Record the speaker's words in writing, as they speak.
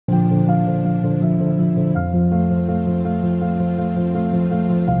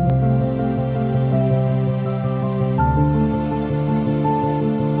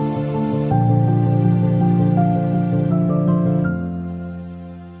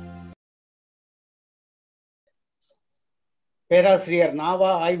பேராசிரியர் நாவா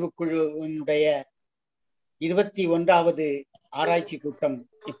ஆய்வுக்குழுவினுடைய 21வது ஆராய்ச்சி கூட்டம்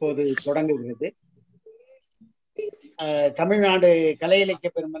இப்போது தொடங்குகிறது. தமிழ்நாடு கலை இலக்கிய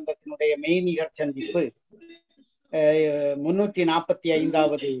பெருமன்றத்தினுடைய மெய்நிகர் சந்திப்பு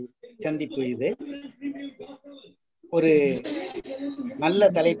 345வது சந்திப்பு. இது ஒரு நல்ல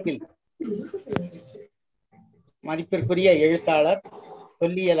தலைப்பில் மதிப்பிற்குரிய எழுத்தாளர்,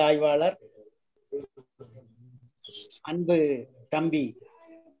 தொல்லியல் ஆய்வாளர், அன்பு தம்பி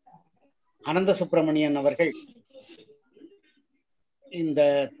அனந்த சுப்பிரமணியன் அவர்கள் இந்த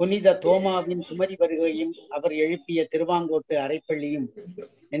புனித தோமாவின் குமரி வருகையும் அவர் எழுப்பிய திருவாங்கோட்டு அரைப்பள்ளியும்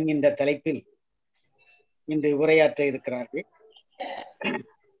என்கின்ற தலைப்பில் இன்று உரையாற்ற இருக்கிறார்கள்.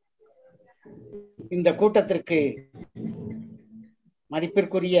 இந்த கூட்டத்திற்கு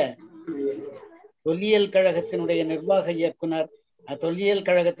மதிப்பிற்குரிய தொல்லியல் கழகத்தினுடைய நிர்வாக இயக்குனர், தொல்லியல்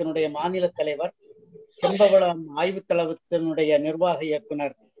கழகத்தினுடைய மாநில தலைவர், செம்பவளம் ஆய்வுத்தளத்தினுடைய நிர்வாக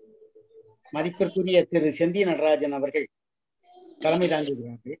இயக்குனர் மதிப்பிற்குரிய திரு செந்தி நடராஜன் அவர்கள் தலைமை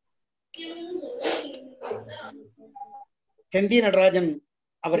தாங்குகிறார்கள். செந்தி நடராஜன்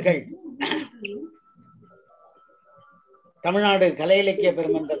அவர்கள் தமிழ்நாடு கலை இலக்கிய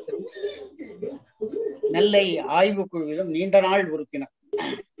பெருமன்றத்திலும் நெல்லை ஆய்வுக்குழுவிலும் நீண்ட நாள் உறுப்பினர்.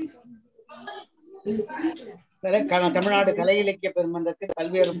 தமிழ்நாடு கலை இலக்கிய பெருமன்றத்தில்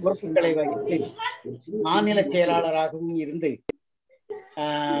பல்வேறு பொறுப்புகளை வகித்து மாநில செயலாளராகவும் இருந்து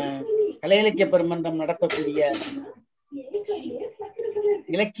கலை இலக்கிய பெருமன்றம் நடத்தக்கூடிய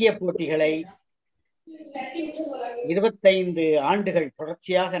இலக்கிய போட்டிகளை 25 ஆண்டுகள்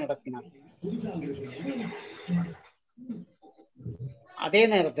தொடர்ச்சியாக நடத்தினார். அதே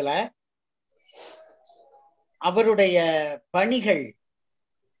நேரத்தில் அவருடைய பணிகள்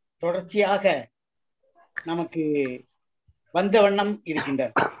தொடர்ச்சியாக நமக்கு வந்த வண்ணம்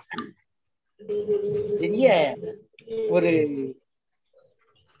இருக்கின்றன. பெரிய ஒரு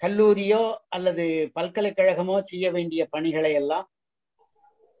கல்லூரியோ அல்லது பல்கலைக்கழகமோ செய்ய வேண்டிய பணிகளை எல்லாம்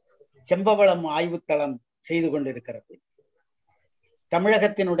செம்பவளம் ஆய்வுத்தளம் செய்து கொண்டிருக்கிறது.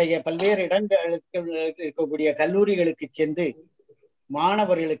 தமிழகத்தினுடைய பல்வேறு இடங்களுக்கு இருக்கக்கூடிய கல்லூரிகளுக்கு சென்று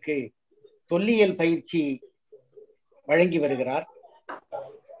மாணவர்களுக்கு தொல்லியல் பயிற்சி வழங்கி வருகிறார்.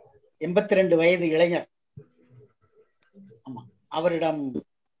 82 வயது இளைஞர். ஆமா, அவரிடம்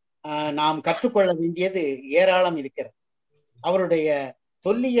நாம் கற்றுக்கொள்ள வேண்டியது ஏராளம் இருக்கிறது. அவருடைய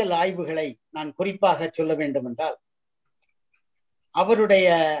தொல்லியல் ஆய்வுகளை நான் குறிப்பாக சொல்ல வேண்டும் என்றால், அவருடைய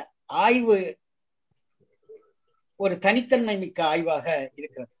ஆய்வு ஒரு தனித்தன்மை மிக்க ஆய்வாக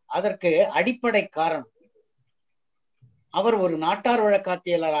இருக்கிறது. அதற்கு அடிப்படை காரணம், அவர் ஒரு நாட்டார்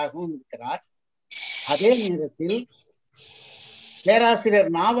வழக்காற்றியலராகவும் இருக்கிறார். அதே நேரத்தில் பேராசிரியர்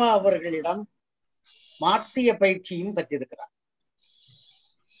நாவா அவர்களிடம் மாற்றிய பயிற்சியும் பெற்றிருக்கிறார்.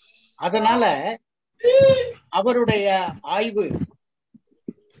 அதனால அவருடைய ஆய்வு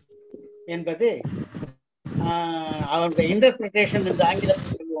என்பது அவருடைய இன்டர்பிரிட்டேஷன் என்று ஆங்கிலத்தில்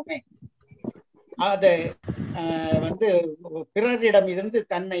சொல்லுவோமே, அதை பிறரிடம் இருந்து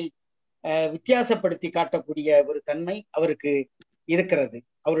தன்னை வித்தியாசப்படுத்தி காட்டக்கூடிய ஒரு தன்மை அவருக்கு இருக்கிறது.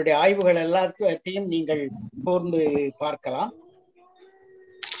 அவருடைய ஆய்வுகள் எல்லாத்தையும் நீங்கள் கூர்ந்து பார்க்கலாம்.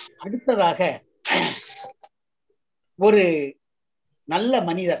 அடுத்ததாக, ஒரு நல்ல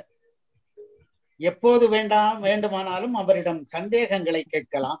மனிதர். எப்போது வேண்டுமானாலும் அவரிடம் சந்தேகங்களை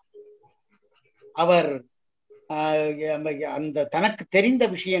கேட்கலாம். அவர் அந்த தனக்கு தெரிந்த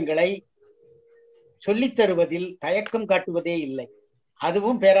விஷயங்களை சொல்லித் தருவதில் தயக்கம் காட்டுவதே இல்லை.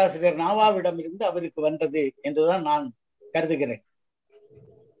 அதுவும் பேராசிரியர் நாவாவிடம் இருந்து அவருக்கு வந்தது என்றுதான் நான் கருதுகிறேன்.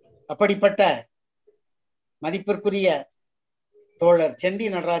 அப்படிப்பட்ட மதிப்பிற்குரிய தோழர் செந்தி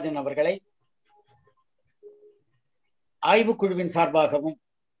நடராஜன் அவர்களை ஆய்வுக்குழுவின் சார்பாகவும்,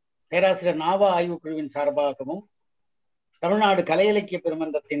 பேராசிரியர் நாவா ஆய்வுக்குழுவின் சார்பாகவும், தமிழ்நாடு கலை இலக்கிய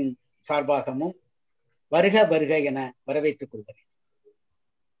பெருமன்றத்தின் சார்பாகவும் வருக வருக என வரவேற்றுக் கொள்கிறேன்.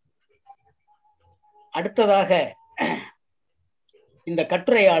 அடுத்ததாக, இந்த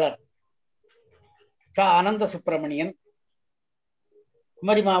கட்டுரையாளர் அனந்த சுப்பிரமணியன்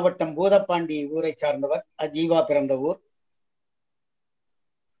குமரி மாவட்டம் பூதப்பாண்டி ஊரை சார்ந்தவர். ஜீவா பிறந்த ஊர்.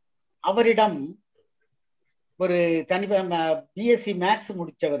 அவரிடம் ஒரு பிஎஸ்சி மேத்ஸ்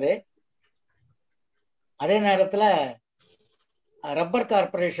முடிச்சவர். அதே நேரத்துல ரப்பர்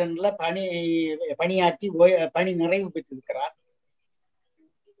கார்பரேஷன்ல பணியாற்றி பணி நிறைவு பெற்றிருக்கிறார்.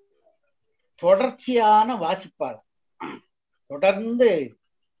 தொடர்ச்சியான வாசிப்பாளர். தொடர்ந்து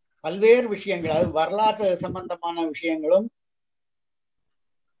பல்வேறு விஷயங்கள், அது வரலாற்று சம்பந்தமான விஷயங்களும்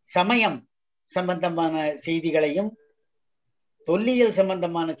சமயம் சம்பந்தமான செய்திகளையும் தொல்லியல்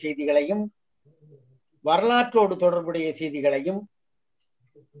சம்பந்தமான செய்திகளையும் வரலாற்றோடு தொடர்புடைய செய்திகளையும்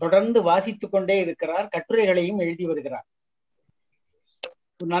தொடர்ந்து வாசித்துக் கொண்டே இருக்கிறார். கட்டுரைகளையும் எழுதி வருகிறார்.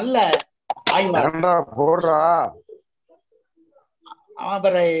 நல்ல ஆய்வாளர்.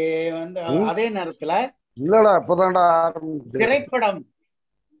 அவரை வந்து அதே நேரத்துல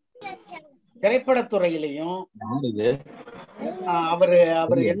திரைப்படத்துறையிலையும் அவரு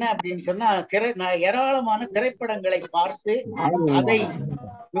என்ன அப்படின்னு சொன்னா ஏராளமான திரைப்படங்களை பார்த்து அதை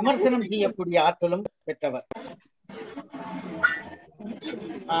விமர்சனம் செய்யக்கூடிய ஆற்றலும் பெற்றவர்.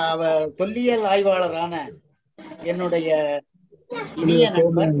 அவர் தொல்லியல் ஆய்வாளரான என்னுடைய இனிய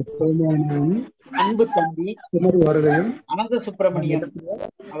நண்பர் அன்பு தம்பி அனந்த சுப்பிரமணியம்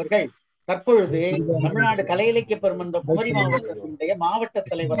அவர்கள் தற்பொழுது தமிழ்நாடு கலை இலக்கிய பெருமன்ற குமரி மாவட்டத்தினுடைய மாவட்ட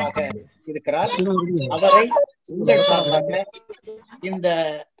தலைவராக இருக்கிறார். அவரை உங்கள் சார்பாக இந்த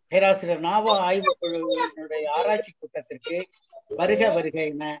பேராசிரியர் நாவா ஆய்வு குழுவினுடைய ஆராய்ச்சி கூட்டத்திற்கு வருக வருக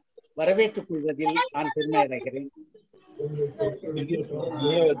என வரவேற்றுக் கொள்வதில் நான் பெருமை அடைகிறேன்.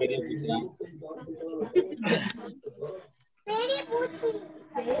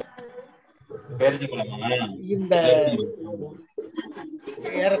 இந்த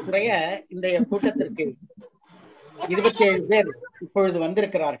ஏறக்குறைய இந்த கூட்டத்திற்கு 27 பேர் இப்பொழுது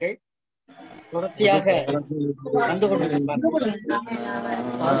வந்திருக்கிறார்கள். தொடர்ச்சியாக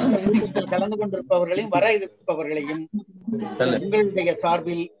கலந்து கொண்டிருப்பவர்களையும் வர இருப்பவர்களையும் உங்களுடைய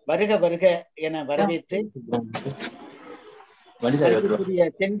சார்பில் வருக வருக என வரவேற்று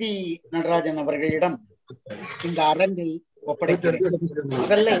செந்தி நடராஜன் அவர்களிடம் இந்த அரங்கில் ஒப்படைக்கிறேன்.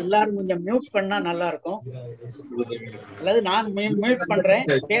 முதல்ல எல்லாரும் கொஞ்சம் மியூட் பண்ணா நல்லா இருக்கும். அல்லது நான் மியூட் பண்றேன்,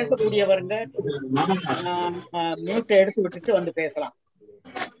 பேசக்கூடியவங்க மியூட்டை எடுத்து விட்டுட்டு வந்து பேசலாம்.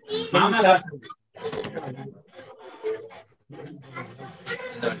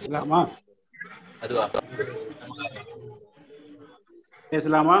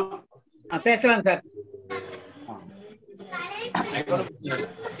 பேசலாமா? பேசலாம் சார்.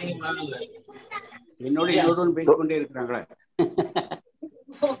 என்னோட இன்னொரு பேசிக்கொண்டே இருக்கிறாங்களே,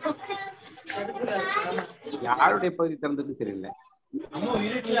 யாருடைய பகுதி திறந்ததுன்னு தெரியல.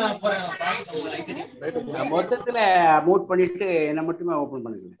 மொத்தத்துல மூட் பண்ணிட்டு என்ன மட்டுமே ஓபன்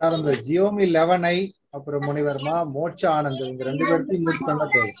பண்ணிக்கலாம். அந்த ஜியோமி 11 அப்புறம் முனிவர்மா மோட்ச ஆனந்த் இவங்க 2 பேர்த்தையும் மூட் பண்ண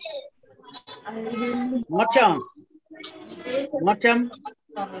தேவை.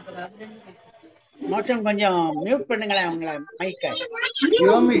 மோட்சம் கொஞ்சம் மியூட் பண்ணுங்களேன் அவங்கள மைக்க.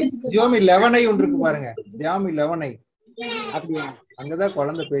 ஜியோமி 11 ஒன்று இருக்கு பாருங்க, ஜியோமி 11. அப்படியா? அங்கதான்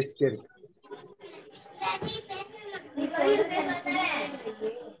குழந்தை பேசிட்டே இருக்கு.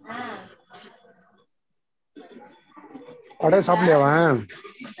 வடை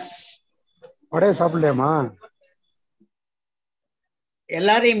சாப்பிடலையாமா?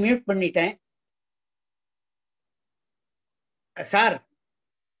 எல்லாரையும் மியூட் பண்ணிட்டேன் சார்.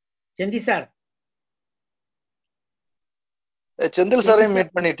 செந்தி சார், செந்தில் சாரையும்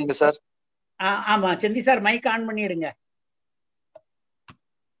மீட் பண்ணிட்டீங்க சார்? ஆமா, செந்தி சார் மைக் ஆன் பண்ணிடுங்க.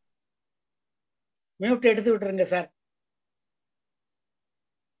 மியூட் எடுத்து விட்டுருங்க சார்.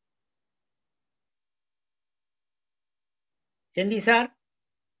 செந்தி சார்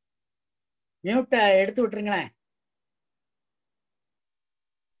மியூட்டை எடுத்து விட்டுருங்களேன்.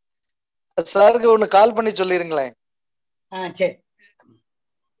 சாருக்கு ஒண்ணு கால் பண்ணி சொல்லிருங்களேன். சரி.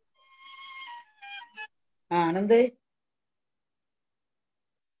 ஆனந்து,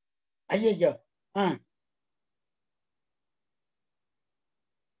 ஐயோ,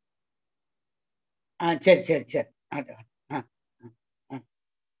 சரி சரி சரி.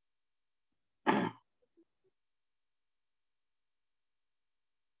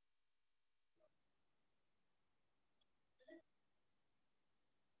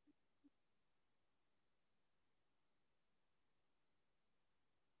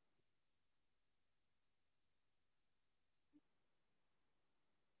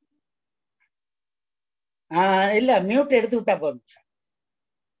 இல்ல, மியூட் எடுத்து விட்டா போதும்.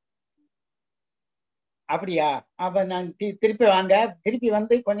 அப்படியா? அப்ப நான் திருப்பி வாங்க, திருப்பி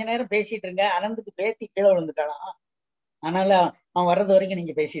வந்து கொஞ்ச நேரம் பேசிட்டு இருங்க. அனந்துக்கு பேசி கீழே விழுந்துட்டாலாம், அதனால அவன் வர்றது வரைக்கும்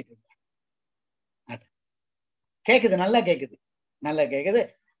நீங்க பேசிட்டு இருங்க. கேக்குது, நல்லா கேக்குது, நல்லா கேக்குது.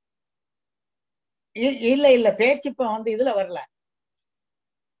 இல்ல இல்ல, பேச்சு இப்ப வந்து இதுல வரல.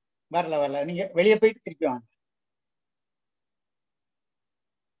 நீங்க வெளியே போயிட்டு திருப்பி வாங்க.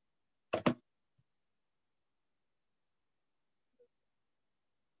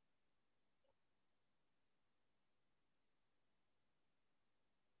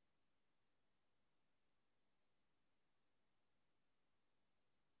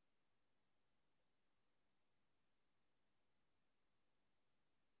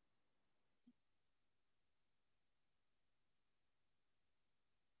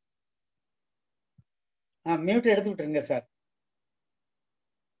 மியூட் எடுத்து விட்டுருங்க சார்.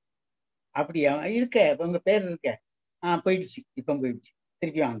 அப்படியா? இருக்க உங்க பேர் இருக்க. போயிடுச்சு, இப்ப போயிடுச்சு.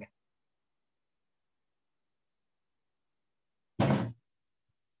 திருப்பி வாங்க.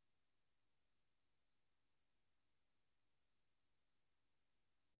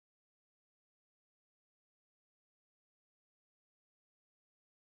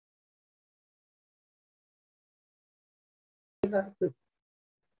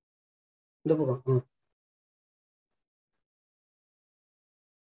 இந்த பக்கம்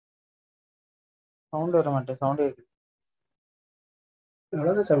சவுண்ட் வர மாட்டேன். சவுண்ட் இருக்கு.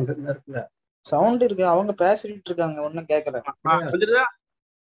 எவ்வளவு சவுண்ட் இருக்குல்ல? சவுண்ட் இருக்கு. அவங்க பேசிட்டு இருக்காங்க, ஒன்னும் கேட்கல. வந்துருதா?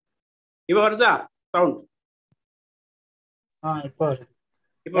 இப்ப வருதா சவுண்ட்? இப்ப வருது.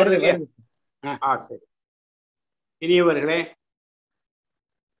 இப்ப வருது இல்லையா? சரி. இனியவர்களே,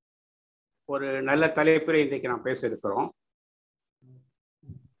 ஒரு நல்ல தலைப்பில் இன்றைக்கு நாம் பேச இருக்கிறோம்.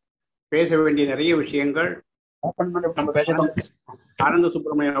 பேச வேண்டிய நிறைய விஷயங்கள் ஆனந்த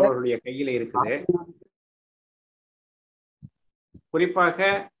சுப்பிரமணியன் அவர்களுடைய கையில இருக்குது. குறிப்பாக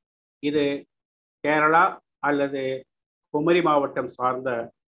இது கேரளா அல்லது குமரி மாவட்டம் சார்ந்த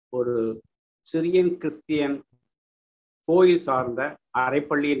ஒரு சிரியன் கிறிஸ்டியன் கோயில் சார்ந்த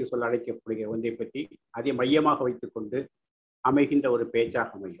அரைப்பள்ளி என்று சொல்ல அழைக்கக்கூடிய ஒன்றை பற்றி அதை மையமாக வைத்துக்கொண்டு அமைகின்ற ஒரு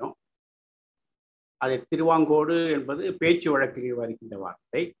பேச்சாக அமையும். அது திருவாங்கோடு என்பது பேச்சு வழக்கில் வருகின்ற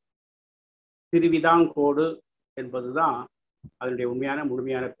வார்த்தை. திருவிதாங்கோடு என்பதுதான் அதனுடைய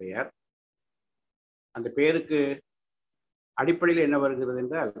முழுமையான பெயர். அந்த பெயருக்கு அடிப்படையில் என்ன வருகிறது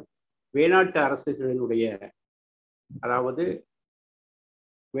என்றால், வேணாட்டு அரசுகளினுடைய, அதாவது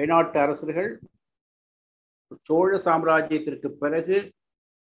வேணாட்டு அரசர்கள் சோழ சாம்ராஜ்யத்திற்கு பிறகு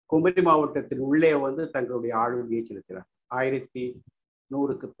குமரி மாவட்டத்தின் உள்ளே வந்து தங்களுடைய ஆளுமையை செலுத்தினார்.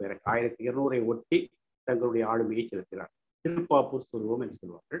 1100க்கு பிறகு 1200 ஒட்டி தங்களுடைய ஆளுமையை செலுத்தினார். திருப்பாப்பூர் சுருவம் என்று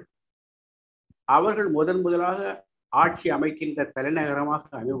சொல்வார்கள். அவர்கள் முதலாக ஆட்சி அமைக்கின்ற தலைநகரமாக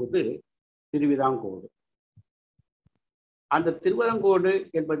அமைவது திருவிதாங்கோடு. அந்த திருவிதாங்கோடு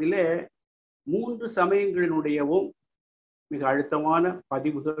என்பதிலே 3 சமயங்களினுடையவும் மிக அழுத்தமான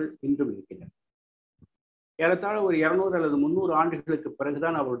பதிவுகள் இன்றும் இருக்கின்றன. ஏறத்தாழ ஒரு 200 அல்லது 300 ஆண்டுகளுக்கு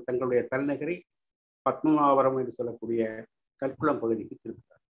பிறகுதான் அவர்கள் தங்களுடைய தலைநகரை பத்மநாபபுரம் என்று சொல்லக்கூடிய கற்குளம் பகுதிக்கு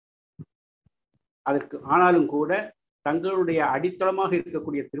திருப்பினார். அதற்கு ஆனாலும் கூட தங்களுடைய அடித்தளமாக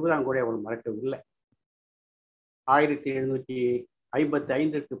இருக்கக்கூடிய திருவிதாங்கோடை அவர்கள் மறக்கவில்லை.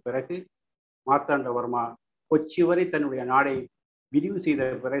 1755ற்கு பிறகு மார்த்தாண்டவர்மா கொச்சி வரை தன்னுடைய நாடை விரிவு செய்த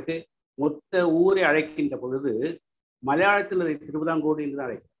பிறகு மொத்த ஊரை அழைக்கின்ற பொழுது மலையாளத்தில் அதை திருவிதாங்கோடு என்று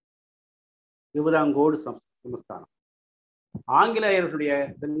அழைக்கிறார். திருவிதாங்கோடு சமஸ்தானம். ஆங்கிலேயர்களுடைய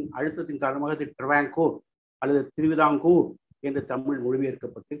அழுத்தத்தின் காரணமாக இது ட்ரவாங்கூர் அல்லது திருவிதாங்கூர் என்று தமிழ்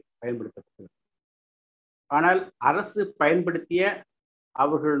மொழிபெயர்க்கப்பட்டு பயன்படுத்தப்பட்டது. ஆனால் அரசு பயன்படுத்திய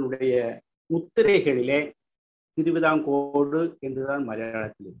அவர்களுடைய முத்திரைகளிலே திருவிதாங்கோடு என்றுதான்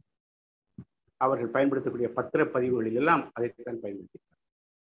மலையாளத்தில் அவர்கள் பயன்படுத்தக்கூடிய பத்திரப்பதிவுகளில் எல்லாம் அதைத்தான் பயன்படுத்தினார்.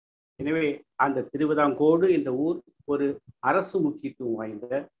 எனவே அந்த திருவிதாங்கோடு இந்த ஊர் ஒரு அரசு முக்கியத்துவம் வாய்ந்த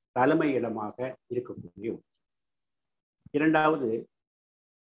தலைமை இடமாக இருக்கக்கூடிய ஊர். இரண்டாவது,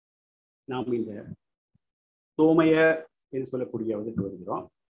 நாம் இந்த தோமையர் என்று சொல்லக்கூடிய இதுக்கு வருகிறோம்.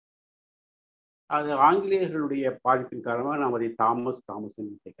 அது ஆங்கிலேயர்களுடைய பாதிப்பின் காரணமாக நாம் அதை தாமஸ்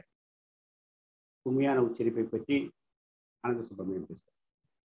என்று கேட்கிறோம். உண்மையான உச்சரிப்பை பற்றி ஆனந்த சுப்பிரமணியன் பேசுகிறேன்.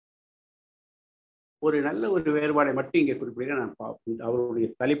 ஒரு நல்ல ஒரு வேறுபாடை மட்டும் இங்கே குறிப்பிட நான் அவருடைய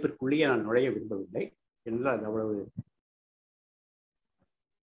தலைப்பிற்குள்ளேயே நான் நுழைய விரும்பவில்லை. என்றால் அது அவ்வளவு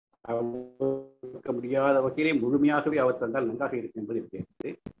முடியாத வகையிலே முழுமையாகவே அவர் தந்தால் நன்றாக இருக்கும் என்பது பேசுது.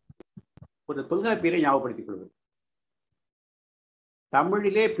 ஒரு தொல்காப்பியரை ஞாபகப்படுத்திக் கொள்வது.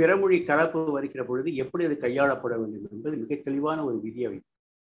 தமிழிலே பிறமொழி கலப்பு வருகிற பொழுது எப்படி அது கையாளப்பட வேண்டும் என்பது மிக தெளிவான ஒரு விதியை வைத்து,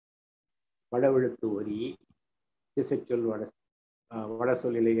 வடவெழுத்து ஒரி, திசைச்சொல், வட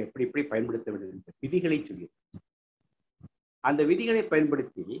சொல்லிலே எப்படி பயன்படுத்த வேண்டும் என்ற விதிகளை சொல்லி, அந்த விதிகளை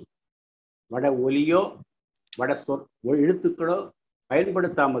பயன்படுத்தி வட ஒலியோ வட எழுத்துக்களோ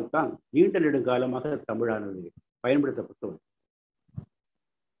பயன்படுத்தாமல் தான் நீண்ட நெடுங்காலமாக தமிழானது பயன்படுத்தப்பட்டு வந்தது.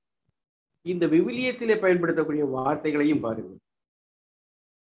 இந்த விவிலியத்திலே பயன்படுத்தக்கூடிய வார்த்தைகளையும் பாருங்கள்.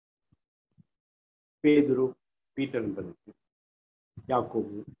 பேதுரு, பீட்டர் என்பதற்கு,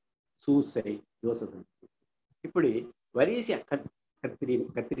 யாக்கோபு, சூசை, யோசப், இப்படி வரிசையா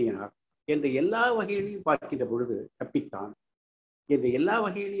கத்திரியனார் என்ற எல்லா வகையிலையும் பார்க்கின்ற பொழுது, கப்பித்தான் என்ற எல்லா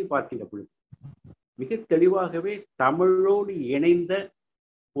வகையிலையும் பார்க்கின்ற பொழுது மிக தெளிவாகவே தமிழோடு இணைந்த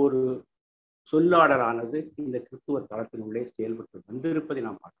ஒரு சொல்லாடலானது இந்த கிறிஸ்துவ தளத்தினுள்ளே செயல்பட்டு வந்திருப்பதை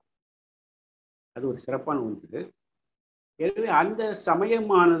நாம் பார்க்கிறோம். அது ஒரு சிறப்பான ஒன்று. எனவே அந்த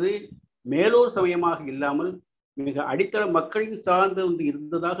சமயமானது மேலோர் சமயமாக இல்லாமல் மிக அடித்தள மக்களின் சார்ந்த ஒன்று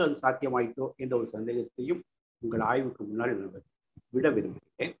இருந்ததாக அது சாத்தியமாயிட்டோ என்ற ஒரு சந்தேகத்தையும் உங்கள் ஆய்வுக்கு முன்னால் நான் விட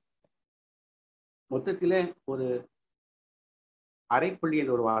விரும்புகிறேன். மொத்தத்தில் ஒரு அரைப்பள்ளி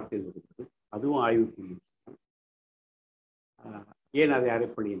என்ற ஒரு வார்த்தை இருக்கிறது, அதுவும் ஆய்வு புள்ளி. ஏன் அதை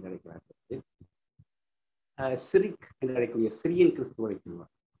அரைப்பள்ளி என்று அழைக்கிறார்கள்? சிரிக் என்று அழைக்கக்கூடிய சிரியன் கிறிஸ்துவரை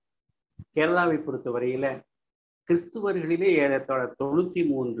சொல்வார். கேரளாவை பொறுத்தவரையில கிறிஸ்துவர்களிலே ஏறத்தாழ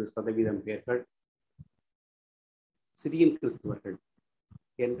 93% பேர்கள் சிரியன் கிறிஸ்துவர்கள்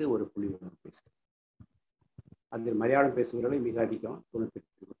என்று ஒரு புள்ளி விவரம் பேசுகிறார். அதில் மலையாளம் பேசுபவர்களை மிக அதிகம்,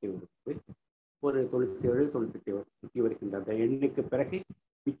 98 ஒரு 97-98 வருகின்ற அந்த எண்ணுக்கு பிறகு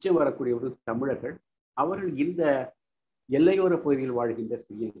மிச்சம் வரக்கூடியவர்கள் தமிழர்கள். அவர்கள் இந்த எல்லையோர பகுதியில் வாழ்கின்ற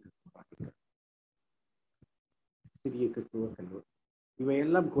சிறிய கிறிஸ்துவ கல்லூரி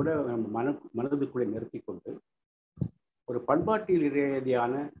இவையெல்லாம் கூட மனதுக்குள்ளே நிறுத்தி கொண்டு ஒரு பண்பாட்டில்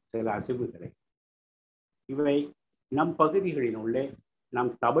ரீதியான சில அசைவுகளை இவை நம் பகுதிகளில் உள்ள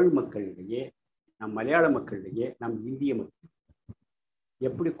நம் தமிழ் மக்களிடையே, நம் மலையாள மக்களிடையே, நம் இந்திய மக்கள்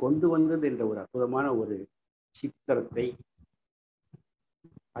எப்படி கொண்டு வந்தது என்ற ஒரு அற்புதமான ஒரு சித்திரத்தை,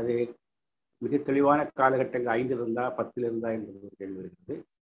 அது மிக தெளிவான காலகட்டங்கள் 5 இருந்தா 10 இருந்தா என்பது ஒரு கேள்வி இருக்கிறது.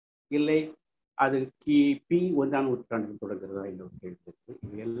 இல்லை அது கிபி 1ஆம் நூற்றாண்டில் தொடங்குகிறதா என்ற ஒரு கேள்வி இருக்கிறது.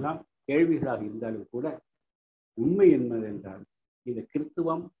 இவையெல்லாம் கேள்விகளாக இருந்தாலும் கூட உண்மை என்பது என்றால் இந்த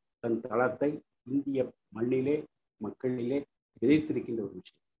கிறித்துவம் தன் தளத்தை இந்திய மண்ணிலே மக்களிலே விதைத்திருக்கின்ற ஒரு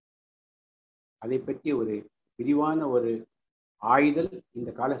விஷயம். அதை பற்றி ஒரு விரிவான ஒரு ஆய்தல் இந்த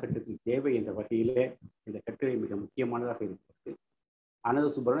காலகட்டத்தில் தேவை என்ற வகையிலே இந்த கட்டுரை மிக முக்கியமானதாக இருக்கிறது.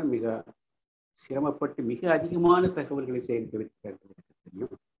 அனந்த சுப்பிரமணியன் மிக சிரமப்பட்டு மிக அதிகமான தகவல்களை சேர்த்து வைத்திருக்கிறது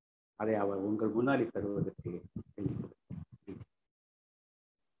தெரியும். அதை அவர் உங்கள் முன்னாடி தருவதற்கு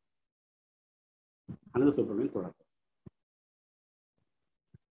அனந்த சுப்பிரமணியன் தொடர்ந்து.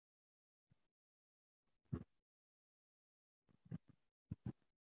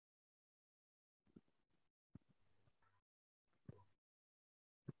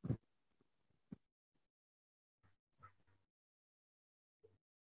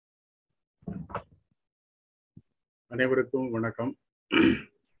 அனைவருக்கும் வணக்கம்.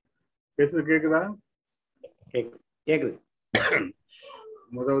 பேசுறது கேக்குதா? கேக்குது.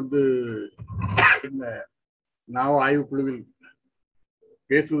 இந்த நாவ ஆய்வு குழுவில்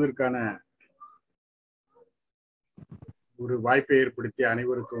பேசுவதற்கான ஒரு வாய்ப்பை ஏற்படுத்தி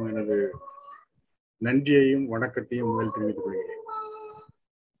அனைவருக்கும் எனது நன்றியையும் வணக்கத்தையும் முதல் தெரிவித்துக் கொள்கிறேன்.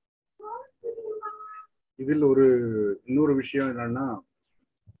 இதில் இன்னொரு விஷயம் என்னன்னா,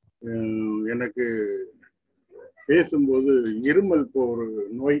 எனக்கு பேசும்போது இருமல் இப்போ ஒரு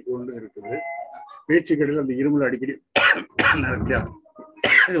நோய் ஒன்று இருக்குது. பேச்சுக்கடையில் அந்த இருமல் அடிக்கடி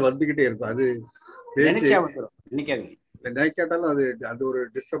வந்துகிட்டே இருக்கும். அது நினைக்காட்டாலும் அது ஒரு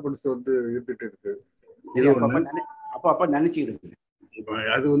டிஸ்டர்பன்ஸ் இருந்துட்டு இருக்கு.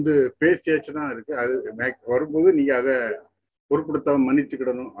 அது பேசியாச்சுன்னா இருக்கு. அது வரும்போது நீங்க அதை பொருட்படுத்தாம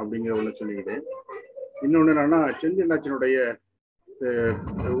மன்னிச்சுக்கிடணும் அப்படிங்கிற ஒண்ணு சொல்லிக்கிட்டேன். இன்னொன்னு என்னன்னா, செந்தில்நாச்சனுடைய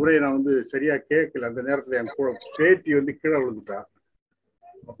உரையை நான் சரியா கேட்கல. அந்த நேரத்துல என் கூட பேத்தி கீழே விழுந்துட்டா.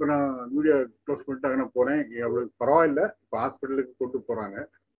 அப்ப நான் வீடியோ க்ளோஸ் பண்ணிட்டாங்க. நான் போறேன், அவளுக்கு பரவாயில்ல, இப்போ ஹாஸ்பிட்டலுக்கு கொண்டு போறாங்க.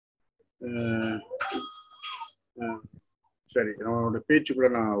 சரி, நம்மளோட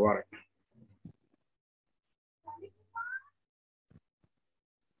பேச்சுக்குள்ள நான் வரேன்.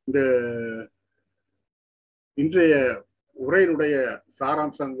 இந்த இன்றைய உரையினுடைய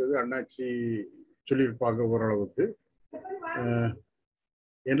சாராம்சங்கிறது அண்ணாச்சி சொல்லியிருப்பாங்க ஓரளவுக்கு.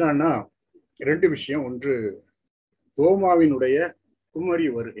 என்னன்னா 2 விஷயம். ஒன்று, தோமாவினுடைய குமரி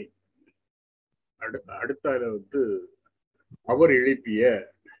வருகை. அடுத்த அவர் எழுப்பிய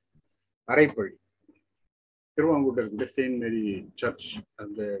அரைப்பள்ளி, திருவாங்கூட்டில் இருக்கின்ற செயின்ட் மேரி சர்ச்.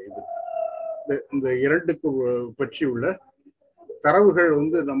 அந்த இந்த 2க்கு பற்றி உள்ள தரவுகள்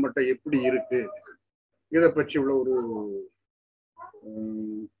நம்மகிட்ட எப்படி இருக்கு, இதை பற்றி உள்ள ஒரு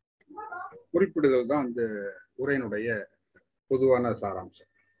குறிப்பிடுதல் தான் அந்த உரையினுடைய பொதுவான சாராம்சம்.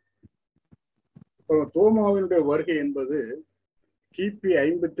 இப்போ தோமாவினுடைய வருகை என்பது கிபி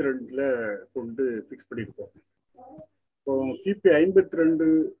 52 கொண்டு பிக்ஸ் பண்ணியிருக்கோம். இப்போ கிபி 52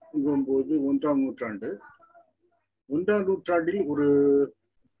 1ஆம் நூற்றாண்டு. 1ஆம் நூற்றாண்டில் ஒரு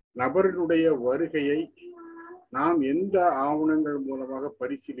நபரினுடைய வருகையை நாம் எந்த ஆவணங்கள் மூலமாக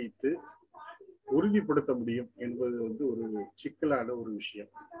பரிசீலித்து உறுதிப்படுத்த முடியும் என்பது ஒரு சிக்கலான ஒரு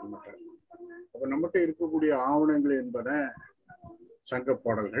விஷயம். அப்ப நம்மகிட்ட இருக்கக்கூடிய ஆவணங்கள் என்பன சங்க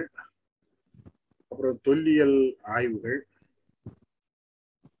பாடல்கள், அப்புறம் தொல்லியல் ஆய்வுகள்,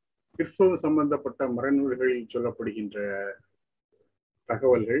 கிறிஸ்தவ சம்பந்தப்பட்ட மறைநூல்களில் சொல்லப்படுகின்ற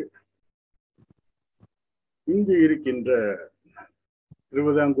தகவல்கள், இங்கு இருக்கின்ற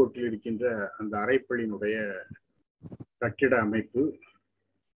திருவிதாங்கோட்டில் இருக்கின்ற அந்த அரைப்பள்ளியினுடைய கட்டிட அமைப்பு,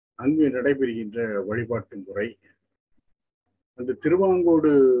 அங்கு நடைபெறுகின்ற வழிபாட்டு முறை, அந்த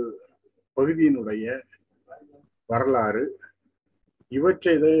திருவாங்கோடு பகுதியினுடைய வரலாறு,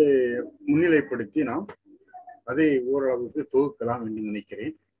 இவற்றை இதை முன்னிலைப்படுத்தி நாம் அதை ஓரளவுக்கு தொகுக்கலாம் என்று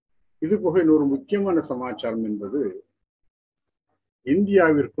நினைக்கிறேன். இது போக இன்னொரு முக்கியமான சமாச்சாரம் என்பது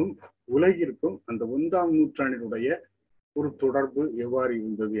இந்தியாவிற்கும் உலகிற்கும் அந்த 1ஆம் நூற்றாண்டினுடைய ஒரு தொடர்பு எவ்வாறு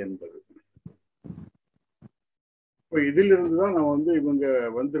இருந்தது என்பது. இப்போ இதிலிருந்துதான் நம்ம இவங்க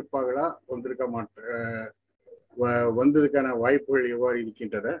வந்திருப்பாங்களா, வந்திருக்க வந்ததுக்கான வாய்ப்புகள் எவ்வாறு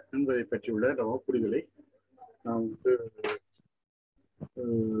இருக்கின்றன என்பதை பற்றியுள்ள நம்ம புரிதலை நாம்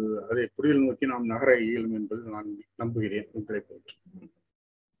அதை புரிதல் நோக்கி நாம் நகர இயலும் என்பது நான் நம்புகிறேன். உங்களை போன்று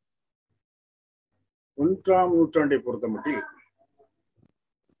 1ஆம் நூற்றாண்டை பொறுத்த மட்டில்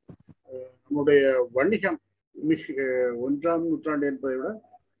நம்முடைய வணிகம் 1ஆம் நூற்றாண்டு என்பதை விட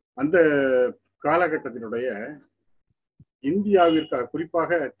அந்த காலகட்டத்தினுடைய இந்தியாவிற்கு,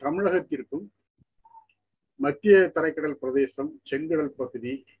 குறிப்பாக தமிழகத்திற்கும் மத்திய தரைக்கடல் பிரதேசம், செங்கடல்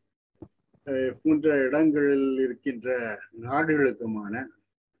பகுதி போன்ற இடங்களில் இருக்கின்ற நாடுகளுக்குமான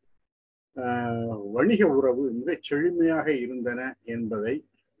வணிக உறவு மிக செழுமையாக இருந்தன என்பதை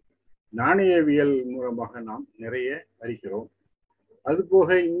நாணயவியல் மூலமாக நாம் நிறைய அறிகிறோம்.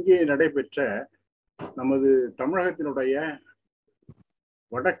 அதுபோக இங்கே நடைபெற்ற நமது தமிழகத்தினுடைய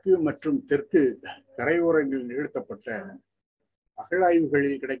வடக்கு மற்றும் தெற்கு கரையோரங்களில் நிகழ்த்தப்பட்ட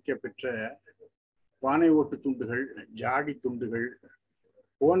அகழாய்வுகளில் கிடைக்கப்பெற்ற பானை ஓட்டு துண்டுகள், ஜாடி துண்டுகள்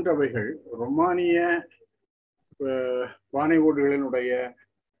போன்றவைகள் ரொமானிய பானை ஓடுகளினுடைய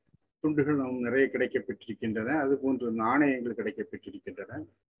துண்டுகள் நாம் நிறைய கிடைக்கப்பெற்றிருக்கின்றன. அது போன்று நாணயங்கள் கிடைக்கப்பெற்றிருக்கின்றன.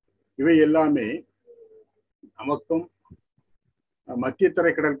 இவை எல்லாமே நமக்கும் மத்திய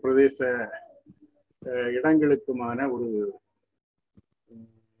தரைக்கடல் பிரதேச இடங்களுக்குமான ஒரு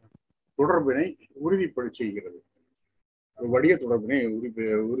தொடர்பினை உறுதிப்பட செய்கிறது, வணிக தொடர்பினை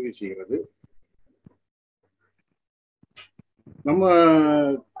உறுதி செய்கிறது. நம்ம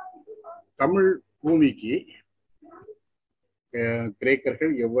தமிழ் பூமிக்கு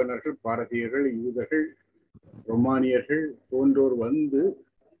கிரேக்கர்கள், யவனர்கள், பாரசீகர்கள், யூதர்கள், ரொமானியர்கள் போன்றோர் வந்து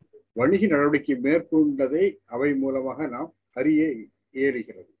வணிக நடவடிக்கை மேற்கொண்டதை அவை மூலமாக நாம் அறிய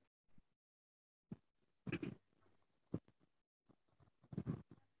இயலுகிறது.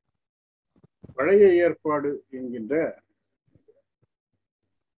 பழைய ஏற்பாடு என்கின்ற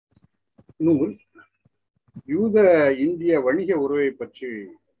நூல் யூத இந்திய வணிக உறவை பற்றி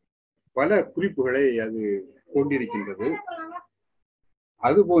பல குறிப்புகளை அது கொண்டிருக்கின்றது.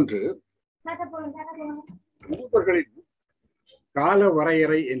 அதுபோன்று யூதர்களின் கால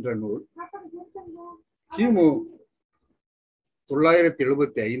வரையறை என்ற நூல் கிமு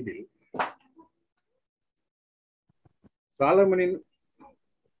 975 சாலமனின்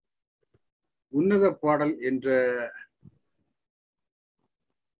உன்னத பாடல் என்ற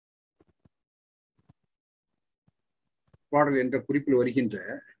குறிப்பில் வருகின்ற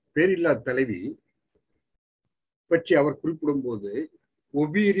பேரில்லா தலைவி பற்றி அவர் குறிப்பிடும் போது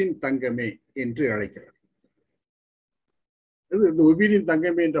ஒபீரின் தங்கமே என்று அழைக்கிறார். இந்த ஒபீரின்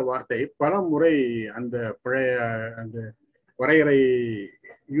தங்கமே என்ற வார்த்தை பல முறை அந்த பழைய அந்த வரையறை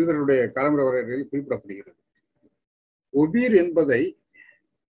யூதருடைய காலமுறை வரையறையில் குறிப்பிடப்படுகிறது. ஒபீர் என்பதை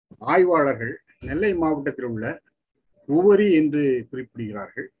ஆய்வாளர்கள் நெல்லை மாவட்டத்தில் உள்ள உவரி என்று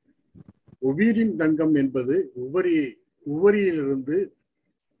குறிப்பிடுகிறார்கள். ஒபீரின் தங்கம் என்பது உவரியிலிருந்து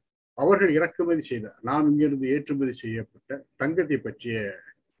அவர்கள் இறக்குமதி செய்த, நாம் இங்கிருந்து ஏற்றுமதி செய்யப்பட்ட தங்கத்தை பற்றிய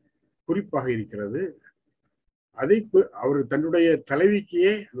குறிப்பாக இருக்கிறது. அதை அவர் தன்னுடைய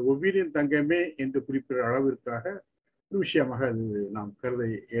தலைவிக்கையே அந்த ஒபீரின் தங்கமே என்று குறிப்பிடுற அளவிற்காக ஒரு விஷயமாக அது நாம் கருத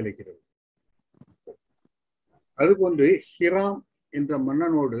இயலுகிறது. அதுபோன்று ஹிராம் என்ற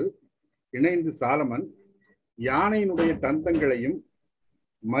மன்னனோடு இணைந்து சாலமன் யானையினுடைய தந்தங்களையும்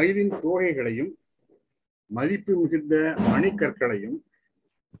மயிலின் தோகைகளையும் மதிப்பு மிகுந்த மணிக்கற்களையும்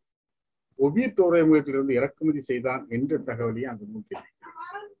ஒபீர் துறைமுகத்திலிருந்து இறக்குமதி செய்தான் என்ற தகவலையும் அந்த நூல்.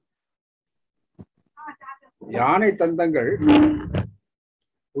 யானை தந்தங்கள்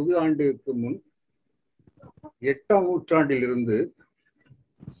புது ஆண்டுக்கு முன் 8ஆம் நூற்றாண்டிலிருந்து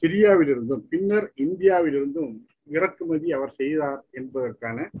சிரியாவிலிருந்தும் பின்னர் இந்தியாவிலிருந்தும் இறக்குமதி அவர் செய்தார்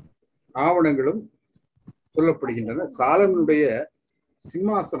என்பதற்கான ஆவணங்களும் சொல்லப்படுகின்றன. சாலமனுடைய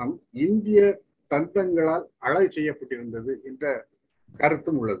சிம்மாசனம் இந்திய தந்தங்களால் அழகு செய்யப்பட்டிருந்தது என்ற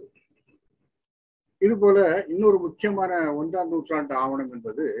கருத்தும் உள்ளது. இதுபோல இன்னொரு முக்கியமான 1ஆம் நூற்றாண்டு ஆவணம்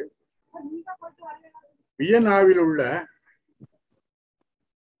என்பது வியன்னாவில் உள்ள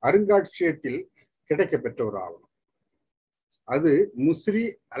அருங்காட்சியகத்தில் கிடைக்கப்பெற்ற ஒரு ஆவணம். அது முஸ்ரி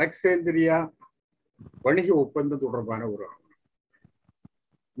அலெக்சாந்திரியா வணிக ஒப்பந்தம் தொடர்பான ஒரு ஆவணம்.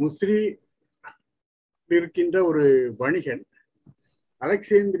 முஸ்ரி இருக்கின்ற ஒரு வணிகன்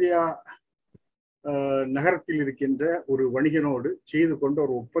அலெக்சாந்திரியா நகரத்தில் இருக்கின்ற ஒரு வணிகனோடு செய்து கொண்ட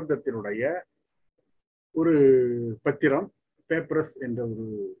ஒரு ஒப்பந்தத்தினுடைய ஒரு பத்திரம் பேப்பரஸ் என்ற ஒரு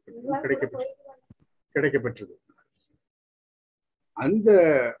கிடைக்கப்பெற்றது. அந்த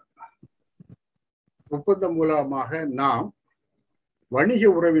ஒப்பந்தம் மூலமாக நாம் வணிக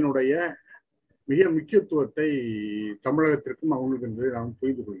உறவினுடைய மிக முக்கியத்துவத்தை தமிழகத்திற்கும் அவங்களுக்கு என்பதை நாம்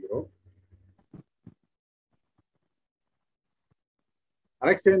புரிந்து கொள்கிறோம்.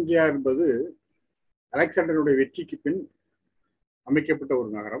 அலெக்சாண்ட்ரியா என்பது அலெக்சாண்டருடைய வெற்றிக்கு பின் அமைக்கப்பட்ட ஒரு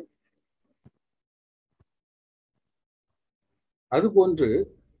நகரம். அதுபோன்று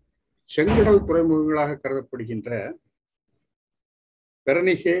செங்கடல் துறைமுகங்களாக கருதப்படுகின்ற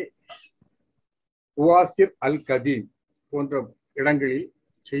பெர்னிகே, உவாசிர் அல் கதீம் போன்ற இடங்களில்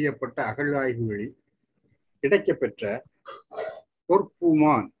செய்யப்பட்ட அகழ்வாய்வுகளில் கிடைக்கப்பெற்ற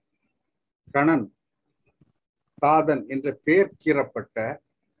பொற்பூமான், கணன், சாதன் என்ற பெயர் கீறப்பட்ட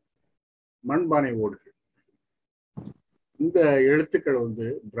மண்பானை ஓடுகள். இந்த எழுத்துக்கள்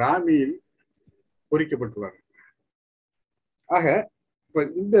பிராமியில் பொறிக்கப்பட்டுள்ளார்கள். ஆக இப்ப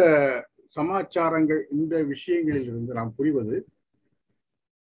இந்த சமாச்சாரங்கள், இந்த விஷயங்களில் இருந்து நாம் புரிவது,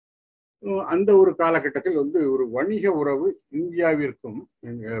 அந்த ஒரு காலகட்டத்தில் ஒரு வணிக உறவு இந்தியாவிற்கும்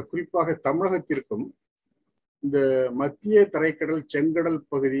குறிப்பாக தமிழகத்திற்கும் இந்த மத்திய தரைக்கடல் செங்கடல்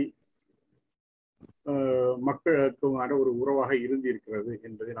பகுதி மக்களுக்குமான ஒரு உறவாக இருந்திருக்கிறது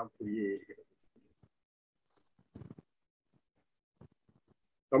என்பதை நாம் புரிய இருக்கிறது.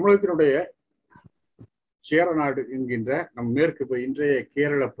 தமிழகத்தினுடைய சேரநாடு என்கின்ற நம் மேற்கு இன்றைய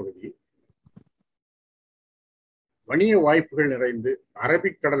கேரள பகுதி வணிக வாய்ப்புகள் நிறைந்து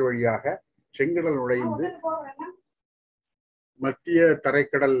அரபிக்கடல் வழியாக செங்கடல் நுழைந்து மத்திய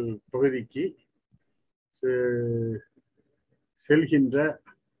தரைக்கடல் பகுதிக்கு செல்கின்ற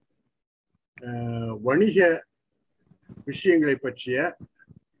வணிக விஷயங்களை பற்றிய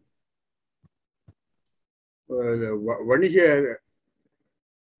வணிக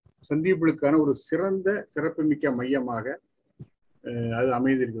சந்திப்புகளுக்கான ஒரு சிறந்த சிறப்புமிக்க மையமாக அது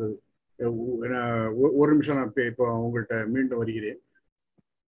அமைந்திருக்கிறது. ஒரு நிமிஷம் நான் இப்போ உங்கள்கிட்ட மீண்டும் வருகிறேன்.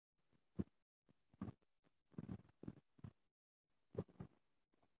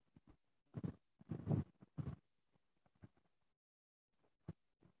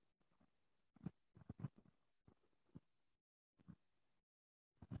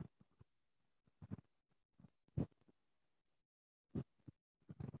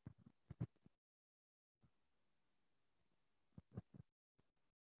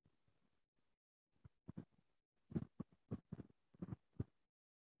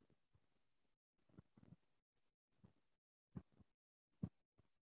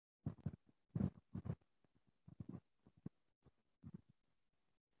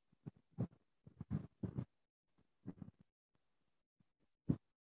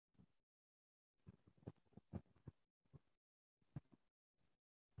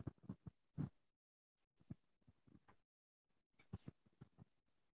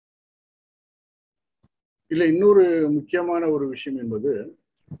 இல்ல, இன்னொரு முக்கியமான ஒரு விஷயம் என்பது,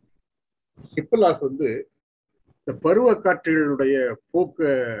 ஹிப்பலாஸ் இந்த பருவ காற்றுகளுடைய போக்க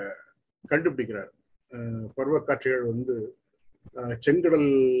கண்டுபிடிக்கிறார். பருவக்காற்றுகள்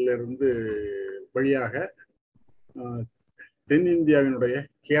செங்கடல்ல இருந்து வழியாக தென்னிந்தியாவினுடைய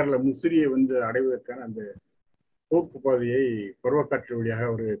கேரள முசிறியை அடைவதற்கான அந்த போக்கு பாதையை பருவக்காற்று வழியாக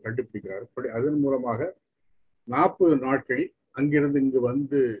அவர் கண்டுபிடிக்கிறார். அதன் மூலமாக 40 நாட்களில் அங்கிருந்து இங்கு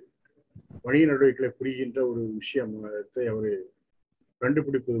வணிக நடவடிக்கைகளை புரிகின்ற ஒரு விஷயத்தை அவர்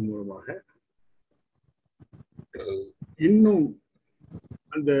கண்டுபிடிப்பது மூலமாக இன்னும்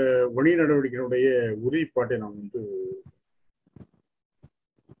அந்த வணிக நடவடிக்கையினுடைய உறுதிப்பாட்டை நாம்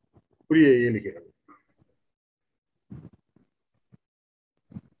புரிய இயலுகிறது.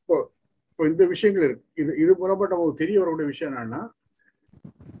 இப்போ இந்த விஷயங்கள் இருக்கு. இது மூலமா நமக்கு தெரிய வரக்கூடிய விஷயம் என்னன்னா,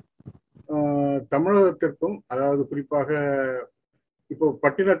 தமிழகத்திற்கும், அதாவது குறிப்பாக இப்போ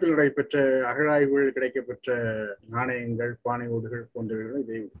பட்டினத்தில் நடைபெற்ற அகழாய்வுகள் கிடைக்கப்பெற்ற நாணயங்கள், பானை ஓடுகள் போன்றவைகள்.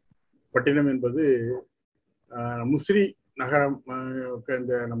 இதை பட்டினம் என்பது முசிறி நகரம்,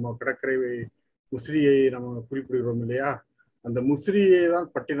 இந்த நம்ம கடற்கரை முசிறியை நம்ம குறிப்பிடுகிறோம் இல்லையா, அந்த முசிறியை தான்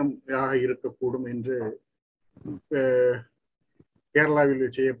பட்டினமாக இருக்கக்கூடும் என்று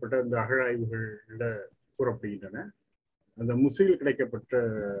கேரளாவில் செய்யப்பட்ட அந்த அகழாய்வுகளில் கூறப்படுகின்றன. அந்த முசிறியில் கிடைக்கப்பட்ட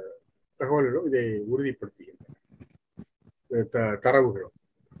தகவல்களும் இதை உறுதிப்படுத்துகின்றன, தரவுகளும்.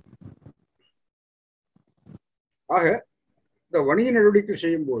 ஆக இந்த வணிக நடவடிக்கை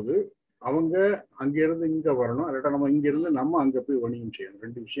செய்யும் போது அவங்க அங்கிருந்து இங்க வரணும், இல்லாட்டா நம்ம இங்கிருந்து நம்ம அங்க போய் வணிகம் செய்யணும்.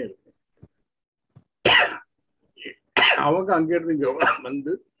 2 விஷயம் இருக்கு. அவங்க அங்கிருந்து இங்க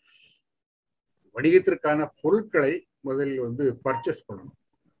வணிகத்திற்கான பொருட்களை முதலில் பர்ச்சேஸ் பண்ணணும்.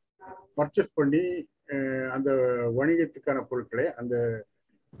 பர்ச்சேஸ் பண்ணி அந்த வணிகத்துக்கான பொருட்களை அந்த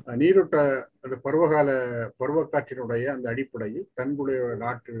நீரோட்ட அந்த பருவக்காற்றினுடைய அந்த அடிப்படையில் தன்னுடைய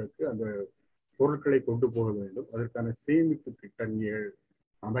நாட்டுகளுக்கு அந்த பொருட்களை கொண்டு போக வேண்டும். அதற்கான சேமிப்பு திட்டங்கள்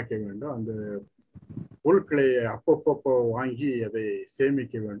அமைக்க வேண்டும். அந்த பொருட்களை அப்பப்போ வாங்கி அதை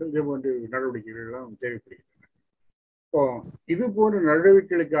சேமிக்க வேண்டும். இதே போன்ற நடவடிக்கைகள் எல்லாம் தேவைப்படுகின்றன. இப்போ இது போன்ற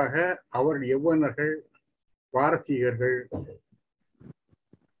நடவடிக்கைகளுக்காக அவர் யவனர்கள், பாரசீகர்கள்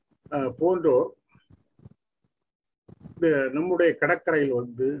போன்றோர் நம்முடைய கடற்கரையில்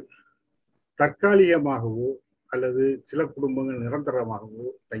வந்து தற்காலிகமாகவோ அல்லது சில குடும்பங்கள் நிரந்தரமாகவோ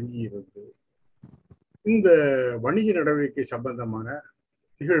தங்கியிருந்து இந்த வணிக நடவடிக்கை சம்பந்தமான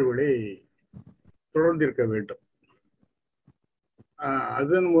நிகழ்வுகளை தொடர்ந்திருக்க வேண்டும்.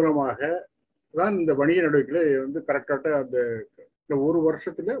 அதன் மூலமாக தான் இந்த வணிக நடவடிக்கைகளை வந்து கரெக்டாக அந்த ஒரு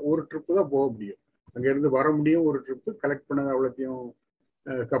வருஷத்துல ஒரு ட்ரிப்பு தான் போக முடியும். அங்கிருந்து வர முடியும் ஒரு ட்ரிப்பு, கலெக்ட் பண்ணது அவ்வளோத்தையும்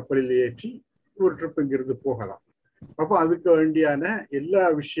கப்பலில் ஏற்றி ஒரு ட்ரிப் இங்கிருந்து போகலாம். அப்போ அதுக்கு வேண்டியான எல்லா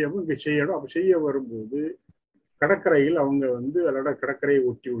விஷயமும் இங்கே செய்யணும். அப்போ செய்ய வரும்போது கடற்கரையில் அவங்க வந்து அதோட கடற்கரையை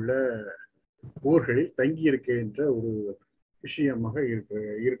ஒட்டியுள்ள ஊர்களில் தங்கி இருக்கின்ற ஒரு விஷயமாக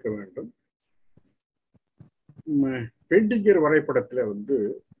இருக்க வேண்டும். பெண்டிங்கர் வரைபடத்துல வந்து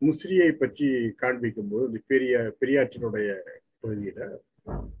முசிறியை பற்றி காண்பிக்கும் போது இந்த பெரியாற்றினுடைய பகுதியில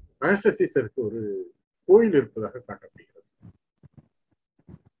அகஸ்டசீசருக்கு ஒரு கோயில் இருப்பதாக காட்டப்படுகிறது.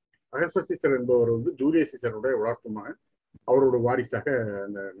 அகஸ்டசீசர் என்பவர் வந்து ஜூலியஸ் சீசருடைய வளர்ப்புமாக அவரோட வாரிசாக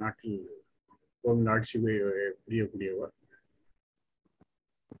அந்த நாட்டில் ஆட்சி புரியக்கூடியவர்,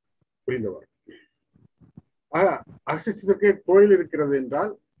 புரிந்தவர். அகஸ்டசீசருக்கே கோயில் இருக்கிறது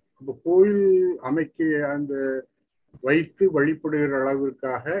என்றால் அப்போ கோயில் அமைக்க அந்த வைத்து வழிபடுகிற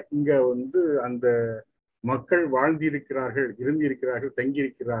அளவிற்காக இங்க வந்து அந்த மக்கள் வாழ்ந்திருக்கிறார்கள், இருந்திருக்கிறார்கள்,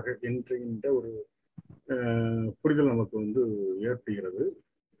 தங்கியிருக்கிறார்கள் என்கின்ற ஒரு புரிதல் நமக்கு வந்து ஏற்படுகிறது.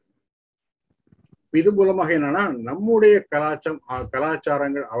 இது மூலமாக என்னன்னா நம்முடைய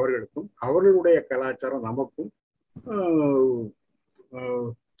கலாச்சாரங்கள் அவர்களுக்கும் அவர்களுடைய கலாச்சாரம் நமக்கும்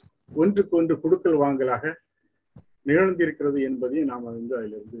ஒன்றுக்கு ஒன்று கொடுக்கல் வாங்கலாக நிகழ்ந்திருக்கிறது என்பதையும் நாம் வந்து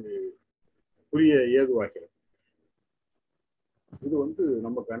அதிலிருந்து புரிய ஏதுவாகிறது. இது வந்து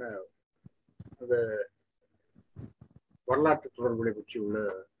நமக்கான அந்த வரலாற்று தொடர்புகளை பற்றி உள்ள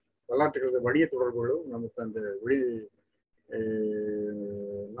வரலாற்று வணிக தொடர்புகளும் நமக்கு அந்த வெளி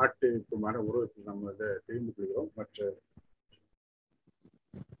நாட்டுக்குமான உறவுக்கு நம்ம அதை தெரிந்து கொள்கிறோம். மற்ற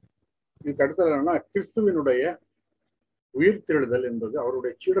இதுக்கு அடுத்தது என்னன்னா கிறிஸ்துவனுடைய உயிர்த்தெழுதல் என்பது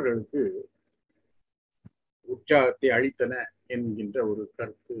அவருடைய சீடர்களுக்கு உற்சாகத்தை அளித்தன என்கின்ற ஒரு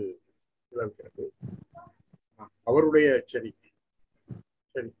கருத்து நிலவுகிறது. அவருடைய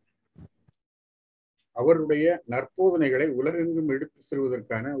அவருடைய நற்போதனைகளை உலகெங்கும் எடுத்து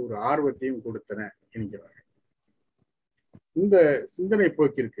செல்வதற்கான ஒரு ஆர்வத்தையும் கொடுத்தன என்கிறார்கள். இந்த சிந்தனை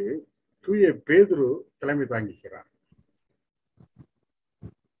போக்கிற்கு தூய பேதுரு தலைமை தாங்குகிறார்.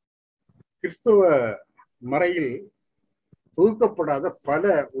 கிறிஸ்தவ மறையில் தொகுக்கப்படாத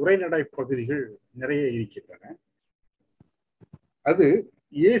பல உரைநடை பகுதிகள் நிறைய இருக்கின்றன. அது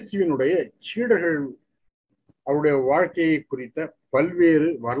இயேசுவினுடைய சீடர்கள் அவருடைய வாழ்க்கையை குறித்த பல்வேறு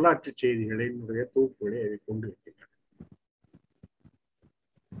வரலாற்று செய்திகளினுடைய தொகுப்புகளை அதை கொண்டு இருக்கின்றன.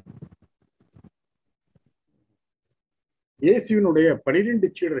 இயேசுவினுடைய 12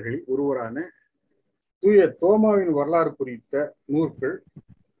 சீடர்களில் ஒருவரான தூய தோமாவின் வரலாறு குறித்த நூல்கள்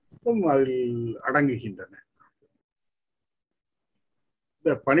அதில் அடங்குகின்றன.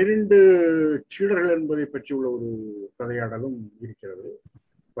 இந்த 12 சீடர்கள் என்பதை பற்றி உள்ள ஒரு கதையாடலும் இருக்கிறது.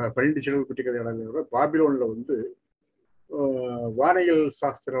 12 சீடர்கள் பற்றி கதையாடல் பாபிலோன்ல வந்து வானியல்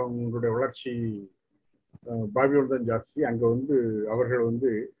சாஸ்திரங்களுடைய வளர்ச்சி பாபிலோன் தான் ஜாஸ்தி. அங்க வந்து அவர்கள் வந்து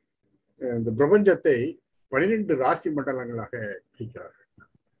இந்த பிரபஞ்சத்தை 12 ராசி மண்டலங்களாக பிரிக்கிறார்கள்.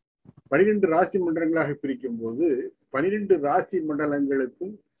 12 ராசி மண்டலங்களாக பிரிக்கும் போது 12 ராசி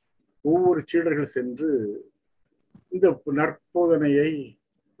மண்டலங்களுக்கும் ஒவ்வொரு சீடர்கள் சென்று இந்த நற்போதனையை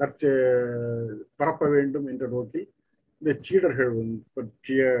பரப்ப வேண்டும் என்ற நோக்கில் இந்த சீடர்கள்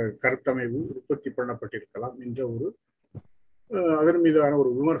பற்றிய கருத்தமைவு உற்பத்தி பண்ணப்பட்டிருக்கலாம் என்ற ஒரு அதன் மீதான ஒரு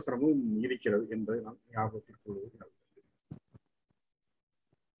விமர்சனமும் இருக்கிறது என்பதை நாம் ஞாபகத்தில் கொள்வது நல்லது.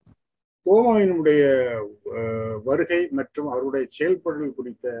 தோமாவினுடைய வருகை மற்றும் அவருடைய செயல்பாடுகள்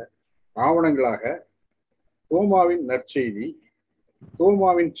குறித்த ஆவணங்களாக தோமாவின் நற்செய்தி,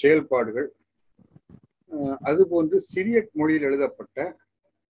 தோமாவின் செயல்பாடுகள், அதுபோன்று சிறிய மொழியில் எழுதப்பட்ட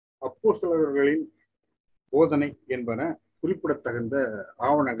அப்போஸ்தலர்களின் போதனை என்பன குறிப்பிடத்தகுந்த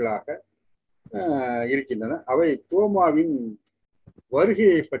ஆவணங்களாக இருக்கின்றன. அவை தோமாவின்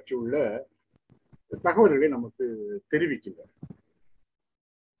வருகையை பற்றியுள்ள தகவல்களை நமக்கு தெரிவிக்கின்றன.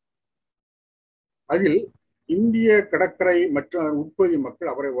 அதில் இந்திய கடற்கரை மற்றும் அதன் உட்பகுதி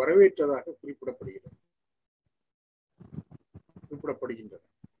மக்கள் அவரை வரவேற்றதாக குறிப்பிடப்படுகின்றனர்.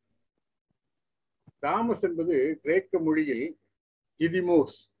 தாமஸ் என்பது கிரேக்க மொழியில்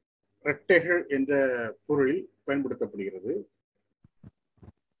டிடிமோஸ், இரட்டைகள் என்ற பொருளில் பயன்படுத்தப்படுகிறது.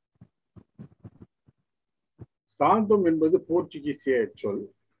 சாந்தம் என்பது போர்ச்சுகீசிய சொல்.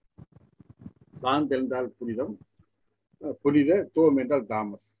 சாந்த் என்றால் புனிதம், புனித, தோம் என்றால்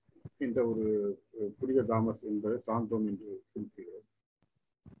தாமஸ் என்ற ஒரு புனித தாமஸ் என்பது சாந்தோம் என்று குறிப்பிடுகிறது.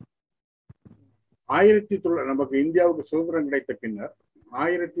 1900 நமக்கு இந்தியாவுக்கு சுதந்திரம் கிடைத்த பின்னர்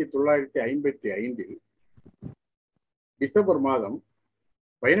 1955 டிசம்பர் மாதம்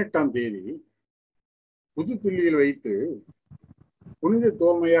 18ஆம் தேதி புதுதில்லியில் வைத்து புனித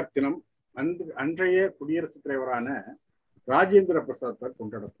தோமையார் தினம் அன்றைய குடியரசுத் தலைவரான ராஜேந்திர பிரசாத்தால்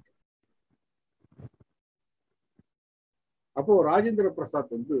கொண்டாடப்பட்டது. அப்போ ராஜேந்திர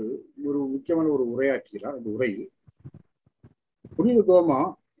பிரசாத் வந்து ஒரு முக்கியமான ஒரு உரையாற்றுகிறார். அந்த உரையில் புனித தோமா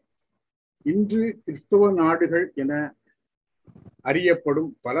இன்று கிறிஸ்தவ நாடுகள் என அறியப்படும்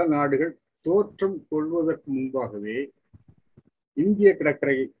பல நாடுகள் தோற்றம் கொள்வதற்கு முன்பாகவே இந்திய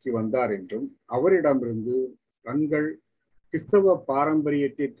கடற்கரைக்கு வந்தார் என்றும் அவரிடமிருந்து தங்கள் கிறிஸ்தவ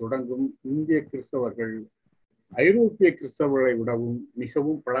பாரம்பரியத்தை தொடங்கும் இந்திய கிறிஸ்தவர்கள் ஐரோப்பிய கிறிஸ்தவர்களை விடவும்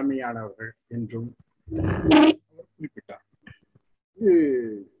மிகவும் பழமையானவர்கள் என்றும் குறிப்பிட்டார். இது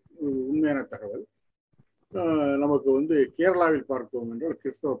உண்மையான தகவல். நமக்கு வந்து கேரளாவில் பார்த்தோம் என்றால்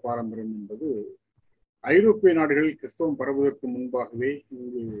கிறிஸ்தவ பாரம்பரியம் என்பது ஐரோப்பிய நாடுகளில் கிறிஸ்தவம் பரவுவதற்கு முன்பாகவே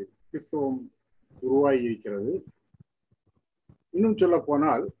இங்கு கிறிஸ்தவம் உருவாகி இருக்கிறது. இன்னும் சொல்ல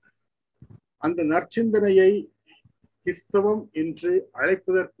போனால் அந்த நற்சிந்தனையை கிறிஸ்தவம் என்று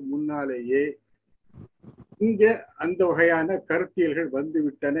அழைப்பதற்கு முன்னாலேயே இங்க அந்த வகையான கருத்தியல்கள்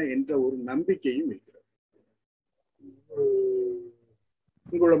வந்துவிட்டன என்ற ஒரு நம்பிக்கையும் இருக்கிறது,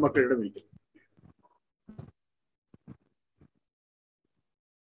 இங்குள்ள மக்களிடம் இருக்கிறது.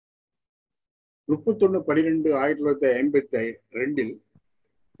 முப்பத்தொன்னு 12/12/1952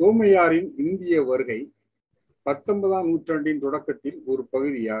 தோமையாரின் இந்திய வருகை 19ஆம் நூற்றாண்டின் தொடக்கத்தில் ஒரு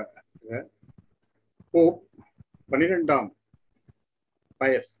பகுதியாக போப் 12ஆம்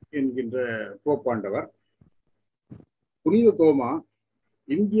பயஸ் என்கின்ற போப்பாண்டவர் புனித தோமா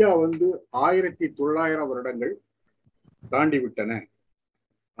இந்தியா வந்து 1900 வருடங்கள் தாண்டிவிட்டன,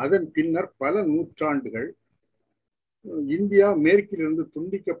 அதன் பின்னர் பல நூற்றாண்டுகள் இந்தியா மேற்கிலிருந்து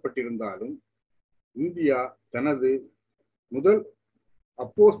துண்டிக்கப்பட்டிருந்தாலும் இந்தியா தனது முதல்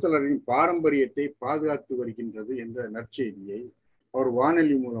அப்போஸ்தலரின் பாரம்பரியத்தை பாதுகாத்து வருகின்றது என்ற நற்செய்தியை அவர்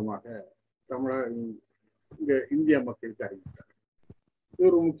வானொலி மூலமாக இந்திய மக்களுக்கு அறிவித்தார். இது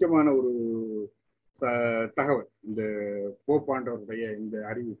ஒரு முக்கியமான ஒரு தகவல், இந்த போப்பாண்டவருடைய இந்த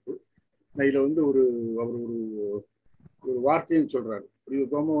அறிவிப்பு. இதுல வந்து அவர் ஒரு வார்த்தையும் சொல்றாரு. புனித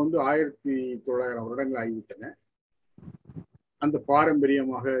தோமா வந்து 1900 வருடங்கள் ஆகிவிட்டன, அந்த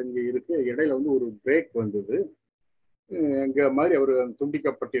பாரம்பரியமாக இங்க இருக்கு. இடையில வந்து ஒரு பிரேக் வந்தது, இங்க மாதிரி அவர்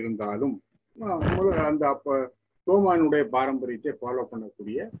துண்டிக்கப்பட்டிருந்தாலும் அந்த அப்ப தோமானுடைய பாரம்பரியத்தை ஃபாலோ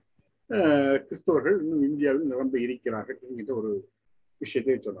பண்ணக்கூடிய கிறிஸ்தவர்கள் இன்னும் இந்தியாவில் நிரம்ப இருக்கிறார்கள் என்கின்ற ஒரு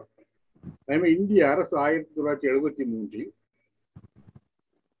விஷயத்தை சொன்னார். அதே மாதிரி இந்திய அரசு 1973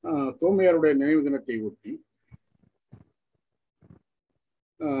 தோமையாருடைய நினைவு தினத்தை ஒட்டி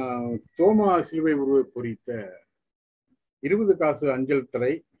தோமா சிலுவை உருவை பொறித்த 20 காசு அஞ்சல்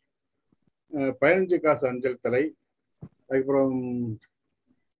தலை, 15 காசு அஞ்சல் தலை, அதுக்கப்புறம்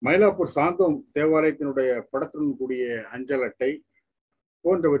மயிலாப்பூர் சாந்தோம் தேவாலயத்தினுடைய படத்துடன் கூடிய அஞ்சல் அட்டை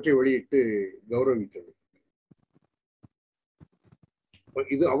போன்றவற்றை வெளியிட்டு கௌரவித்தது.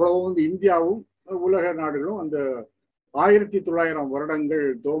 இது அவ்வளவு வந்து இந்தியாவும் உலக நாடுகளும் அந்த 1900 வருடங்கள்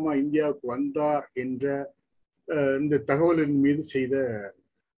தோமா இந்தியாவுக்கு வந்தார் என்ற இந்த தகவலின் மீது செய்த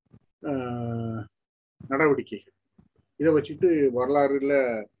நடவடிக்கைகள், இதை வச்சுட்டு வரலாறுல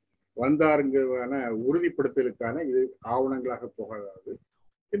வந்தாருங்கிறதான உறுதிப்படுத்தலுக்கான இது ஆவணங்களாக போகாது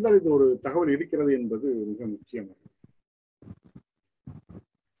என்றால் இது ஒரு தகவல் இருக்கிறது என்பது மிக முக்கியமானது.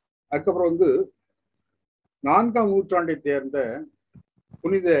 அதுக்கப்புறம் வந்து 4ஆம் நூற்றாண்டை சேர்ந்த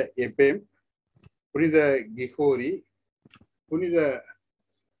புனித எப்பேம், புனித கிகோரி, புனித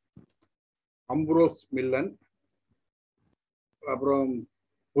அம்ப்ரோஸ் மில்லன், அப்புறம்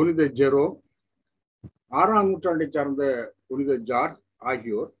புனித ஜெரோம், 6ஆம் நூற்றாண்டை சார்ந்த புனித ஜார்ஜ்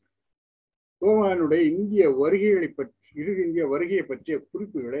ஆகியோர் தோமானுடைய இந்திய வருகைகளை பற்றிய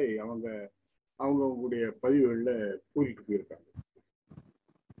குறிப்புகளை அவங்களுடைய பதிவுகளில் கூறிட்டு போயிருக்காங்க.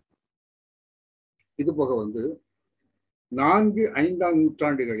 இது போக வந்து 4-5ஆம்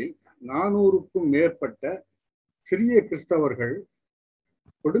நூற்றாண்டுகளில் 400க்கும் மேற்பட்ட சிறிய கிறிஸ்தவர்கள்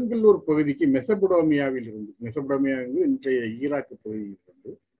கொடுங்கல்லூர் பகுதிக்கு மெசபடோமியாவில் இன்றைய ஈராக்கு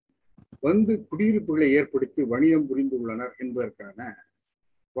பகுதியில் வந்து குடியிருப்புகளை ஏற்படுத்தி வணிகம் புரிந்துள்ளனர் என்பதற்கான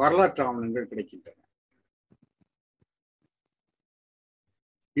வரலாற்று ஆவணங்கள் கிடைக்கின்றன.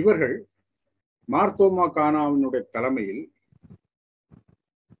 இவர்கள் மார்த்தோமா கானாவினுடைய தலைமையில்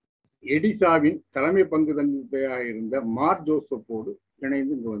எடிசாவின் தலைமை பங்கு தந்தையாக இருந்த மார் ஜோசப்போடு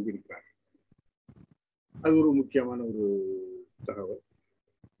இணைந்து இங்கு வந்திருக்கிறார். அது ஒரு முக்கியமான ஒரு தகவல்.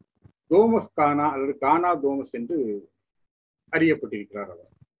 தோமஸ் கானா அல்லது கானா தோமஸ் என்று அறியப்பட்டிருக்கிறார்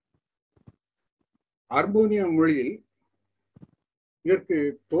அவர். அர்மோனிய மொழியில் இதற்கு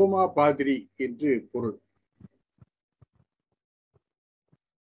தோமா பாதிரி என்று பொருள்.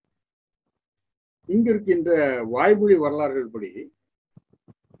 இங்கிருக்கின்ற வாய்மொழி வரலாறுகள் படி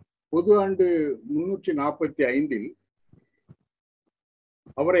பொது ஆண்டு 345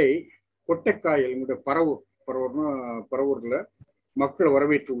 அவரை கொட்டைக்காயல் பரவூர்ல மக்கள்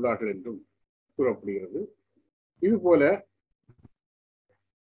வரவேற்றுள்ளார்கள் என்றும் கூறப்படுகிறது. இதுபோல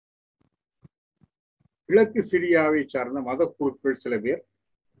கிழக்கு சிரியாவை சார்ந்த மத குழுக்கள் சில பேர்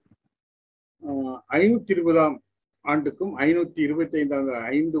 520ஆம் ஆண்டுக்கும் 525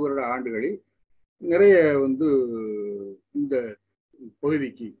 5 வருட ஆண்டுகளில் நிறைய இந்த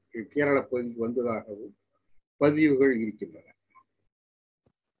பகுதிக்கு கேரள பகுதிக்கு வந்ததாகவும் பதிவுகள் இருக்கின்றன.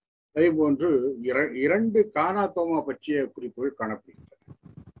 அதே போன்று 2 கானா தோமா பற்றிய குறிப்புகள் காணப்படுகின்றன.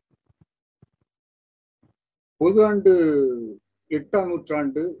 பொது ஆண்டு 8ஆம்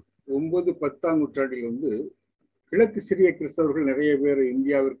நூற்றாண்டு 9, 10ஆம் நூற்றாண்டில் கிழக்கு சிறிய கிறிஸ்தவர்கள் நிறைய பேர்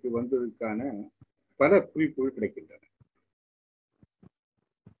இந்தியாவிற்கு வந்ததற்கான பல குறிப்புகள் கிடைக்கின்றன.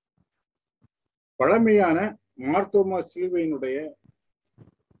 பழமையான மார்த்தோமா சிலுவையினுடைய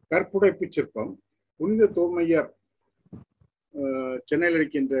கற்புடைப்பு சிற்பம் புனித தோமையார் சென்னையில்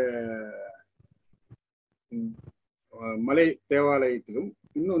இருக்கின்ற மலை தேவாலயத்திலும்,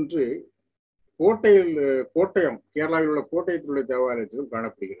 இன்னொன்று கோட்டயம் கேரளாவில் உள்ள கோட்டயத்தில் உள்ள தேவாலயத்திலும்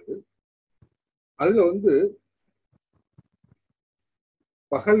காணப்படுகிறது. அதுல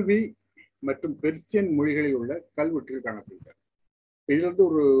பகல்வி மற்றும் பெர்சியன் மொழிகளில் உள்ள கல்வெட்டுகள் காணப்படுகிறது. இதுல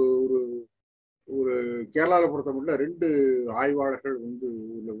ஒரு ஒரு கேரளாவை பொறுத்த மட்டும் 2 ஆய்வாளர்கள்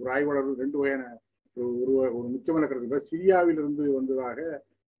ஒரு ஆய்வாளர்கள் 2 வகையான ஒரு முக்கியமான கருத்து. சிரியாவிலிருந்து வந்ததாக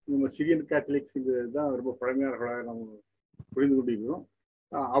நம்ம சிரியன் கேத்தலிக்ஸ் தான் ரொம்ப பழமையானவர்களாக நம்ம புரிந்து கொண்டிருக்கிறோம்.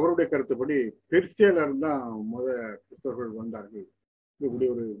 அவருடைய கருத்துப்படி பெர்சியால இருந்தான் கிறிஸ்தவர்கள் வந்தார்கள். இப்படி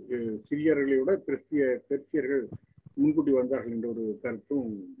ஒரு சிரியர்களை விட பெர்சியர்கள் முன்கூட்டி வந்தார்கள் என்ற ஒரு கருத்தும்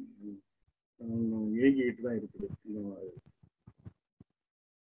இயங்கிக்கிட்டு தான் இருக்குது.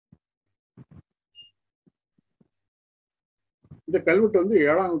 இந்த கல்வெட்டு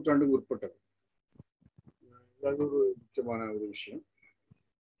 7ஆம் நூற்றாண்டுக்கு உட்பட்டது. அது ஒரு முக்கியமான ஒரு விஷயம்.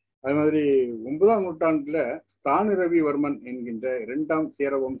 அது மாதிரி 9ஆம் நூற்றாண்டுல ஸ்தானிரவிவர்மன் என்கின்ற 2ஆம்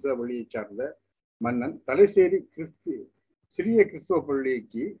சேர வம்ச வழியை சார்ந்த மன்னன் தலைசேரி சிறிய கிறிஸ்தவ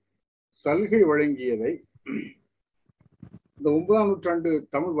பள்ளிக்கு சலுகை வழங்கியதை இந்த 9ஆம் நூற்றாண்டு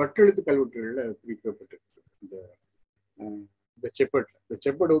தமிழ் வட்டெழுத்து கல்வெட்டுகள்ல குறிப்பிடப்பட்டிருக்கு. இந்த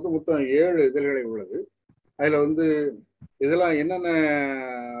செப்பேடு மொத்தம் 7 இதழ்களை உள்ளது. அதுல இதெல்லாம் என்னென்ன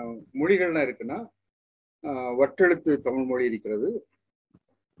மொழிகள்லாம் இருக்குன்னா, வட்டெழுத்து தமிழ் மொழி இருக்கிறது,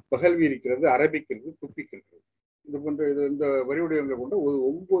 பகல்வி இருக்கிறது, அரபிக் இருக்கிறது, துப்பிக் இருக்கிறது. இது போன்ற இந்த வரிவடிவங்களை கொண்ட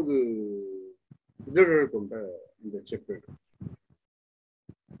 9 இதழ்கள் கொண்ட இந்த செப்பேடு.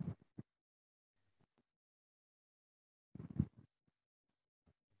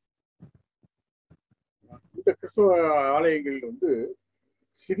 இந்த கிறிஸ்தவ ஆலயங்களில்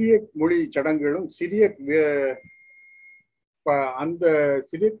சிறிய மொழி சடங்குகளும் அந்த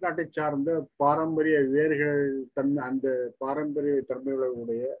சிரியக் நாட்டை சார்ந்த பாரம்பரிய வேர்கள் அந்த பாரம்பரிய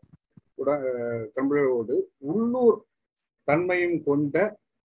தன்மைகளோடு உள்ளூர் தன்மையும் கொண்ட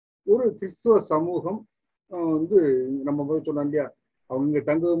ஒரு கிறிஸ்துவ சமூகம் நம்ம சொன்னோம் இல்லையா, அவங்க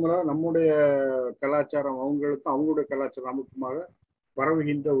தங்குவதுனால நம்முடைய கலாச்சாரம் அவங்களுடைய கலாச்சாரம் நமக்குமாக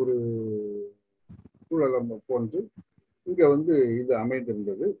பரவுகின்ற ஒரு சூழல் போன்று இங்க இது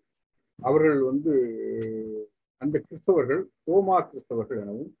அமைந்திருந்தது. அவர்கள் அந்த கிறிஸ்தவர்கள் தோமா கிறிஸ்தவர்கள்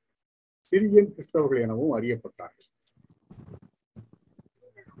எனவும் சிரியன் கிறிஸ்தவர்கள் எனவும் அறியப்பட்டார்கள்.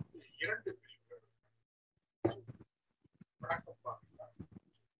 2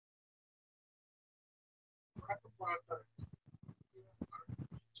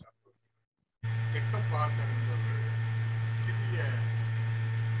 தெற்கப்பார்த்தர் என்பவர்கள் சிறிய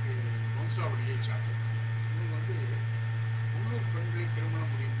வம்சாவளியை சார்ந்தவர். இவங்க உள்ளூர் பெண்களை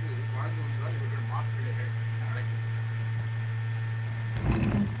திருமணம் முடிந்து வாழ்ந்து வந்தால் இவர்கள் மாப்பிள்ளைகள் என அழைக்கப்பட்டனர்.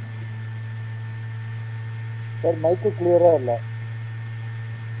 மைக்கு கிளியரா இல்ல,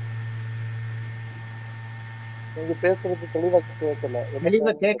 நீங்க பேசுறது தெளிவா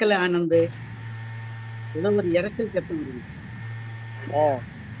கேட்கல ஆனந்த். ஏதோ ஒரு இறச்சல் கத்து வருது.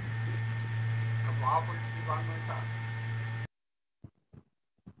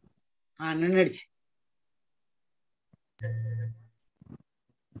 நின்னுடுச்சு.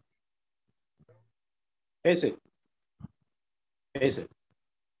 பேசு பேசு.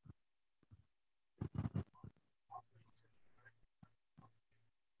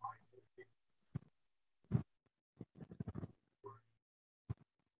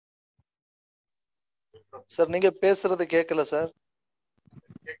 சார் நீங்க பேசுறது கேட்கல சார்.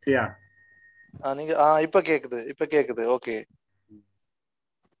 கேட்கலையா? நீங்க இப்ப கேக்குது, இப்ப கேக்குது. ஓகே.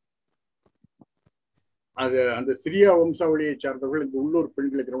 அது அந்த சிரியா வம்சாவளியை சார்ந்தவர்கள் இந்த உள்ளூர்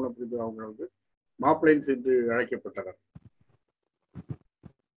பெண்களை திருமணம் புரிந்து அவங்க வந்து மாப்பிள்ளைன்னு சென்று அழைக்கப்பட்டனர்.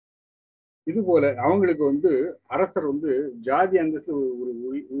 இது போல அவங்களுக்கு வந்து அரசர் வந்து ஜாதி அந்தஸ்து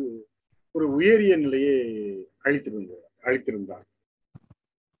ஒரு உயரிய நிலையை அளித்திருந்தார்.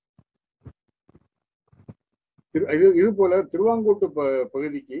 இது போல திருவாங்கூட்டு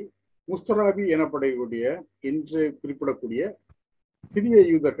பகுதிக்கு முஸ்தராபி எனப்படக்கூடிய என்று குறிப்பிடக்கூடிய சிறிய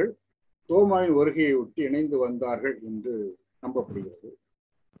யூதர்கள் தோமாவின் வருகையை ஒட்டி இணைந்து வந்தார்கள் என்று நம்பப்படுகிறது,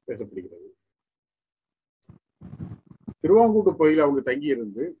 பேசப்படுகிறது. திருவாங்கூட்டு பகுதியில் அவங்க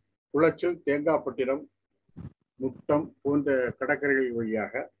தங்கியிருந்து குளச்சல், தேங்காய்பட்டினம், முட்டம் போன்ற கடற்கரைகள்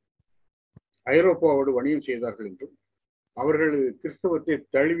வழியாக ஐரோப்பாவோடு வணிகம் செய்தார்கள் என்றும் அவர்கள் கிறிஸ்தவத்தை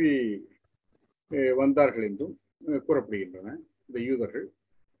தழுவி வந்தார்கள் என்றும் கூறப்படுகின்றன. இந்த யூதர்கள்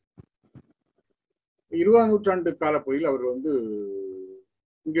 20ஆம் நூற்றாண்டு கால பகுதியில் அவர்கள் வந்து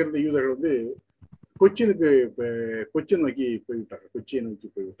இங்கிருந்த யூதர்கள் வந்து கொச்சின் நோக்கி போய்விட்டார்கள், கொச்சியை நோக்கி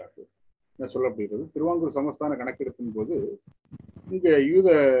போய்விட்டார்கள் சொல்லப்படுகிறது. திருவாங்கூர் சமஸ்தான கணக்கெடுப்பின் போது இங்க யூத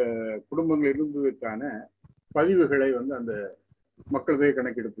குடும்பங்கள் இருந்ததற்கான பதிவுகளை வந்து அந்த மக்கள் தொகை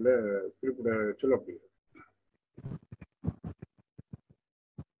கணக்கெடுப்புல குறிப்பிட சொல்லப்படுகிறது.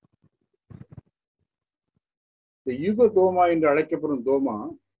 இந்த யூத தோமா என்று அழைக்கப்படும் தோமா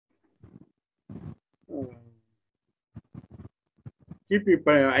கிபி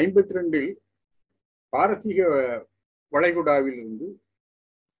 52 பாரசீக வளைகுடாவில் இருந்து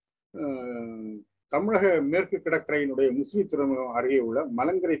தமிழக மேற்கு கடற்கரையினுடைய முஸ்லிம் துறைமுகம் அருகே உள்ள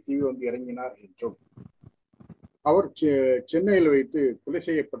மலங்கரை தீவு வந்து இறங்கினார் என்றும் அவர் சென்னையில் வைத்து கொலை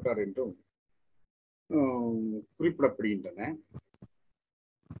செய்யப்பட்டார் என்றும் குறிப்பிடப்படுகின்றன.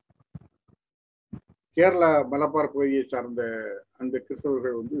 கேரளா மலபார் பகுதியை சார்ந்த அந்த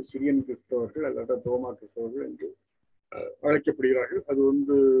கிறிஸ்தவர்கள் வந்து சிரியன் கிறிஸ்தவர்கள் அல்லது தோமா கிறிஸ்தவர்கள் என்று அழைக்கப்படுகிறார்கள். அது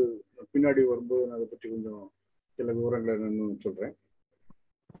வந்து பின்னாடி வரும்போது நான் அதை பற்றி கொஞ்சம் சில விவரங்களை நான் சொல்றேன்.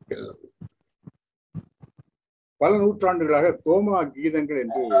 பல நூற்றாண்டுகளாக தோமா கீதங்கள்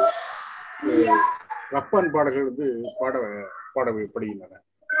என்று ரப்பான் பாடல்கள் வந்து பாடப்படுகின்றன.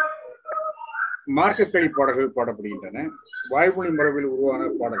 மார்க்கக்களி பாடல்கள் பாடப்படுகின்றன. வாய்மொழி மரபில்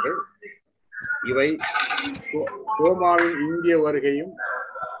உருவான பாடல்கள் இவை. தோமாவின் இந்திய வருகையும்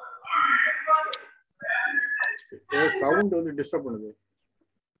சவுண்ட் வந்து டிஸ்டர்ப் பண்ணுது.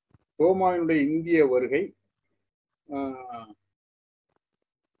 தோமாவினுடைய இந்திய வருகை,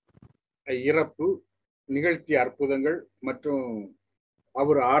 இறப்பு, நிகழ்த்திய அற்புதங்கள் மற்றும்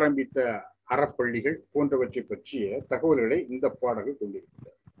அவர் ஆரம்பித்த அறப்பள்ளிகள் போன்றவற்றை பற்றிய தகவல்களை இந்த பாடல்கள்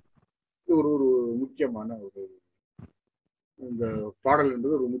கொண்டிருக்கிறார். இது ஒரு முக்கியமான இந்த பாடல்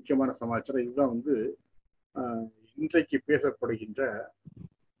என்பது ஒரு முக்கியமான சமாச்சாரம். இதுதான் வந்து இன்றைக்கு பேசப்படுகின்ற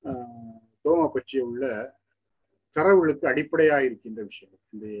தோமா பற்றிய உள்ள தரவுகளுக்கு அடிப்படையாக இருக்கின்ற விஷயம்.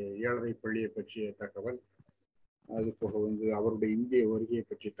 இந்த 7.5 பள்ளியை பற்றிய தகவல், அது போக வந்து அவருடைய இந்திய வருகையை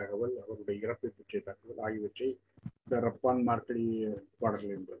பற்றிய தகவல், அவருடைய இறப்பை பற்றிய தகவல் ஆகியவற்றை இந்த ரப்பான் மார்க்கடி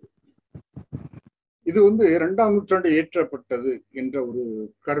பாடல்கள் என்பது. இது வந்து 2ஆம் நூற்றாண்டு ஏற்றப்பட்டது என்ற ஒரு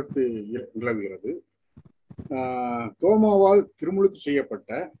கருத்து நிலவுகிறது. தோமாவால் திருமுழுக்கு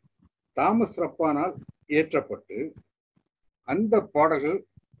செய்யப்பட்ட தாமஸ் ரப்பானால் ஏற்றப்பட்டு அந்த பாடல்கள்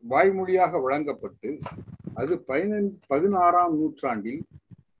வாய்மொழியாக வழங்கப்பட்டு அது 16ஆம் நூற்றாண்டில்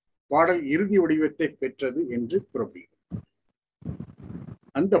பாடல் இறுதி வடிவத்தை பெற்றது என்று கூறப்படுகிறது.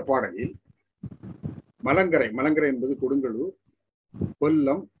 அந்த பாடலில் மலங்கரை என்பது கொடுங்கலூர்,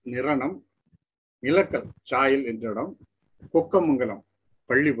 கொல்லம், நிரணம், நிலக்கல் சாயல் என்ற இடம், கொக்கமங்கலம்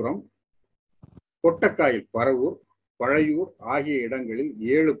பள்ளிபுரம், கொட்டக்காயில் பரவூர், பழையூர் ஆகிய இடங்களில்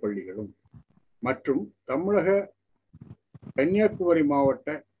 7 பள்ளிகளும் மற்றும் தமிழக கன்னியாகுமரி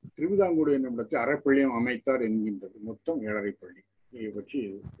மாவட்ட திருவிதாங்கூடு என்னும் இடத்தில் அரைப்பள்ளியும் அமைத்தார் என்கின்றது. மொத்தம் 7.5 பள்ளி. இதை பற்றி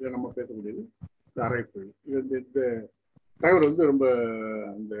இதை நம்ம பேசக்கூடியது இந்த அரைப்பள்ளி. இது இந்த தகவல் வந்து ரொம்ப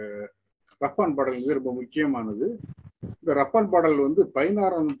இந்த ரப்பான் பாடல் வந்து ரொம்ப முக்கியமானது. இந்த ரப்பான் பாடல் வந்து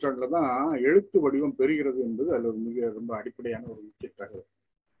 16ஆம் நூற்றாண்டுல தான் எழுத்து வடிவம் பெறுகிறது என்பது அதில் ஒரு ரொம்ப அடிப்படையான ஒரு முக்கிய தகவல்.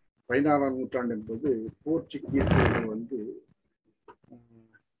 16ஆம் நூற்றாண்டு என்பது போர்ச்சுகீசியர்கள் வந்து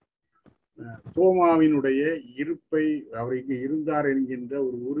தோமாவினுடைய இருப்பை, அவர் இங்கு இருந்தார் என்கின்ற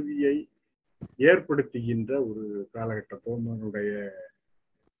ஒரு உறுதியை ஏற்படுத்துகின்ற ஒரு காலகட்டம். தோமானுடைய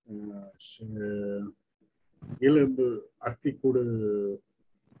எலும்பு அஸ்திக்கூடு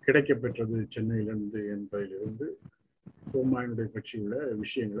கிடைக்கப்பெற்றது சென்னையிலிருந்து என்பதிலிருந்து தோமாவினுடைய பற்றியுள்ள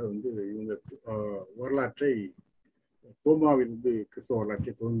விஷயங்களை வந்து இவங்க வரலாற்றை தோமாவிலிருந்து கிறிஸ்தவ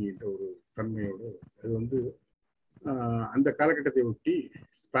வரலாற்றை துவங்குகின்ற ஒரு தன்மையோடு அது வந்து அந்த காலகட்டத்தை ஒட்டி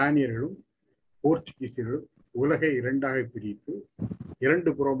ஸ்பானியர்களும் போர்ச்சுகீசியர்களும் உலகை இரண்டாக பிரித்து இரண்டு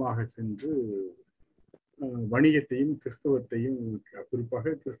புறமாக சென்று வணிகத்தையும் கிறிஸ்தவத்தையும்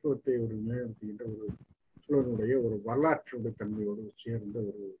குறிப்பாக கிறிஸ்தவத்தை ஒரு நிலைநிறுத்துகின்ற ஒரு சூழலுடைய ஒரு வரலாற்றுடைய தன்மையோடு சேர்ந்த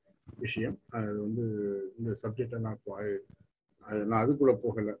ஒரு விஷயம். அது வந்து இந்த சப்ஜெக்டை நான் அதுக்குள்ள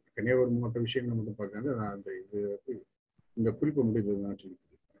போகலை. கன்னியாகுமரி மாவட்ட விஷயங்களை மட்டும் பார்க்கறது நான் அந்த இது இந்த குறிப்பு முடிந்தது நான் சொல்லி.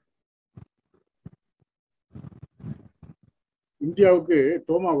 இந்தியாவுக்கு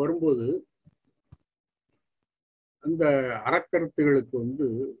தோமா வரும்போது அந்த அறக்கருத்துகளுக்கு வந்து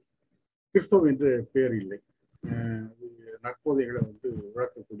கிறிஸ்தவம் என்ற பெயர் இல்லை. நற்போதைகளை வந்து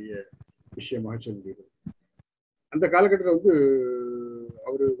விளக்கக்கூடிய விஷயமாக சொல்கிறது. அந்த காலகட்டத்தில் வந்து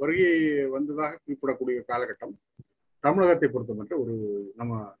அவர் வருகை வந்ததாக குறிப்பிடக்கூடிய காலகட்டம் தமிழகத்தை பொறுத்தமற்ற ஒரு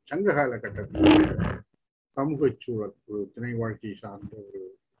நம்ம சங்க காலகட்டத்தில் சமூக சூழல், ஒரு திணை வாழ்க்கையை சார்ந்த ஒரு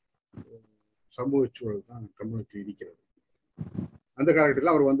சமூக சூழல் தான் தமிழகத்தில் இருக்கிறது. அந்த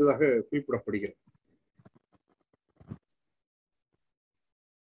காலகட்டத்தில் அவர் வந்ததாக குறிப்பிடப்படுகிறது.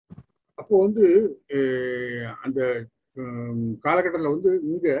 அப்போ வந்து அந்த காலகட்டத்தில் வந்து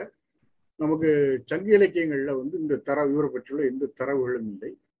இங்க நமக்கு சங்க இலக்கியங்கள்ல வந்து இந்த இவரை பற்றியுள்ள எந்த தரவுகளும்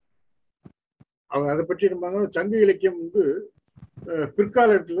இல்லை. அதை பற்றி நம்ம சங்க இலக்கியம் வந்து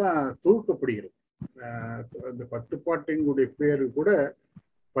பிற்காலத்தில் தான் தொகுக்கப்படுகிறது. அந்த 10 பாட்டினுடைய பேரு கூட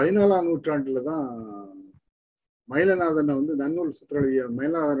 14ஆம் நூற்றாண்டுல தான் மயிலநாதனை வந்து நன்னூல் சுத்திரழிய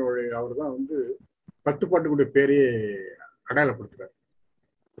மயிலநாதனுடைய அவர் தான் வந்து 10 பாட்டுக்குடைய பேரையே அடையாளப்படுத்துறாரு.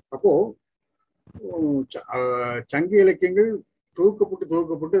 அப்போ சங்க இலக்கியங்கள்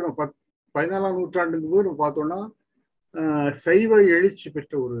தொகுக்கப்பட்டு நம்ம 14ஆம் நூற்றாண்டுக்கு போது நம்ம பார்த்தோம்னா சைவ எழுச்சி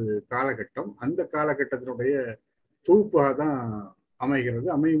பெற்ற ஒரு காலகட்டம். அந்த காலகட்டத்தினுடைய தொகுப்பாக தான் அமைகிறது.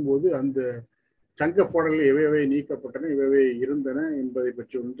 அமையும் போது அந்த சங்க பாடல்கள் எவையவை நீக்கப்பட்டன, எவையவை இருந்தன என்பதை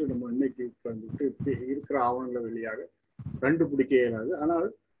பற்றி வந்து நம்ம இன்னைக்கு இருக்கிற ஆவணங்கள் வழியாக கண்டுபிடிக்க இயலாது. ஆனால்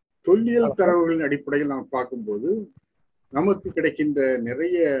தொல்லியல் தரவுகளின் அடிப்படையில் நாம் பார்க்கும்போது நமக்கு கிடைக்கின்ற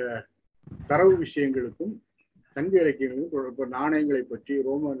நிறைய தரவு விஷயங்களுக்கும் சங்க இலக்கியங்களுக்கும் நாணயங்களை பற்றி,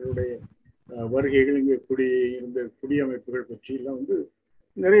 ரோமர்களுடைய வருகைகள், இங்கே இருந்த குடியமைப்புகள் பற்றி எல்லாம் வந்து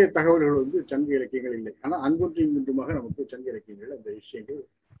நிறைய தகவல்கள் வந்து சங்க இலக்கியங்கள் இல்லை. ஆனால் அங்கொன்றும் இங்குமாக நமக்கு சங்க இலக்கியங்கள் அந்த விஷயங்கள்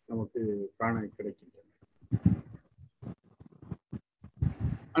நமக்கு காண கிடைக்கின்றன.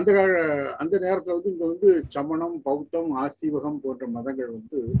 அந்த நேரத்தில் வந்து இங்க வந்து சமணம், பௌத்தம், ஆசீவகம் போன்ற மதங்கள்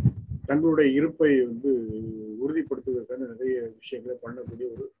வந்து தங்களுடைய இருப்பை வந்து உறுதிப்படுத்துவதற்கான நிறைய விஷயங்களை பண்ணக்கூடிய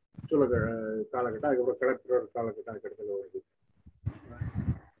ஒரு சூழ காலகட்டம். அதுக்கப்புறம் கலப்பிரர் காலகட்டம் அதுக்கடுத்தது வருது.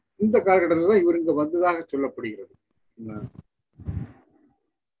 இந்த காலகட்டத்தில் தான் இவர் இங்க வந்ததாக சொல்லப்படுகிறது.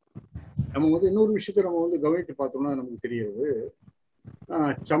 நம்ம வந்து இன்னொரு விஷயத்த நம்ம வந்து கவனித்து பார்த்தோம்னா நமக்கு தெரிகிறது.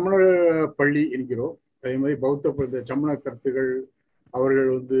 சமண பள்ளி என்கிறோம். அதே மாதிரி பௌத்த சமண கருத்துகள் அவர்கள்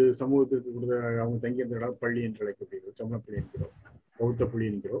வந்து சமூகத்திற்கு கொடுத்த அவங்க தங்கியிருந்த இடம் பள்ளி என்று அழைக்கப்படுகிறது. சமண பள்ளி என்கிறோம், பௌத்த பள்ளி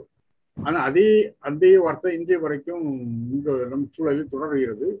என்கிறோம். ஆனால் அதே வார்த்தை இன்றைய வரைக்கும் இந்த நம் சூழலில்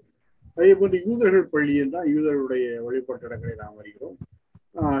தொடர்கிறது. அதே போன்று யூதர்கள் பள்ளி என்றால் யூதர்களுடைய வழிபாட்டு இடங்களை நாம் அறிகிறோம்.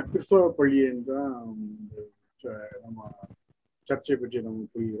 கிறிஸ்தவ பள்ளி என்றால் நம்ம சர்ச்சை பற்றி நம்ம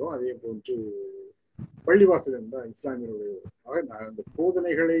புரிகிறோம். அதே போன்று பள்ளிவாசல் என்றால் இஸ்லாமியருடைய. ஆக அந்த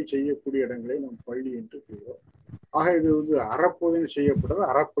போதனைகளை செய்யக்கூடிய இடங்களை நாம் பள்ளி என்று கூறுகிறோம். ஆக இது வந்து அறப்போதனை செய்யப்பட்டது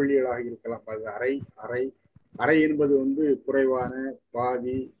அறப்பள்ளிகளாக இருக்கலாம். அது அறை என்பது வந்து குறைவான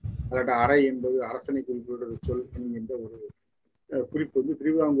பாதி, அல்லாட்ட அறை என்பது அரசனை குறிப்பிடுற சொல் என்கின்ற ஒரு குறிப்பு வந்து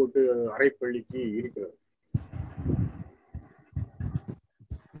திருவிதாங்கோட்டு அறைப்பள்ளிக்கு இருக்கிறது.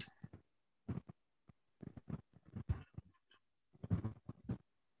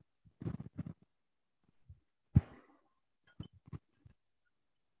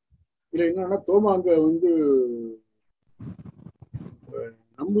 இதுல என்னன்னா தோமாங்க வந்து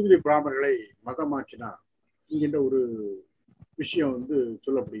நம்பூதிரி பிராமணர்களை மதம் மாற்றினார் என்கின்ற ஒரு விஷயம் வந்து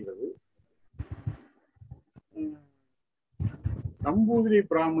சொல்லப்படுகிறது. நம்பூதிரி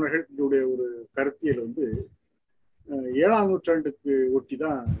பிராமணர்களுடைய ஒரு கருத்தியல் வந்து 7ஆம் நூற்றாண்டுக்கு ஒட்டி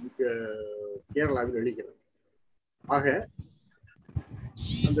தான் இங்க கேரளாவில் எழுகிறது. ஆக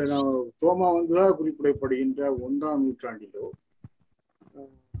அந்த தோமா வந்துதான் குறிப்பிடப்படுகின்ற 1ஆம் நூற்றாண்டிலோ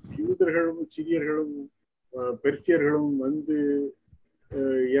யூதர்களும் சிறியர்களும் பெர்சியர்களும் வந்து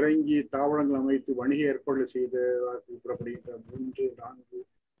இறங்கி தாவளங்கள் அமைத்து வணிக ஏற்பாடு செய்ததாக குறிப்பிடப்படுகின்ற 3, 4,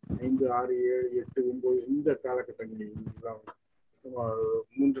 5, 6, 7, 8, 9 இந்த காலகட்டங்களில்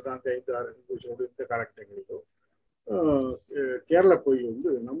 3, 4, 5, 6 இந்த காலகட்டங்களிலோ கேரள கோயில்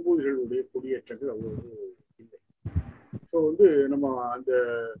வந்து நம்பூதிரிகளுடைய குடியேற்றங்கள் அவ்வளவு இல்லை. ஸோ வந்து நம்ம அந்த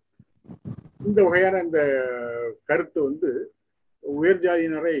இந்த வகையான இந்த கருத்து வந்து உயர்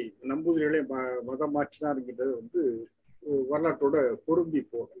ஜாதியினரை நம்பூதிரிகளே மதம் மாற்றினார்ங்கிறது வந்து வரலாற்றோட பொருந்தி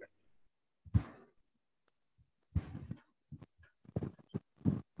போகல.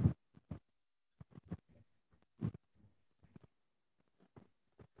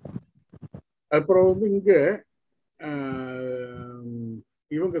 அப்புறம் வந்து இங்க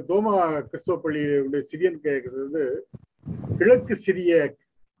இவங்க தோமா கிறிஸ்தவ பள்ளியுடைய சிரியன் கேட்கறது வந்து கிழக்கு சிரிய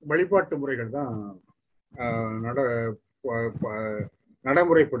வழிபாட்டு முறைகள் தான்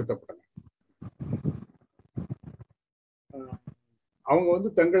நடைமுறைப்படுத்தப்பட்டன. அவங்க வந்து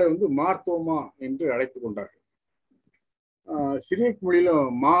தங்களை வந்து மார்த்தோமா என்று அழைத்துக் கொண்டார்கள். சிரியக் மொழியில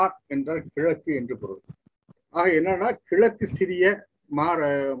மார் என்றால் கிழக்கு என்று பொருள். ஆக என்னன்னா கிழக்கு சிரிய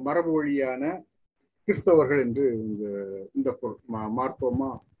மரபு வழியான கிறிஸ்தவர்கள் என்று இந்த மார்த்தோமா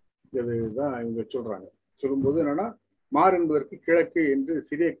இதுதான் இவங்க சொல்றாங்க. சொல்லும்போது என்னன்னா மார் என்பதற்கு கிழக்கு என்று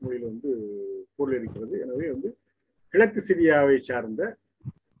சிரியக் மொழியில வந்து பொருள் இருக்கிறது. எனவே வந்து கிழக்கு சிரியாவை சார்ந்த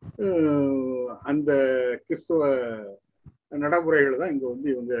அந்த கிறிஸ்தவ நடைமுறைகளை தான் இங்க வந்து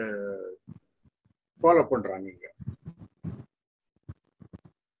இவங்க ஃபாலோ பண்றாங்க. இங்க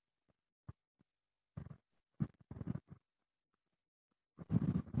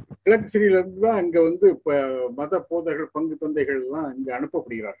கிழக்கு சிரியில இருந்து தான் இங்க வந்து இப்ப மத போதகர்கள் பங்கு தந்தைகள் எல்லாம் இங்க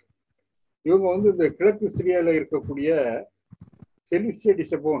அனுப்பப்படுகிறார்கள். இவங்க வந்து இந்த கிழக்கு சிரியால இருக்கக்கூடிய செலிசிய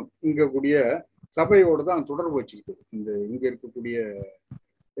டிசபோன் இங்க கூடிய சபையோடு தான் தொடர்பு வச்சுக்கிட்டு இங்க இருக்கக்கூடிய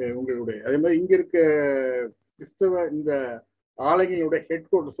உங்களுடைய அதே மாதிரி இங்க இருக்க கிறிஸ்தவ இந்த ஆலயங்களுடைய ஹெட்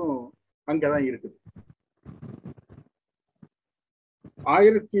குவார்டர்ஸும் அங்கதான் இருக்குது.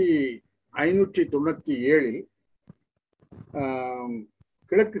 1597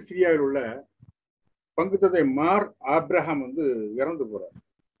 கிழக்கு சிரியாவில் உள்ள பங்கு தந்தை மார் ஆப்ரஹாம் வந்து இறந்து போறார்.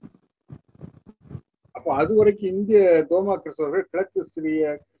 அப்போ அது வரைக்கும் இந்திய தோமா கிறிஸ்தவர்கள் கிழக்கு சிரிய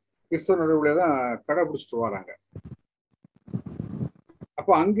கிறிஸ்தவ நடுவுல தான் கடைபிடிச்சிட்டு வராங்க.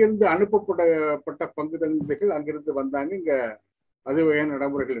 அப்போ அங்கிருந்து அனுப்பப்பட்ட பங்கு தந்தைகள் அங்கிருந்து வந்தாங்க. இங்க அது வகையான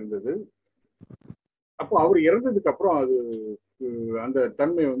நடைமுறைகள் இருந்தது. அப்போ அவர் இறந்ததுக்கு அப்புறம் அது அந்த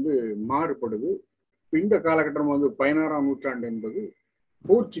தன்மை வந்து மாறுபடுது. இந்த காலகட்டம் வந்து 16ஆம் நூற்றாண்டு என்பது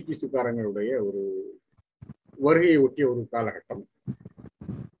போர்ச்சுகீசுக்காரங்களுடைய ஒரு வருகையை ஒட்டிய ஒரு காலகட்டம்.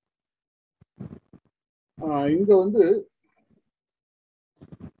 இங்க வந்து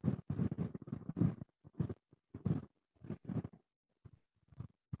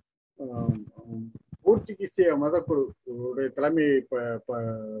போர்ச்சுகீசிய மதக்குழுடைய தலைமையை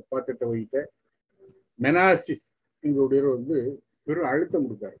பார்த்துட்டு வைத்த மெனாசிஸ் எங்களுடைய வந்து பெரும் அழுத்தம்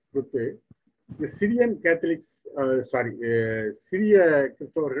கொடுத்து சிரியன் கேத்தலிக்ஸ் சிரிய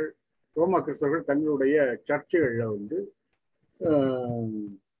கிறிஸ்தவர்கள் ரோமா கிறிஸ்தவர்கள் தங்களுடைய சர்ச்சுகள்ல வந்து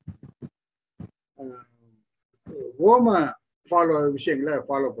ரோம விஷயங்களை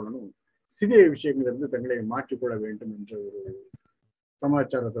ஃபாலோ பண்ணணும், சிறிய விஷயங்கள்ல இருந்து தங்களை மாற்றிக்கொள்ள வேண்டும் என்ற ஒரு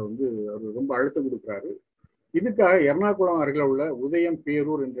சமாச்சாரத்தை வந்து அவர் ரொம்ப அழுத்தம் கொடுக்குறாரு. இதுக்காக எர்ணாகுளம் அருகில் உள்ள உதயம்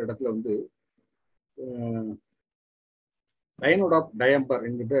பேரூர் என்ற இடத்துல வந்து டைனோட் ஆஃப் டயம்பர்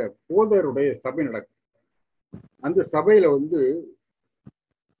என்கிற போதருடைய சபை நடக்கும். அந்த சபையில வந்து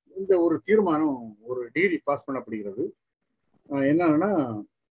இந்த ஒரு தீர்மானம், ஒரு டிகிரி பாஸ் பண்ணப்படுகிறது. என்னன்னா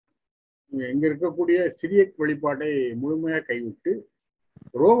இங்க இருக்கக்கூடிய சிரிய வழிபாட்டை முழுமையா கைவிட்டு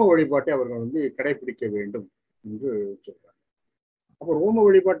ரோம வழிபாட்டை அவர்கள் வந்து கடைபிடிக்க வேண்டும் என்று சொல்றாங்க. அப்போ ரோம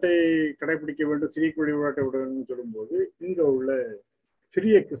வழிபாட்டை கடைபிடிக்க வேண்டும், சிரிய வழிபாட்டை விடணும்னு சொல்லும்போது இங்க உள்ள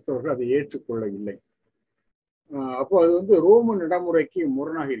சிரிய கிறிஸ்தவர்கள் அதை ஏற்றுக்கொள்ள இல்லை. அப்போ அது வந்து ரோம நடைமுறைக்கு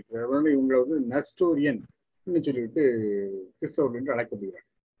முரணாக இருக்கிறார். அதனால இவங்களை வந்து நஸ்டோரியன் சொல்லிட்டு கிறிஸ்தவர்கள் என்று அழைக்கப்படுகிறார்.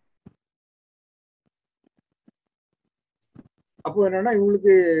 அப்போ என்னன்னா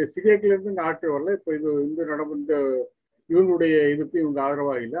இவங்களுக்கு சிரியாக்கில இருந்து இந்த ஆட்கள் வரல. இப்போ இது இந்த இவங்களுடைய இதுக்கு இவங்க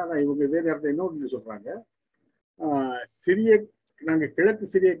ஆதரவாக இல்லை. ஆனா இவங்க இதே நேரத்தில் இன்னொன்று சொல்றாங்க, நாங்கள் கிழக்கு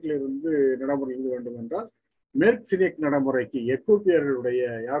சிரியக்கில் இருந்து நடைமுறை இருந்து வேண்டும் என்றால் மேற்கு சிரியக் நடைமுறைக்கு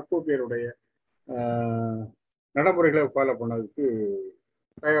யாக்கோபியருடைய நடைமுறைகளை ஃபாலோ பண்ணதுக்கு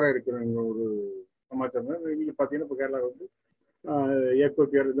தயாராக இருக்கிறவங்க ஒரு சமாச்சாரம். நீங்க பார்த்தீங்கன்னா இப்போ கேரளா வந்து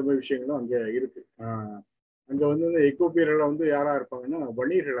ஏக்கோப்பியர் இந்த மாதிரி விஷயங்களும் அங்கே இருக்கு. அங்கே வந்து இந்த எக்கோப்பியர்கள் வந்து யாராக இருப்பாங்கன்னா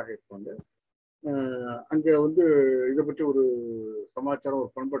வணிகர்களாக இருப்பாங்க. அங்கே வந்து இதை பற்றி ஒரு சமாச்சாரம்,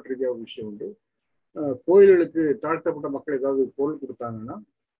 ஒரு பண்பாட்டு ரீதியாக ஒரு விஷயம் உண்டு. கோயில்களுக்கு தாழ்த்தப்பட்ட மக்கள் ஏதாவது பொருள் கொடுத்தாங்கன்னா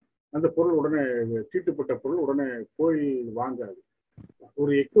அந்த பொருள் உடனே தீட்டுப்பட்ட பொருள் உடனே கோயில் வாங்காது.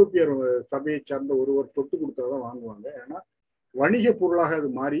 ஒரு எக்கோப்பியர் சபையை சார்ந்த ஒருவர் தொட்டு கொடுத்தாதான் வாங்குவாங்க. ஏன்னா வணிக பொருளாக அது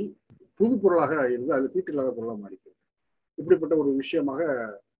மாறி புது பொருளாக இருந்து அது தீட்டு இல்லாத பொருளாக மாறிக்கிறது. இப்படிப்பட்ட ஒரு விஷயமாக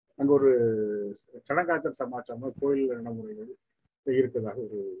அங்கே ஒரு சடங்காச்சல் சமாச்சாரம் கோயில் நடைமுறைகள் இருக்கிறதாக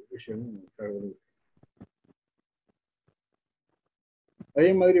ஒரு விஷயம் கருது.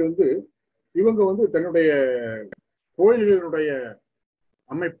 அதே மாதிரி வந்து இவங்க வந்து தன்னுடைய கோயில்களுடைய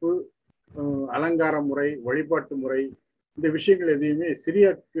அமைப்பு, அலங்கார முறை, வழிபாட்டு முறை, இந்த விஷயங்கள் எதையுமே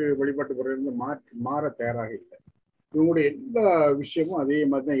சிரியாக்கு வழிபாட்டு முறையிலிருந்து மாற தயாராக இல்லை. இவங்களுடைய எல்லா விஷயமும் அதே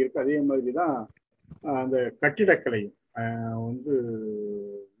மாதிரி தான் இருக்கு. அதே மாதிரி தான் அந்த கட்டிடக்கலையும் வந்து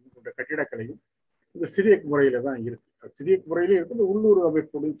கட்டிடக்கலையும் இந்த சிரியக் முறையில தான் இருக்கு. சிரியக் முறையில இருக்கு, இந்த உள்ளூர்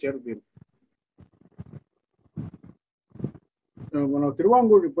அமைப்போடும் சேர்ந்து இருக்கு.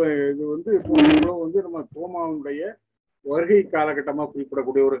 திருவாங்கூர் இப்ப இது வந்து நம்ம தோமாவுடைய வருகை காலகட்டமா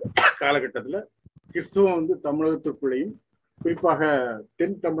குறிப்பிடக்கூடிய ஒரு காலகட்டத்துல கிறிஸ்துவம் வந்து தமிழகத்திற்குள்ளேயும், குறிப்பாக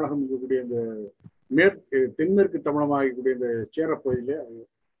தென் தமிழகம் இருக்கக்கூடிய இந்த தென்மேற்கு தமிழமாக இருக்கக்கூடிய இந்த சேர பகுதியில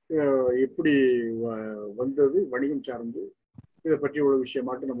எப்படி வந்தது, வணிகம் சார்ந்து, இதை பற்றி உள்ள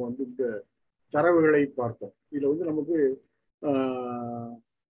விஷயமாட்டு நம்ம வந்து இந்த தரவுகளை பார்த்தோம். இதுல வந்து நமக்கு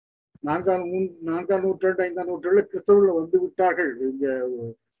 4ஆம் நூற்றாண்டு 5ஆம் நூற்றாண்டுல கிறிஸ்தவர்கள் வந்து விட்டார்கள், இங்க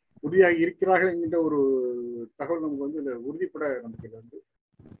உறுதியாக இருக்கிறார்கள் என்கின்ற ஒரு தகவல் நமக்கு வந்து இதுல உறுதிப்பட நமக்கு இதை வந்து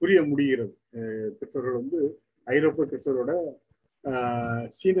புரிய முடிகிறது. கிறிஸ்தவர்கள் வந்து ஐரோப்பிய கிறிஸ்தவரோட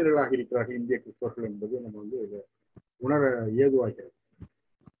சீனர்களாக இருக்கிறார்கள் இந்திய கிறிஸ்தவர்கள் என்பது நம்ம வந்து இதை உணர ஏதுவாகிறது.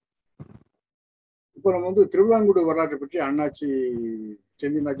 இப்போ நம்ம வந்து திருவிதாங்கூர் வரலாற்றை பற்றி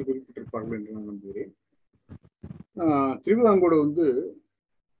செந்தியண்ணாச்சி குறிப்பிட்டிருப்பார்கள் என்று நான் நம்புகிறேன். திருவிதாங்கூர் வந்து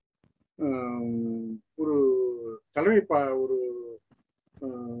ஒரு ஒரு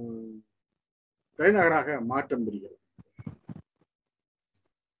தலைநகராக மாற்றம் பெறுகிறது.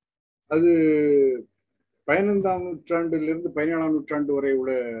 அது 15ஆம் நூற்றாண்டிலிருந்து 17ஆம் நூற்றாண்டு வரை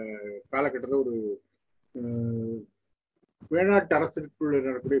உள்ள காலகட்டத்தில் ஒரு வேணாட்டு அரசிற்குள்ள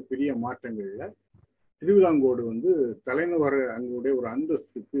நடக்கக்கூடிய பெரிய மாற்றங்கள்ல திருவிதாங்கோடு வந்து தலைநகர் அங்களுடைய ஒரு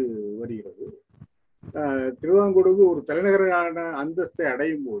அந்தஸ்துக்கு வருகிறது. திருவிதாங்கோடு ஒரு தலைநகரான அந்தஸ்தை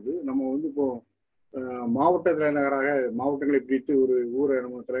அடையும் போது நம்ம வந்து இப்போ மாவட்ட தலைநகராக மாவட்டங்களை பிரித்து ஒரு ஊரை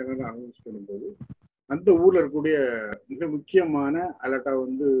நம்ம தலைநகராக அனௌன்ஸ் பண்ணும்போது அந்த ஊர்ல இருக்கக்கூடிய மிக முக்கியமான அல்லாட்டா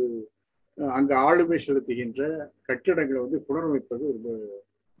வந்து அங்க ஆளுமை செலுத்துகின்ற கட்டிடங்களை வந்து புனரமைப்பது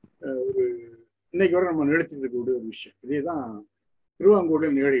ஒரு இன்னைக்கு வரை நம்ம நிகழ்த்திட்டு இருக்கக்கூடிய ஒரு விஷயம். இதேதான்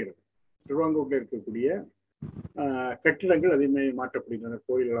திருவாங்கூரில் நிகழ்கிறது. திருவாங்கூரில் இருக்கக்கூடிய கட்டிடங்கள் அதேமாதிரி மாற்றப்படுகின்றன.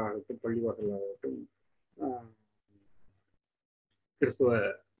 கோயில்களாகட்டும், பள்ளிவாசல்களாகட்டும், கிறிஸ்துவ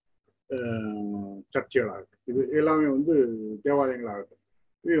சர்ச்சைகளாகட்டும், இது எல்லாமே வந்து தேவாலயங்களாகட்டும்,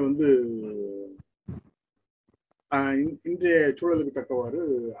 இவை வந்து இன்றைய சூழலுக்கு தக்கவாறு,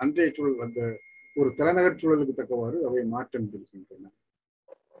 அன்றைய சூழல் அந்த ஒரு தலைநகர் சூழலுக்கு தக்கவாறு அவை மாற்றம் இருக்கின்றன.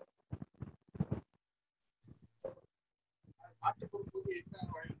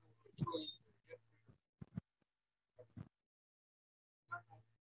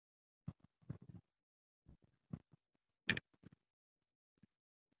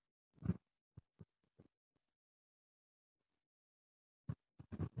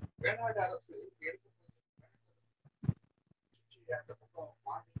 வேணாடு அரசு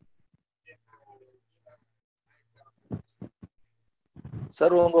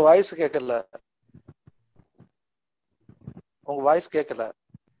சார் உங்க வாய்ஸ் கேட்கல. உங்க வாய்ஸ் கேட்கல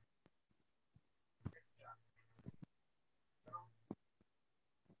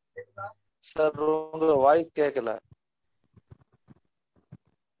சார். உங்க வாய்ஸ் கேட்கல.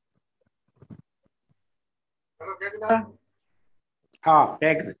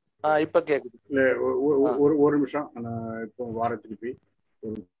 கேக்குது. இப்ப கேக்குது. ஒரு நிமிஷம், இப்போ வாரத்துக்கு போய்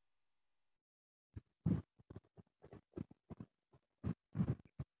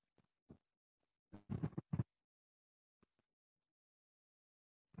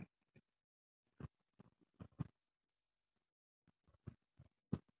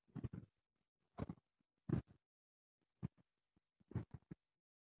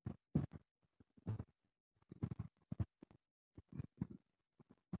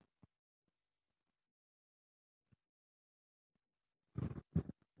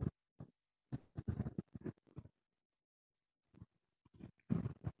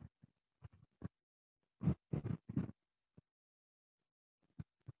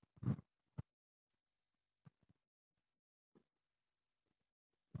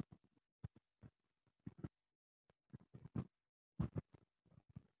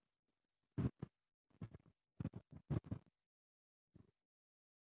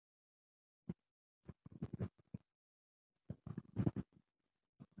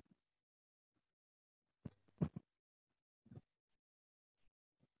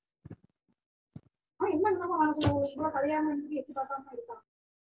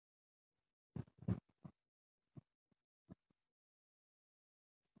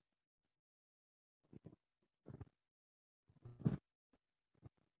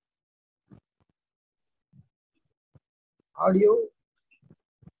ஆடியோ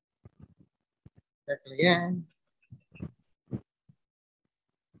கேட்கலையே.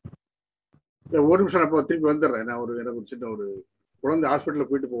 ஒரு நிமிஷம் அப்போ திருப்பி வந்துடுறேன். நான் எனக்கு ஒரு சின்ன ஒரு குழந்தை ஹாஸ்பிட்டலில்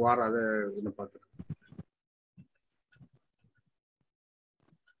போயிட்டு இப்போ வாரம் அதை என்ன பார்த்துறேன்.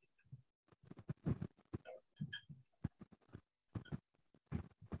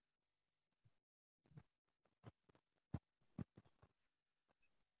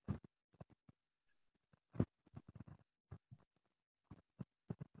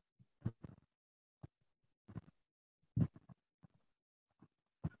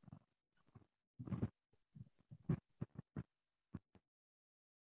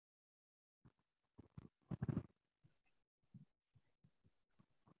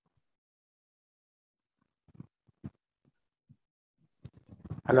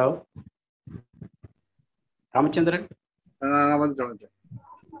 ஹலோ ராமச்சந்திரன். நான் வந்துட்டேன்.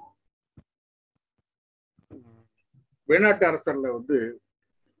 வெளிநாட்டு அரசர்ல வந்து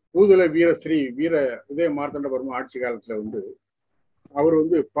பூதல வீரஸ்ரீ வீர உதய மார்த்தண்டவர்மா ஆட்சி காலத்துல வந்து அவர்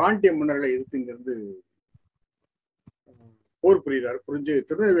வந்து பாண்டிய மன்னர்களை எதிர்த்து இங்கிருந்து போர் புரிகிறார். புரிஞ்சு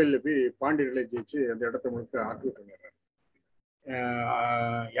திருநெல்வேலியில போய் பாண்டியர்களை ஜெயிச்சு அந்த இடத்த முழுக்க ஆக்கிவிட்டுறாரு.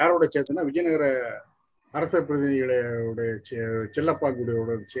 யாரோட சேர்த்துனா விஜயநகர அரச பிரதிநிதிகளோட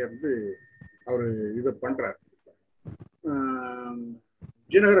செல்லப்பாக்குடியோட சேர்ந்து அவரு இதை பண்றார்.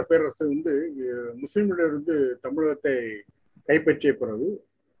 விஜயநகர பேரரசு வந்து முஸ்லிம்களிலிருந்து தமிழகத்தை கைப்பற்றிய பிறகு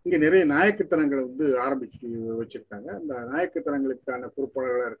இங்க நிறைய நாயக்கத்தனங்களை வந்து ஆரம்பிச்சு வச்சிருக்காங்க. அந்த நாயக்கத்தனங்களுக்கான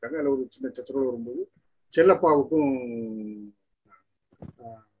பொறுப்பாளர்களா இருக்காங்க. அதில் ஒரு சின்ன சச்சரவு வரும்போது செல்லப்பாவுக்கும்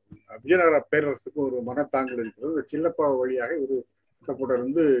விஜயநகர பேரரசுக்கும் ஒரு மனத்தாங்கல் இருக்கிறது. அந்த செல்லப்பா வழியாக ஒரு சப்போர்ட்டர்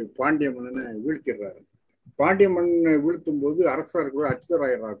வந்து பாண்டிய மன்னனை வீழ்த்திடுறாரு. பாண்டிய மன்னனை வீழ்த்தும் போது அரசராக இருக்கிற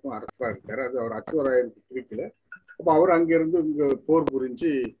அச்சுதராயராக்கும் அரசராக இருக்காரு. அது அவர் அச்சுதராயருக்கு பிடிக்கல. அப்ப அவர் அங்கிருந்து இங்க போர்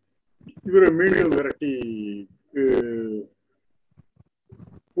புரிஞ்சு இவரை மீண்டும் விரட்டி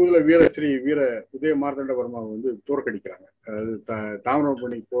பூதல வீரஸ்ரீ வீர உதய மார்த்தண்டவர்மாவை வந்து தோற்கடிக்கிறாங்க. அதாவது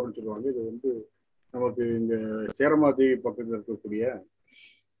தாமிரபரணி போர்னு சொல்லுவாங்க. இது வந்து நமக்கு இந்த சேரமாதேவி பக்கத்தில் இருக்கக்கூடிய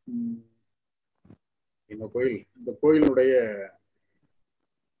இந்த கோயில், இந்த கோயிலுடைய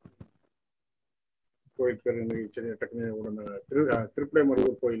கோயில் பேர் திருப்படை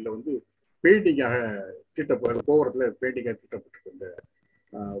மருதூர் கோயில்ல வந்து பெயிண்டிங்காக தீட்டப்பட்ட கோபுரத்துல பெயிண்டிங்காக தீட்டப்பட்டிருக்கு இந்த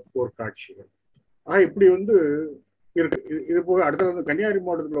போர்க்காட்சிகள். இப்படி வந்து இருக்கு. இது போக அடுத்தது வந்து கன்னியாகுமரி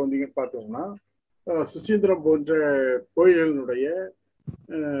மாவட்டத்தில் வந்தீங்கன்னு பார்த்தோம்னா சுசீந்திரம் போன்ற கோயில்களுடைய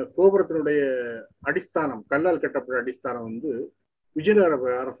கோபுரத்தினுடைய அடிஸ்தானம், கல்லால் கட்டப்பட்ட அடிஸ்தானம் வந்து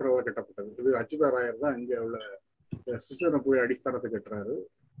விஜயநகர அரசரால் கட்டப்பட்டது. இது அச்சுதராயர் தான் இங்க உள்ள சுசீந்திரம் கோயில் அடிஸ்தானத்தை கட்டுறாரு.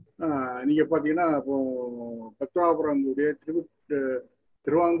 நீங்க பாத்தீங்கன்னா இப்போ பத்மநாபபுரமுடைய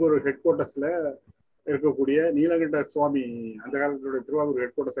திருவாங்கூர் ஹெட் குவார்ட்டர்ஸ்ல இருக்கக்கூடிய நீலகண்ட சுவாமி, அந்த காலத்துடைய திருவாங்கூர்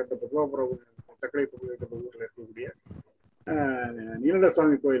ஹெட் குவார்ட்டர்ஸ் இருக்க பத்மநாபபுரம் தக்கலை ஊர்ல இருக்கக்கூடிய நீலகண்ட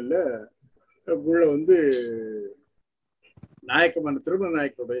சுவாமி கோயில்ல உள்ள வந்து நாயக்கமான திருமல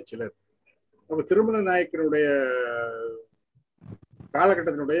நாயக்கருடைய சிலர். அப்ப திருமல நாயக்கருடைய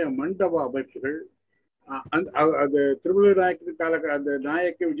காலகட்டத்தினுடைய மண்டப அமைப்புகள், அந்த திருமல நாயக்கர் அந்த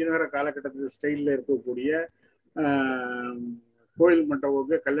நாயக்க விஜயநகர காலகட்டத்தில் ஸ்டைல்ல இருக்கக்கூடிய கோயில்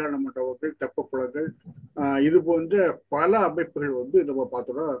மண்டபங்கள், கல்யாண மண்டபங்கள், தெப்ப குளங்கள், இது போன்ற பல அமைப்புகள் வந்து நம்ம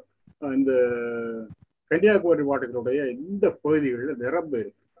பார்த்தோம்னா இந்த கன்னியாகுமரி மாவட்டத்தினுடைய இந்த பகுதிகளில் நிரம்ப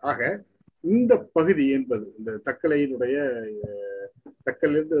இருக்கு. ஆக இந்த பகுதி என்பது இந்த தக்கலையினுடைய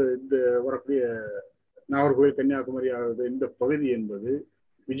தக்கலிருந்து இந்த வரக்கூடிய நாகர்கோவில் கன்னியாகுமரி ஆகுது இந்த பகுதி என்பது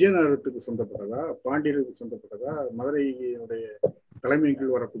விஜயநகரத்துக்கு சொந்தப்பட்டதா, பாண்டியருக்கு சொந்தப்பட்டதா, மதுரையினுடைய தலைமையின்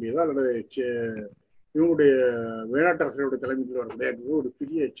கீழ் வரக்கூடியதா, அல்லது இவங்களுடைய வேளாட்டரசருடைய தலைமையின் கீழ் வரக்கூடிய ஒரு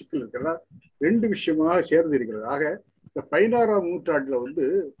பெரிய சிக்கல் இருக்கிறதா, ரெண்டு விஷயமாக சேர்ந்து இருக்கிறது. ஆக இந்த 16ஆம் நூற்றாண்டுல வந்து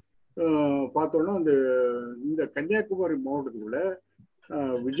பார்த்தோம்னா இந்த கன்னியாகுமரி மாவட்டத்துக்குள்ள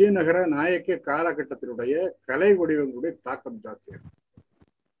விஜயநகர நாயக்க காலகட்டத்தினுடைய கலை வடிவங்களுடைய தாக்கம் ஜாஸ்தியாக.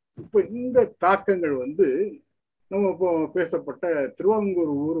 இப்ப இந்த தாக்கங்கள் வந்து நம்ம இப்போ பேசப்பட்ட திருவாங்கூர்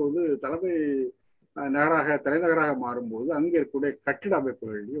ஊர் வந்து தலைநகராக மாறும்போது அங்கே இருக்கக்கூடிய கட்டிட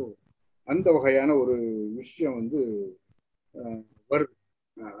அமைப்புகள்லையும் அந்த வகையான ஒரு விஷயம் வந்து வருது.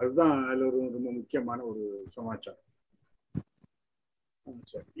 அதுதான் அதுல ஒரு ரொம்ப முக்கியமான ஒரு சமாச்சாரம்.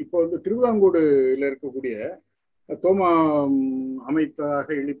 சரி, இப்போ வந்து திருவிதாங்கூடுல இருக்கக்கூடிய தோமா அமைத்ததாக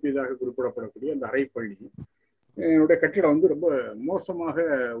எழுப்பியதாக குறிப்பிடப்படக்கூடிய அந்த அரைப்பள்ளி என்னுடைய கட்டிடம் வந்து ரொம்ப மோசமாக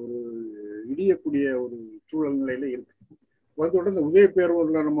ஒரு இடியக்கூடிய ஒரு சூழ்நிலையில இருக்கு. வந்து உடனே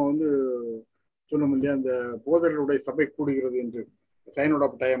உதயபேரூர்ல நம்ம வந்து சொன்னோம் இல்லையா, அந்த போதர்களுடைய சபை கூடுகிறது என்று சைனோட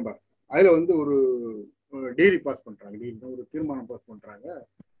டயம்பர், அதுல வந்து ஒரு டிகிரி பாஸ் பண்றாங்க, ஒரு தீர்மானம் பாஸ் பண்றாங்க.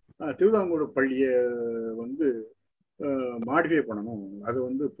 திருவிதாங்கூர் பள்ளியை வந்து மாடிஃபை பண்ணணும், அதை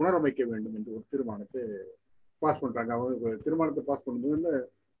வந்து புனரமைக்க வேண்டும் என்று ஒரு தீர்மானத்தை பாஸ் பண்றாங்க. அவங்க தீர்மானத்தை பாஸ் பண்ணும்போது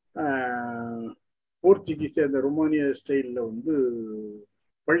போர்ச்சுகீஸ் அந்த ரொமானிய ஸ்டைலில் வந்து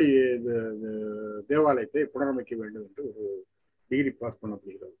பள்ளி தேவாலயத்தை புனரமைக்க வேண்டும் என்று ஒரு டிகிரி பாஸ்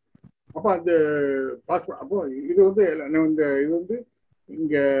பண்ணப்படுகிறது. அப்போ அந்த பாஸ் அப்போ இது வந்து இது வந்து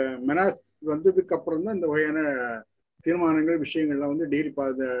இங்க மெனாஸ் வந்ததுக்கு அப்புறம் தான் இந்த வகையான தீர்மானங்கள் விஷயங்கள்லாம் வந்து டிகிரி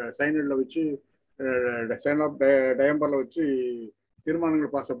சைனட்ல வச்சு சைன் ஆஃப் டயம்பர்ல வச்சு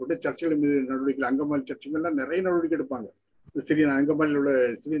தீர்மானங்கள் பாசப்பட்டு சர்ச்சுகள் மீது நடவடிக்கை, அங்கமாலி சர்ச்சுகள்லாம் நிறைய நடவடிக்கை எடுப்பாங்க சிரியன் அங்கமாலியில் உள்ள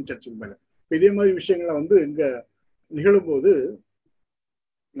சிரியன் சர்ச்சுக்கு மேல. இதே மாதிரி விஷயங்களை வந்து இங்க நிகழும்போது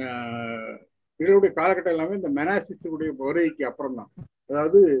இதனுடைய காலகட்டம் எல்லாமே இந்த மெனாசிஸுடைய வருகைக்கு அப்புறம் தான்,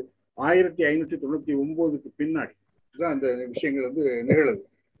 அதாவது 1599க்கு பின்னாடி தான் அந்த விஷயங்கள் வந்து நிகழுது.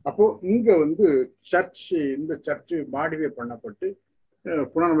 அப்போ இங்க வந்து இந்த சர்ச்சு மாடிஃபை பண்ணப்பட்டு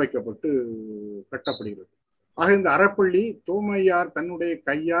புனரமைக்கப்பட்டு கட்டப்படுகிறது. ஆக இந்த அறப்பள்ளி தோமையார் தன்னுடைய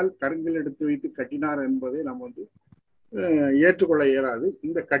கையால் கருங்கல் எடுத்து வைத்து கட்டினார் என்பதை நம்ம வந்து ஏற்றுக்கொள்ள இயலாது.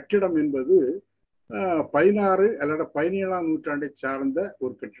 இந்த கட்டிடம் என்பது 16 அல்லது 17ஆம் நூற்றாண்டை சார்ந்த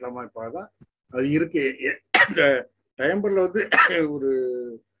ஒரு கட்டிடமாக தான் அது இருக்கு. இந்த டயம்பர்ல வந்து ஒரு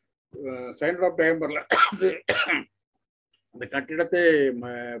சைன் ஆஃப் டயம்பர்ல அந்த கட்டிடத்தை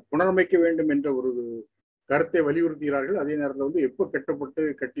புனரமைக்க வேண்டும் என்ற ஒரு கருத்தை வலியுறுத்துகிறார்கள். அதே நேரத்தில் வந்து எப்போ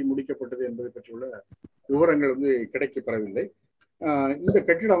கட்டி முடிக்கப்பட்டது என்பதை பற்றியுள்ள விவரங்கள் வந்து கிடைக்கப்பெறவில்லை. இந்த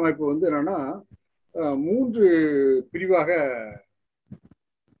கட்டிட அமைப்பு வந்து என்னன்னா 3 பிரிவாக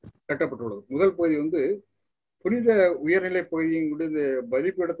கட்டப்பட்டுள்ளது. முதல் பகுதி வந்து புனித உயர்நிலை பகுதியின் கூட இந்த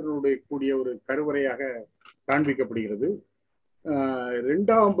பலிபீடத்தினுடைய கூடிய ஒரு கருவறையாக காண்பிக்கப்படுகிறது.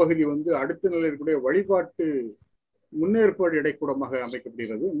 2ஆம் பகுதி வந்து அடுத்த நிலையில் கூடிய வழிபாட்டு முன்னேற்பாடு இடைக்கூடமாக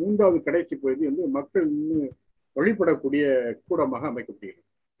அமைக்கப்படுகிறது. 3வது கடைசி பகுதி வந்து மக்கள் வழிபடக்கூடிய கூடமாக அமைக்கப்படுகிறது.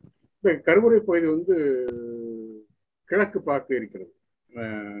 இந்த கருவறை பகுதி வந்து கிழக்கு பார்க்க இருக்கிறது.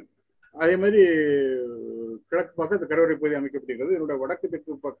 அதே மாதிரி கிழக்கு பார்க்க இந்த கருவறை பகுதி அமைக்கப்படுகிறது. இதனுடைய வடக்கு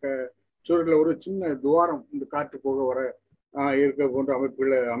தெற்கு பக்க சுவரில் ஒரு சின்ன துவாரம் இந்த காற்று போக வர இருக்க போன்ற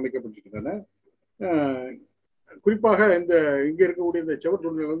அமைப்புகள் அமைக்கப்பட்டிருக்கின்றன. குறிப்பாக இங்க இருக்கக்கூடிய இந்த செவர்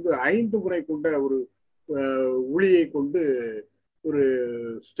தூண்கள் வந்து 5 முறை கொண்ட ஒரு ஒளியை கொண்டு ஒரு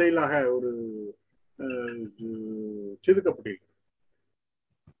ஸ்டைலாக ஒரு செதுக்கப்பட்டிருக்கு.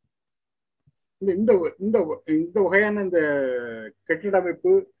 இந்த வகையான இந்த கட்டிட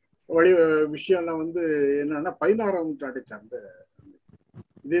அமைப்பு விஷயம்லாம் வந்து என்னன்னா 16ஆம் நூற்றாண்டை சார்ந்த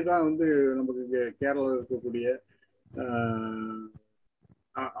இதேதான் வந்து நமக்கு இங்க கேரளாவில் இருக்கக்கூடிய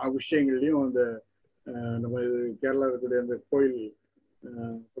விஷயங்கள்லையும் அந்த நம்ம கேரளா இருக்கக்கூடிய அந்த கோயில்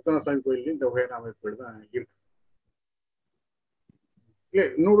புத்தனசாமி கோயிலையும் இந்த வகையான அமைப்புகள் தான் இருக்கு. இல்லை,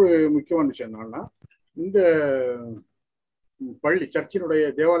 இன்னொரு முக்கியமான விஷயம் என்னன்னா இந்த பள்ளி சர்ச்சினுடைய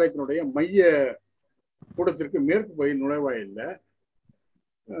தேவாலயத்தினுடைய மைய கூடத்திற்கு மேற்கு பகுதி நுழைவாயில்ல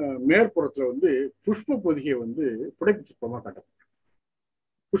மேற்புறத்துல வந்து புஷ்ப பொதிகை வந்து புடைப்பு சிற்பமாக காட்டப்படும்.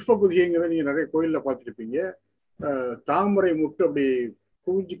 புஷ்ப பொதிகைங்கிறத நீங்க நிறைய கோயில்ல பார்த்துருப்பீங்க. தாமரை முட்டு அப்படி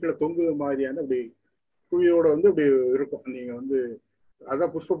குவிஞ்சிக்குள்ள தொங்குத மாதிரியான அப்படி குவியோட வந்து அப்படி இருக்கும். நீங்க வந்து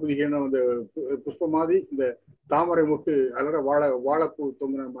அதான் புஷ்ப பொதிகைன்னா அந்த புஷ்ப மாதிரி இந்த தாமரை முட்டு அல்லது வாழைப்பூ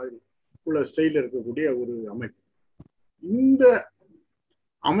தொங்குன மாதிரி உள்ள ஸ்டைல இருக்கக்கூடிய ஒரு அமைப்பு. இந்த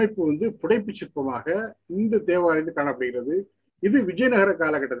அமைப்பு வந்து புடைப்பு சிற்பமாக இந்த தேவாலயத்தில் காணப்படுகிறது. இது விஜயநகர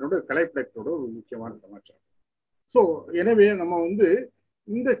காலகட்டத்தினோட கலைப்படைப்போட ஒரு முக்கியமான சமாச்சாரம். ஸோ எனவே நம்ம வந்து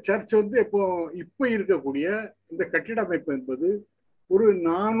இந்த சர்ச் வந்து இப்போ இருக்கக்கூடிய இந்த கட்டிட அமைப்பு என்பது ஒரு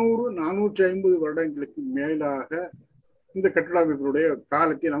 400-450 வருடங்களுக்கு மேலாக இந்த கட்டிட அமைப்பினுடைய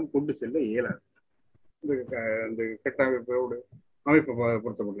காலத்தை நாம் கொண்டு செல்ல இயலாது. இந்த கட்டிட அமைப்போட அமைப்பை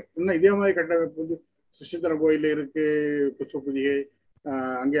பொறுத்த முடியல. இன்னும் இதே மாதிரி கட்டிட அமைப்பு வந்து சுசித்திரம் கோயில் இருக்கு, புஷ்ப பொதிகை,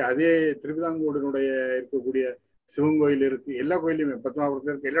 அங்கே அதே திருவிதாங்கூடனுடைய இருக்கக்கூடிய சிவன் கோயில் இருக்கு, எல்லா கோயிலையுமே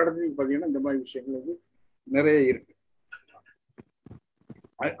பத்மநாபுரத்தில் இருக்கு, எல்லா இடத்துலையும் பார்த்தீங்கன்னா இந்த மாதிரி விஷயங்கள் வந்து நிறைய இருக்கு.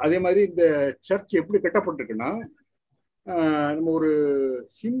 அதே மாதிரி இந்த சர்ச் எப்படி கட்டப்பட்டிருக்குன்னா நம்ம ஒரு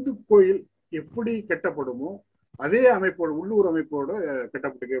ஹிந்து கோயில் எப்படி கட்டப்படுமோ அதே அமைப்போட உள்ளூர் அமைப்போட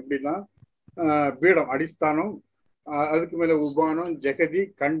கட்டப்பட்டிருக்கு. எப்படின்னா பீடம், அடிஸ்தானம், அதுக்கு மேல உபானம், ஜெகதி,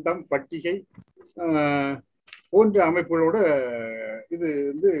 கண்டம், பட்டிகை போன்ற அமைப்புகளோட இது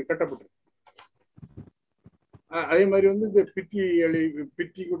வந்து கட்டப்பட்டிருக்கு. அதே மாதிரி வந்து இந்த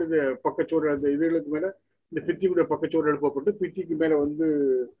பித்தி கூட இந்த பக்கச்சோறு அந்த இதுகளுக்கு மேல இந்த பித்தி கூட பக்கச்சோறு எழுப்பப்பட்டு பித்திக்கு மேல வந்து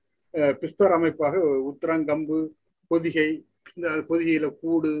பிஸ்தார் அமைப்பாக உத்தரங்கம்பு, பொதிகை, இந்த பொதிகையில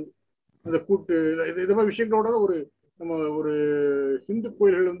கூடு, அந்த கூட்டு, இது மாதிரி விஷயங்களோட நம்ம ஒரு ஹிந்து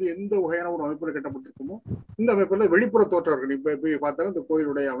கோயில்கள் வந்து எந்த வகையான ஒரு அமைப்புல கட்டப்பட்டிருக்குமோ இந்த அமைப்புல வெளிப்புற தோற்றம் இருக்கு. இப்ப போய் பார்த்தாலும் இந்த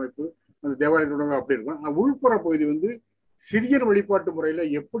கோயிலுடைய அமைப்பு அந்த தேவாலயத்தோட அப்படி இருக்கும். உள்புற பகுதி வந்து சிறியர் வழிபாட்டு முறையில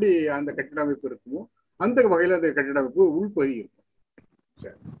எப்படி அந்த கட்டிட அமைப்பு இருக்குமோ அந்த வகையில அந்த கட்டிட அமைப்பு உள்பகுதி இருக்கும்.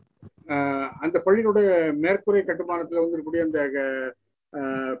 சரி, அந்த பள்ளியினுடைய மேற்கூரை கட்டுமானத்துல வந்து இருக்கக்கூடிய அந்த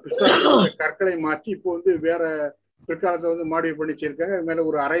கற்களை மாற்றி இப்போ வந்து வேற பிற்காலத்தில் வந்து மாடிஃபை பண்ணி வச்சிருக்காங்க. அது மேல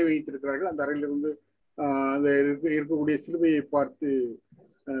ஒரு அறை வைத்திருக்கிறார்கள். அந்த அறையிலிருந்து அந்த இருக்கக்கூடிய சிலுவையை பார்த்து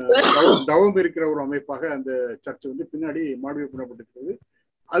தவம் இருக்கிற ஒரு அமைப்பாக அந்த சர்ச் வந்து பின்னாடி மாடிஃபை பண்ணப்பட்டிருக்கிறது.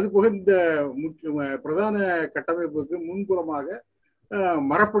 அது போக இந்த பிரதான கட்டமைப்புக்கு முன்புறமாக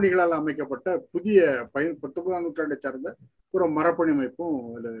மரப்பணிகளால் அமைக்கப்பட்ட புதிய 19ஆம் நூற்றாண்டை சார்ந்த ஒரு மரப்பணி அமைப்பும்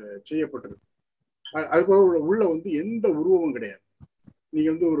அதில் செய்யப்பட்டிருக்கு. அது போக உள்ள வந்து எந்த உருவமும் கிடையாது. நீங்க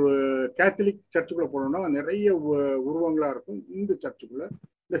வந்து ஒரு கேத்தலிக் சர்ச்சுக்குள்ள போனோம்னா நிறைய உருவங்களா இருக்கும். இந்த சர்ச்சுக்குள்ள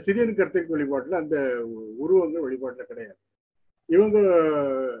இந்த சிரியன் கர்த்தரிக் வழிபாட்டுல அந்த உருவங்கள் வழிபாட்டுல கிடையாது. இவங்க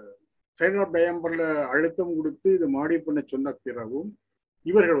சைனாப் டயம்பர்ல அழுத்தம் கொடுத்து இதை மாடி பண்ண சொன்ன பிறகும்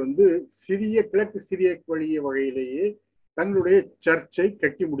இவர்கள் வந்து கிழக்கு சிரிய வகையிலேயே தங்களுடைய சர்ச்சை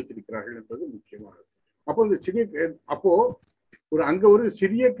கட்டி முடித்திருக்கிறார்கள் என்பது முக்கியமானது. அப்போ இந்த அங்க ஒரு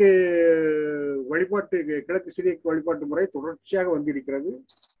சிறிய வழிபாட்டு கிழக்கு சிறிய வழிபாட்டு முறை தொடர்ச்சியாக வந்திருக்கிறது.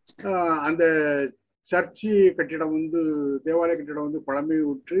 அந்த சர்ச்சி கட்டிடம் வந்து தேவாலய கட்டிடம் வந்து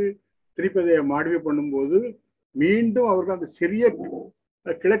பழமையுற்று திருப்பி அதை மாடிஃபை பண்ணும்போது மீண்டும் அவர்கள் அந்த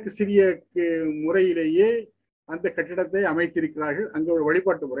கிழக்கு சிறிய முறையிலேயே அந்த கட்டிடத்தை அமைத்திருக்கிறார்கள். அங்க ஒரு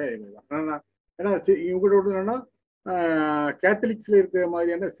வழிபாட்டு முறை தான். ஏன்னா இவங்களோட என்னன்னா கேத்தலிக்ஸ்ல இருக்கிற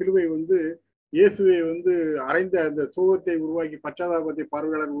மாதிரியான சிலுவை வந்து இயேசுவை வந்து அரைந்த அந்த சோகத்தை உருவாக்கி பச்சாதாபத்தை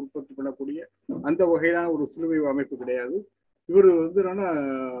பார்வையாளர் உற்பத்தி பண்ணக்கூடிய அந்த வகையிலான ஒரு சிலுவை அமைப்பு கிடையாது. இவர் வந்து என்னன்னா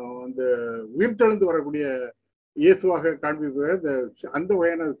அந்த உயிர்த்தெழுந்து வரக்கூடிய இயேசுவாக காண்பிப்பது அந்த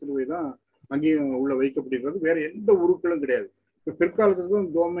வகையான சிலுவை தான் அங்கேயும் உள்ள வைக்கப்பட்டிருக்கிறது. வேற எந்த உருக்களும் கிடையாது. இப்போ பிற்காலத்துல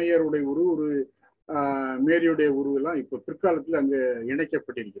தான் தோமையருடைய ஒரு மேரியுடைய உருவெல்லாம் இப்போ பிற்காலத்துல அங்க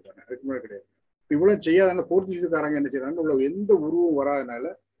இணைக்கப்பட்டிருக்கிறாங்க. அதுக்கு மேலே கிடையாது. இவ்வளவு செய்யாதான போர்ச்சுகீஸ்காரங்க என்ன செய்யறாங்க, இவ்வளவு எந்த உருவம் வராதனால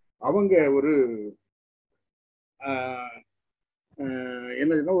அவங்க ஒரு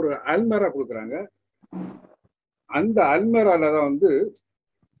என்னதுன்னா ஒரு அல்மேரா கொடுக்குறாங்க. அந்த அல்மேரால தான் வந்து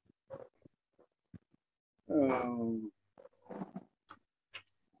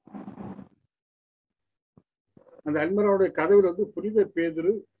அந்த அல்மேராவுடைய கதவுல வந்து புனித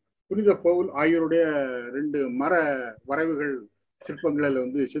பேதுரு, புனித பவுல் ஆகியோருடைய 2 மர வரைவுகள் சிற்பங்கள்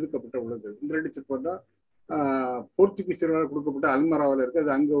வந்து செதுக்கப்பட்ட உள்ளது. இந்த 2 சிற்பம் தான் போர்ச்சுகீசியர்களால் கொடுக்கப்பட்ட அல்மராவில் இருக்கு.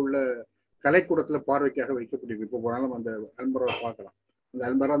 அது அங்கே உள்ள கலைக்கூடத்துல பார்வைக்காக வைக்கப்பட்டிருக்கு. இப்போ போனாலும் அந்த அல்மராவை பார்க்கலாம். அந்த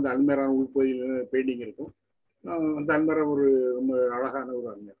அல்மரா உள்பகுதியில் பெயிண்டிங் இருக்கும். அந்த அல்மரா ஒரு ரொம்ப அழகான ஒரு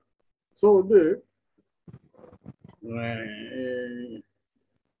அல்மரா. ஸோ வந்து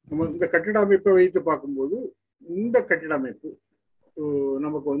நம்ம இந்த கட்டிட அமைப்பை வைத்து பார்க்கும்போது இந்த கட்டிட அமைப்பு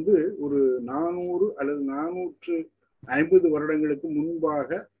நமக்கு வந்து ஒரு 400 அல்லது 450 வருடங்களுக்கு முன்பாக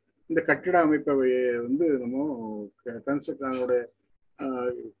இந்த கட்டிட அமைப்பை வந்து நம்ம கன்ஸ்ட்ரக்ஷனோட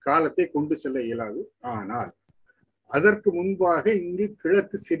காலத்தை கொண்டு செல்ல இயலாது. ஆனால் அதற்கு முன்பாக இங்கு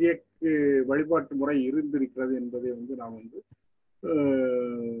கிழக்கு சிரிய வழிபாட்டு முறை இருந்திருக்கிறது என்பதை வந்து நாம் வந்து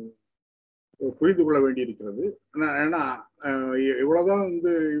புரிந்து கொள்ள வேண்டியிருக்கிறது. ஏன்னா இவ்வளவுதான்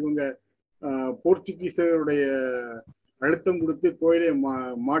வந்து இவங்க போர்ச்சுகீசருடைய அழுத்தம் கொடுத்து கோயிலை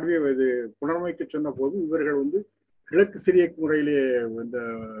மாடிஃபை புனரமைக்க சொன்ன போது இவர்கள் வந்து கிழக்கு சிரிய முறையிலே இந்த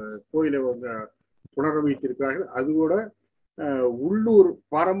கோயிலை புனரமைத்திருக்கிறார்கள். அது கூட உள்ளூர்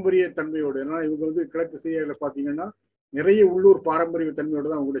பாரம்பரிய தன்மையோடு. ஏன்னா இவங்க வந்து கிழக்கு சிரியாவில் பார்த்தீங்கன்னா நிறைய உள்ளூர் பாரம்பரிய தன்மையோடு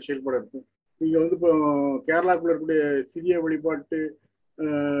தான் அவங்களுடைய செயல்பாடு இருக்கும். இங்கே வந்து இப்போ கேரளாக்குள்ள இருக்கக்கூடிய சிறிய வழிபாட்டு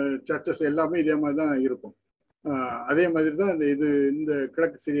சர்ச்சஸ் எல்லாமே இதே மாதிரி தான் இருக்கும். அதே மாதிரி தான் இந்த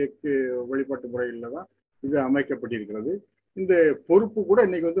கிழக்கு சிரியக்கு வழிபாட்டு முறைகளில் தான் இது அமைக்கப்பட்டிருக்கிறது. இந்த பொறுப்பு கூட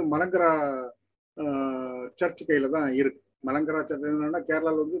இன்னைக்கு வந்து மலங்கரா சர்ச் கையில தான் இருக்கு. மலங்கரா சர்ச் என்னன்னா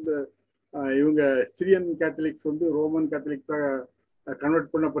கேரளாவில் வந்து இந்த இவங்க சிரியன் கேத்தலிக்ஸ் வந்து ரோமன் கேத்தலிக்ஸாக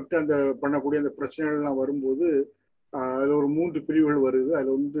கன்வெர்ட் பண்ணப்பட்டு அந்த பண்ணக்கூடிய அந்த பிரச்சனைகள்லாம் வரும்போது அதில் ஒரு 3 பிரிவுகள் வருது.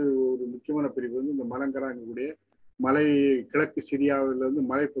 அதில் வந்து ஒரு முக்கியமான பிரிவு வந்து இந்த மலங்கராங்கக்கூடிய மலை கிழக்கு சிரியாவில் வந்து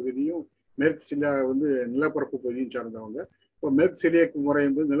மலைப்பகுதியும் மேற்கு சிரியா வந்து நிலப்பரப்பு பகுதியும் சார்ந்தவங்க. இப்போ மேற்கு சிரியாக்கு முறை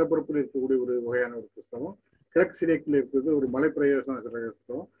என்பது நிலப்பரப்பில் இருக்கக்கூடிய ஒரு வகையான ஒரு கிறிஸ்தவம், கிழக்கு சிரியாக்கில் இருக்கிறது ஒரு மலை பிரயோசன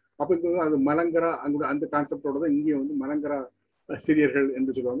கிறிஸ்தவம். அப்போ இங்கே அது மலங்கரா அந்த கான்செப்டோட தான் இங்கே வந்து மலங்கரா சிரியர்கள்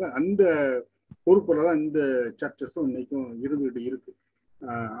என்று சொல்லுவாங்க. அந்த பொறுப்புல தான் இந்த சர்ச்சஸும் இன்னைக்கும் இருந்துகிட்டு இருக்கு.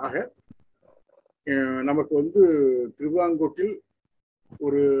 ஆக நமக்கு வந்து திருவாங்கோட்டில்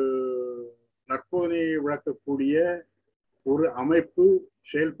ஒரு நற்போதனையை விளக்கக்கூடிய ஒரு அமைப்பு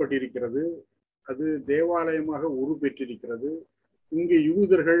செயல்பட்டிருக்கிறது. அது தேவாலயமாக உருப்பெற்றிருக்கிறது. இங்கு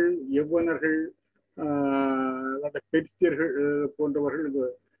யூதர்கள், யவ்வனர்கள், பெர்சியர்கள் போன்றவர்கள்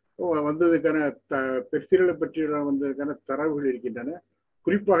வந்ததுக்கான பெர்சியர்களை பற்றி வந்ததுக்கான தரவுகள் இருக்கின்றன.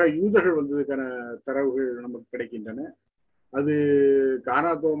 குறிப்பாக யூதர்கள் வந்ததுக்கான தரவுகள் நமக்கு கிடைக்கின்றன. அது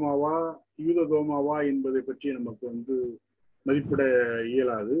கானா தோமாவா யூத தோமாவா என்பதை பற்றி நமக்கு வந்து மதிப்பிட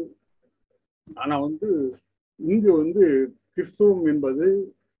இயலாது. ஆனா வந்து இங்கு வந்து கிறிஸ்துவம் என்பது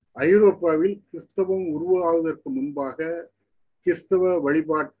ஐரோப்பாவில் கிறிஸ்தவம் உருவாவதற்கு முன்பாக கிறிஸ்தவ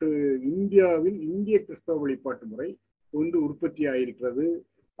வழிபாட்டு இந்தியாவில் இந்திய கிறிஸ்தவ வழிபாட்டு முறை ஒன்று உற்பத்தி ஆகியிருக்கிறது.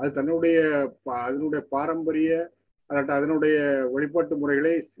 அது அதனுடைய பாரம்பரிய அதனுடைய வழிபாட்டு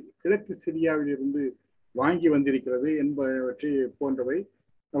முறைகளை கிழக்கு சிரியாவில் இருந்து வாங்கி வந்திருக்கிறது என்பவற்றை போன்றவை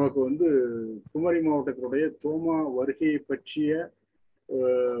நமக்கு குமரி மாவட்டத்தினுடைய தோமா வருகையை பற்றிய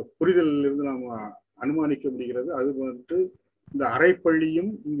புரிதலில் இருந்து நாம் அனுமானிக்க முடிகிறது. அது இந்த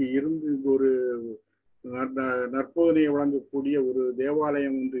அரைப்பள்ளியும் இங்கு இருந்து ஒரு நற்போதனையை வழங்கக்கூடிய ஒரு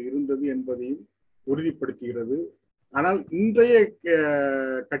தேவாலயம் ஒன்று இருந்தது என்பதையும் உறுதிப்படுத்துகிறது. ஆனால் இன்றைய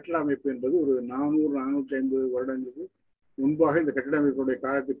கட்டிட அமைப்பு என்பது ஒரு 400-450 வருடங்களுக்கு முன்பாக இந்த கட்டிட அமைப்புடைய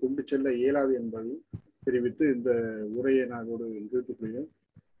காலத்தை கொண்டு செல்ல இயலாது என்பதையும் தெரிவித்து இந்த உரையை நான் நிறுத்திக் கொள்கிறேன்.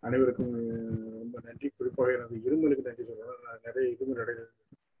 அனைவருக்கும் ரொம்ப நன்றி. குறிப்பாக எனது இருமலுக்கு நன்றி சொல்லணும். நான் நிறைய இருமல் அடைகிறது,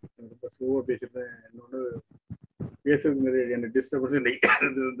 ரொம்ப ஸ்லோவாக பேசியிருந்தேன். இன்னொன்று பேசுறது நிறைய எனக்கு டிஸ்டர்பன்ஸ்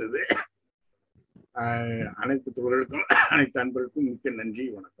இருந்தது. அனைத்து தோழர்களுக்கும் அனைத்து அன்பர்களுக்கும் மிக்க நன்றி.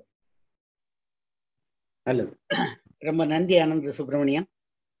 வணக்கம். நல்லது. ரொம்ப நன்றி அனந்த சுப்பிரமணியன்.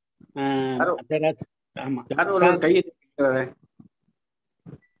 ஆமா,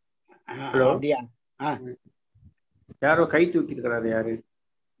 அப்படியா? யாரோ கை தூக்கிட்டு யாரு?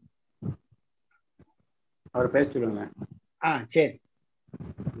 அவர் பேச சொல்லுங்க. சரி,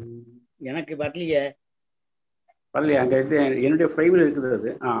 எனக்கு வரலையே. அங்க என்னுடைய ஃபைவில் இருக்குது. அது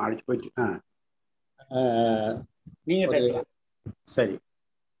அடிச்சு போயிடுச்சு. நீங்க பேசலாம். சரி.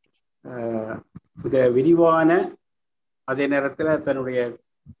 மிக விரிவான, அதே நேரத்தில் தன்னுடைய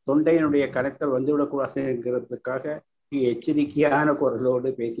தொண்டையினுடைய கரைத்தல் வந்துவிடக்கூடாதுங்கிறதுக்காக எச்சரிக்கையான குரலோடு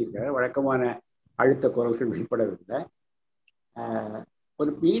பேசியிருக்காரு. வழக்கமான அழுத்த குரல்கள் வெளிப்படவில்லை.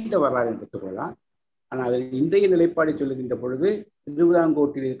 ஒரு நீண்ட வரலாறு எடுத்துக்கொள்ளலாம். ஆனால் அதில் இன்றைய நிலைப்பாடு சொல்லுகின்ற பொழுது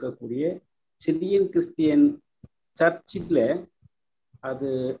திருவிதாங்கோட்டில் இருக்கக்கூடிய சிரியன் கிறிஸ்டியன் சர்ச்சில் அது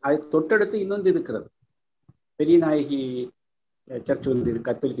தொட்டடுத்து இன்னொன்று இருக்கிறது. பெரியநாயகி சர்ச் ஒன்று,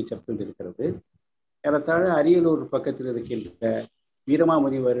 கத்தோலிக்க சர்ச் ஒன்று இருக்கிறது. ஏறத்தாழ அரியலூர் பக்கத்தில் இருக்கின்ற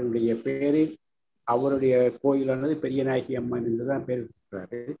வீரமாமுனிவருடைய பேரில் அவருடைய கோயிலானது பெரியநாயகி அம்மன் என்றுதான் பேர்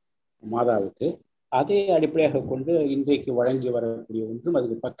வச்சிருக்கிறாரு மாதாவுக்கு. அதை அடிப்படையாக கொண்டு இன்றைக்கு வழங்கி வரக்கூடிய ஒன்றும்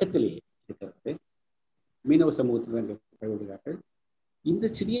அதுக்கு பக்கத்திலேயே இருக்கிறது. மீனவ சமூகத்தில் கழுவுகிறார்கள். இந்த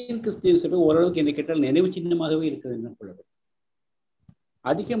சிரியன் கிறிஸ்டியன் சபை ஓரளவுக்கு என்ன கேட்டால் நினைவு சின்னமாகவே இருக்கிறது என்ன பொழுது.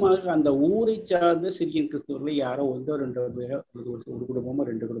 அதிகமாக அந்த ஊரை சார்ந்த சிரியன் கிறிஸ்தவர்கள் யாரோ 1-2 பேரோ, ஒரு குடும்பமோ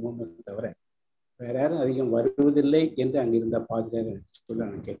 2 குடும்பமோ தவிர வேற யாரும் அதிகம் வருவதில்லை என்று அங்கிருந்த பாதுகாப்பு சொல்ல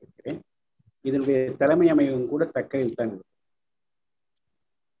நான் கேட்டிருக்கிறேன். இதனுடைய தலைமை அமைவும் கூட தக்கரையில் தான் இருக்கு.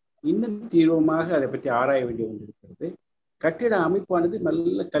 இன்னும் தீவிரமாக அதை பற்றி ஆராய வேண்டிய ஒன்று இருக்கிறது. கட்டிட அமைப்பானது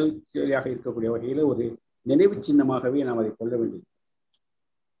நல்ல கல்வியாக இருக்கக்கூடிய வகையில் ஒரு நினைவு சின்னமாகவே நாம் அதை கொள்ள வேண்டியது.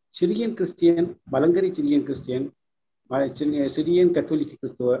 Syrian Christian, மலங்கரி Syrian Christian, Syrian கத்தோலிக்க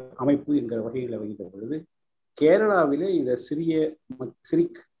கிறிஸ்துவ அமைப்பு என்கிற வகைகளை வருகின்ற பொழுது கேரளாவிலே இந்த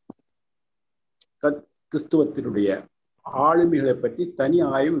சிரிக் கிறிஸ்துவத்தினுடைய ஆளுமைகளை பற்றி தனி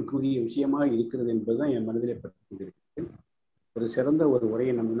ஆய்வுக்குரிய விஷயமாக இருக்கிறது என்பதுதான் என் மனதிலே பற்றி கொண்டிருக்கிறது. ஒரு சிறந்த ஒரு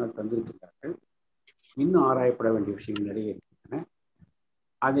உரையை நம்ம முன்னால் தந்திருக்கிறார்கள். இன்னும் ஆராயப்பட வேண்டிய விஷயங்கள் நிறைய இருக்கின்றன.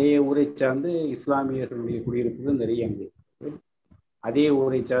 அதே ஊரை சார்ந்து இஸ்லாமியர்களுடைய குடியிருப்புகள் நிறைய அங்கே இருக்கிறது. அதே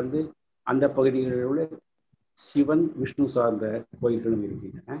ஊரை சார்ந்து அந்த பகுதிகளில் உள்ள சிவன் விஷ்ணு சார்ந்த கோயில்களும்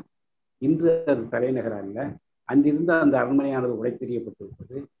இருக்கின்றன. இன்று அது தலைநகர் அல்ல. அங்கிருந்த அந்த அரண்மனையானது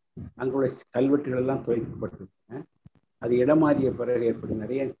உடைத்தெறியப்பட்டிருப்பது. அங்குள்ள கல்வெட்டுகள் எல்லாம் துவைக்கப்பட்டிருக்கின்றன. அது இடமாறிய பிறகு ஏற்படும்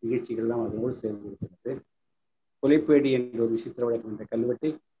நிறைய நிகழ்ச்சிகள்லாம் அதோடு சேர்ந்து இருக்கிறது. கொலைப்பேடி என்ற ஒரு விசித்திர வழக்கம் என்ற கல்வெட்டை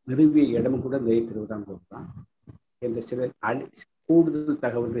நிறுவிய இடமும் கூட இந்த திருவிதாங்கூர் தான் என்ற சில கூடுதல்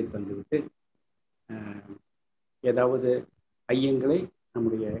தகவல்களை தந்துவிட்டு ஏதாவது ஐயங்களை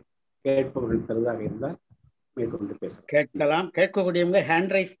நம்முடைய கேட்பவர்கள் தருவதாக இருந்தால் மேற்கொண்டு கேட்கலாம். கேட்கக்கூடியவங்க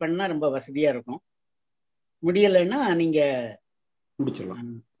ஹேண்ட் ரைஸ் பண்ணா ரொம்ப வசதியா இருக்கும். முடியலைன்னா நீங்க முடிச்சிடலாம்.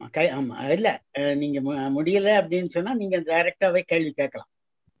 ஆமா, இல்ல நீங்க முடியல அப்படின்னு சொன்னா நீங்க டைரக்டாவே கேள்வி கேட்கலாம்.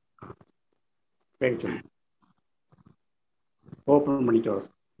 ஓபன் பண்ணிட்டு வர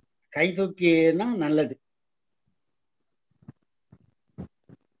கை தூக்கினா நல்லது.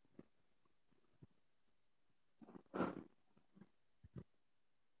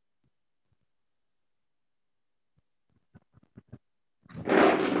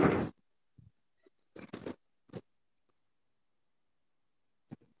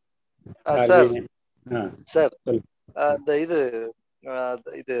 சார் அந்த இது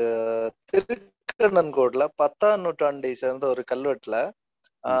திருக்கண்ணன்கோடுல 10ஆம் நூற்றாண்டை சேர்ந்த ஒரு கல்வெட்டுல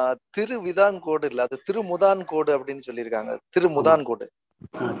திருவிதாங்கோடு இல்ல, அது திருமுதான்கோடு அப்படின்னு சொல்லியிருக்காங்க. திருமுதான்கோடு.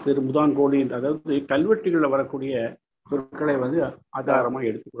 திருமுதான்கோடு அதாவது கல்வெட்டுகள்ல வரக்கூடிய சொற்களை ஆதாரமா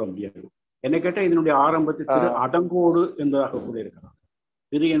எடுத்துக்கூட முடியாது. என்னை கேட்டால் இதனுடைய ஆரம்பத்தில் திரு அதங்கோடு என்பதாக கூட இருக்கலாம்.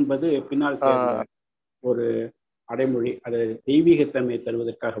 திரு என்பது பின்னால் சேர்ந்த ஒரு அடைமொழி, அது தெய்வீகத்தன்மையை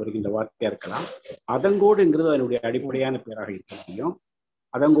தருவதற்காக வருகின்ற வார்த்தையா இருக்கலாம். அதங்கோடுங்கிறது அதனுடைய அடிப்படையான பேராக இருக்க முடியும்.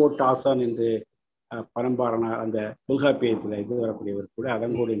 அதங்கோட்டு ஆசான் என்று பரம்பாரனார் அந்த தொல்காப்பியத்தில் இது வரக்கூடியவர் கூட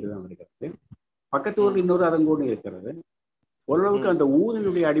அதங்கோடு என்றுதான் வருகிறது. பக்கத்து ஊரில் இன்னொரு அதங்கோடு இருக்கிறது. ஓரளவுக்கு அந்த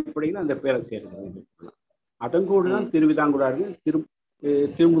ஊரினுடைய அடிப்படையில் அந்த பேரை சேர்க்கிறது. அதங்கோடு தான் திருவிதாங்கூடாரு,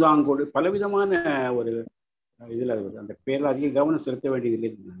 திருமுதாங்கோடு, பலவிதமான ஒரு இதுல அந்த பேரில் அதிக கவனம் செலுத்த வேண்டியதில்லை.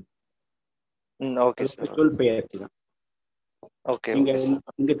 சொல் பெயர்ச்சி தான்.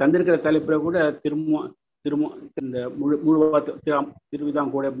 இங்க தந்திருக்கிற தலைப்புல கூட இந்த முழு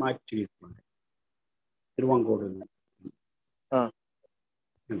திருவிதாங்கோட மாற்றி இருப்பாங்க. திருவாங்கோடு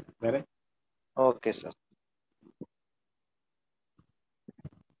வேற. Okay sir.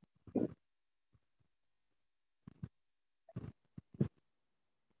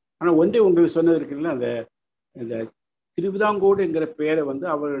 ஆனா ஒன்றே உங்களுக்கு சொன்னது இருக்குல்ல, அந்த திருவிதாங்கோடுங்கிற பெயரை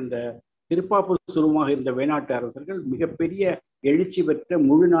அவர் இந்த திருப்பாப்பூர் சுருவமாக இருந்த வேணாட்டு அரசர்கள் மிகப்பெரிய எழுச்சி பெற்ற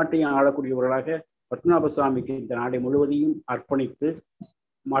முழு நாட்டையும் ஆளக்கூடியவர்களாக பத்மநாபசாமிக்கு இந்த நாடை முழுவதையும் அர்ப்பணித்து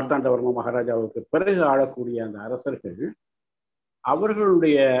மார்த்தாண்டவர்ம மகாராஜாவுக்கு பிறகு ஆளக்கூடிய அந்த அரசர்கள்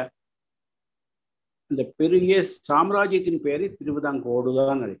அவர்களுடைய இந்த பெரிய சாம்ராஜ்யத்தின் பெயரை திருவிதாங்கோடு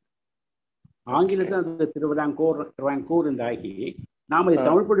தான் அழைக்கும். ஆங்கிலத்தில் அந்த திருவிதாங்கூர் என்று ஆகி நாம் அதை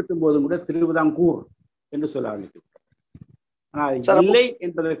தமிழ்படுத்தும் போதும் கூட திருவிதாங்கூர் என்று சொல்ல ஆரம்பிக்கும். ஆனால் இல்லை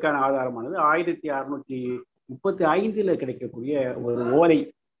என்பதற்கான ஆதாரமானது 1635 கிடைக்கக்கூடிய ஒரு ஓலை.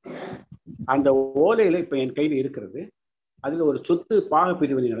 அந்த ஓலையில இப்ப என் கையில் இருக்கிறது. அதுல ஒரு சொத்து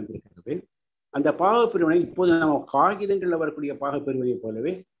பாகப்பிரிவினை நடந்திருக்கிறது. அந்த பாகப்பிரிவினை இப்போது நம்ம காகிதங்களில் வரக்கூடிய பாகப்பிரிவினை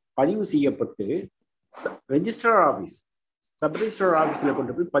போலவே பதிவு செய்யப்பட்டு ரெஜிஸ்ட்ரார் ஆபீஸ், சப் ரெஜிஸ்ட்ரார் ஆபீஸ்ல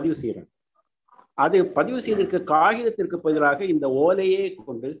கொண்டு போய் பதிவு செய்யறாங்க. அது பதிவு செய்திருக்க காகிதத்திற்கு பதிலாக இந்த ஓலையே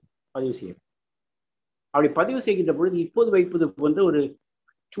கொண்டு பதிவு செய்யறாங்க. அப்படி பதிவு செய்கின்ற பொழுது இப்போது வைப்பது போன்ற ஒரு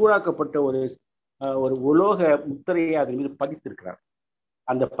சூடாக்கப்பட்ட ஒரு உலோக முத்திரையை அதன் மீது பதித்திருக்கிறார்.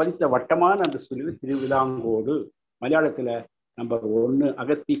 அந்த பதித்த வட்டமான அந்த சொல்லில் திருவிதாங்கோடு, மலையாளத்துல number 1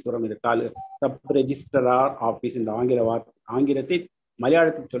 Agastheeswaram இருக்கால் sub registrar office என்ற ஆங்கிலத்தை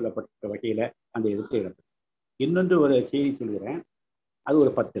மலையாளத்தில் சொல்லப்பட்ட வகையில அந்த எழுத்து இடம்பெறும். இன்னொன்று ஒரு செய்தி சொல்கிறேன். அது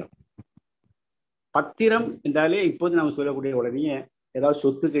ஒரு பத்திரம். பத்திரம் என்றாலே இப்போது நம்ம சொல்லக்கூடிய உடனே ஏதாவது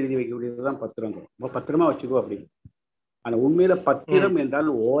சொத்துக்கு எழுதி வைக்கக்கூடியதுதான் பத்திரம். பத்திரமா வச்சுக்கோ அப்படின்னு. ஆனா உண்மையில பத்திரம் என்றால்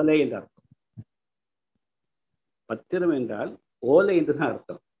ஓலை என்ற அர்த்தம். பத்திரம் என்றால் ஓலை என்றுதான்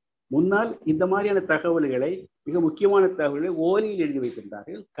அர்த்தம். முன்னால் இந்த மாதிரியான தகவல்களை, மிக முக்கியமான தகவல்களை ஓலையில் எழுதி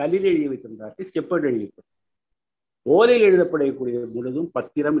வைத்திருந்தார்கள், கல்லில் எழுதி வைத்திருந்தார்கள், செப்பேடு எழுதி வைத்திருந்தார்கள். ஓலையில் எழுதப்படக்கூடிய முழுதும்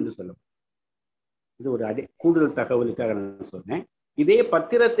பத்திரம் என்று சொல்லப்படும். இது ஒரு கூடுதல் தகவலுக்காக நான் சொன்னேன். இதே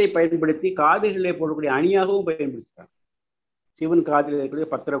பத்திரத்தை பயன்படுத்தி காதுகளிலே போடக்கூடிய அணியாகவும் பயன்படுத்திட்டாங்க. சிவன் காதில் இருக்கக்கூடிய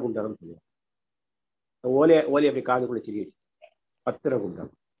பத்திர குண்டலம் சொல்லுவாங்க. ஓலை அப்படி காதுக்குள்ள செடி வச்சு பத்திர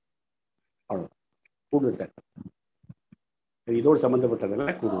குண்டலம். அவ்வளோ கூடுதல். இதோடு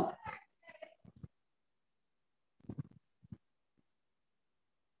சம்பந்தப்பட்டதெல்லாம் கூடுதல்.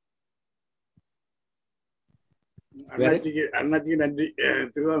 அண்ணாச்சிக்கு நன்றி.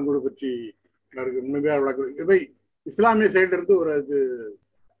 திருவாங்கூடு பற்றி உண்மையாக விளக்கு. இஸ்லாமிய சைடு இருந்து ஒரு இது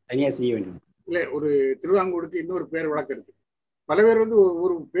தனியா செய்ய வேண்டும். இல்லை, ஒரு திருவாங்கூருக்கு இன்னொரு பேர் விளக்கம் இருக்கு. பல பேர்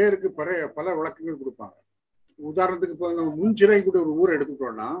ஒரு பேருக்கு பல விளக்கங்கள் கொடுப்பாங்க. உதாரணத்துக்கு இப்போ நம்ம முன்சிறை கூட ஒரு ஊரை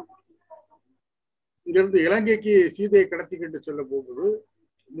எடுத்துக்கிட்டோம்னா, இங்கிருந்து இலங்கைக்கு சீதையை கடத்திக்கிட்டு சொல்ல போகும்போது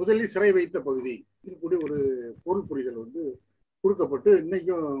முதலில் சிறை வைத்த பகுதி இதுக்கூடிய ஒரு பொருள் புரிதல் கொடுக்கப்பட்டு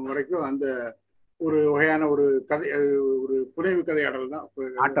இன்னைக்கும் வரைக்கும் அந்த ஒரு வகையான ஒரு கதை, ஒரு புனைவு கதையாடல் தான்,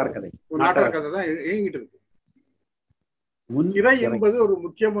 நாட்டார் கதை தான் இயங்கிட்டு இருக்கு. சிறை என்பது ஒரு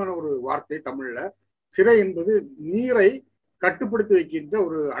முக்கியமான ஒரு வார்த்தை தமிழ்ல. சிறை என்பது நீரை கட்டுப்படுத்தி வைக்கின்ற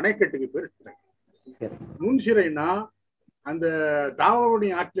ஒரு அணைக்கட்டுக்கு பேர் சிறை. முன் சிறைனா அந்த தாமிரபரணி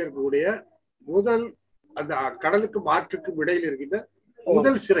ஆற்றில் இருக்கக்கூடிய முதல் அந்த கடலுக்கும் ஆற்றுக்கும் இடையில் இருக்கின்ற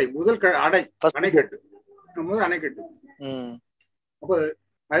முதல் சிறை, முதல் அணைக்கட்டு, முதல் அணைக்கட்டு. அப்ப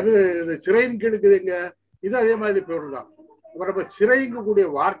அது சிறையின் கீழுக்குதுங்க. இது அதே மாதிரி பொருள் தான். நம்ம சிறைங்க கூடிய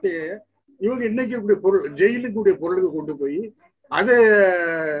வார்த்தையை இவங்க இன்னைக்கு இருக்கக்கூடிய பொருள், ஜெயிலுக்கு கூடிய பொருளுக்கு கொண்டு போய் அதை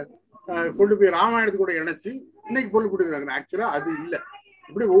கொண்டு போய் ராமாயணத்துக்கு கூட இணைச்சு இன்னைக்கு பொருள் கொடுக்குறாங்க. ஆக்சுவலா அது இல்லை.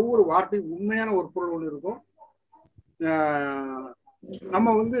 இப்படி ஒவ்வொரு வார்த்தையும் உண்மையான ஒரு பொருள் ஒன்று இருக்கும்.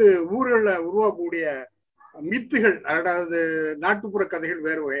 நம்ம ஊர்களில் உருவாக்கக்கூடிய மித்துகள், அதாவது நாட்டுப்புற கதைகள்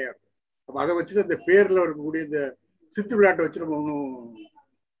வேறு வகையா இருக்கும். அப்ப அதை வச்சுட்டு அந்த பேர்ல இருக்கக்கூடிய இந்த சித்து விளையாட்டை வச்சு நம்ம ஒன்றும்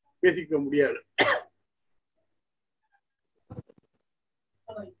பேசிக்க முடியாது.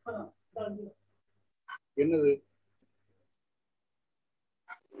 என்னது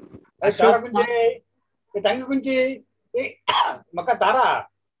தாரா குஞ்சு, தங்க குஞ்சு, மக்கா தாரா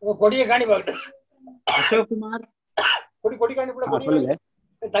கொடியை காணி பாக்கட்டு அசோக்குமார் கொடி காணி போல கொடி சொல்லுங்க.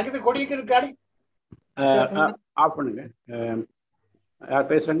 தங்கத்துக்கு கொடிக்கு காணி ஆஃப் பண்ணுங்க. யார்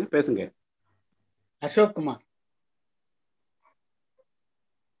பேசுறாங்க? பேசுங்க. அசோக்குமார்.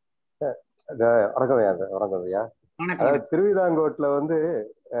 வணக்கம் ஐயா. அதாவது திருவிதாங்கோட்ல வந்து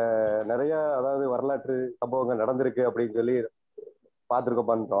நிறைய அதாவது வரலாற்று சம்பவங்கள் நடந்திருக்கு அப்படின்னு சொல்லி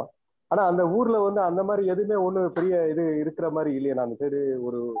பார்த்துருக்கோம் பண்றோம். ஆனா அந்த ஊர்ல வந்து அந்த மாதிரி எதுவுமே ஒண்ணு பெரிய இது இருக்கிற மாதிரி இல்லையா? நான் அந்த சைடு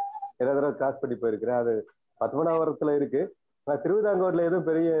ஒரு தடவை கிராஸ் பண்ணி போயிருக்கிறேன். அது பத்மநாபபுரத்துல இருக்கு. ஆனா திருவிதாங்கோட்ல எதுவும்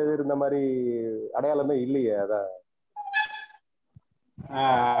பெரிய இது இருந்த மாதிரி அடையாளமே இல்லையே. அதான்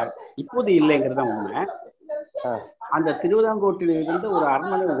இப்போது இல்லைங்கிறத உண்மை. அந்த திருவிதாங்கோட்டில் இருந்து ஒரு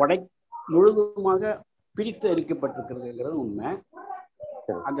அரண்மனை முழுவதுமாக பிரித்து அளிக்கப்பட்டிருக்கிறதுங்கிறது உண்மை.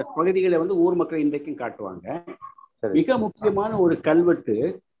 அந்த பகுதிகளை வந்து ஊர் மக்கள் இன்றைக்கும் காட்டுவாங்க. மிக முக்கியமான ஒரு கல்வெட்டு,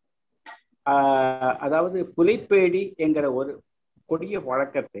 அதாவது புலைப்பேடி என்கிற ஒரு கொடிய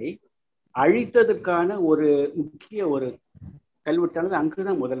வழக்கத்தை அழித்ததற்கான ஒரு முக்கிய ஒரு கல்வெட்டானது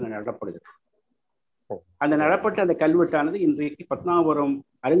அங்குதான் முதல்ல நடப்படுகிறது. அந்த நடப்பட்ட அந்த கல்வெட்டானது இன்றைக்கு பத்மநாபபுரம்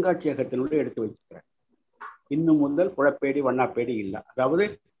அருங்காட்சியகத்தினுடைய எடுத்து வச்சிருக்கிறார். இன்னும் முதல் புழப்பேடி வண்ணாப்பேடி இல்லை. அதாவது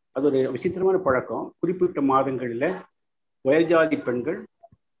அது ஒரு விசித்திரமான பழக்கம். குறிப்பிட்ட மாதங்களில் உயர்ஜாதி பெண்கள்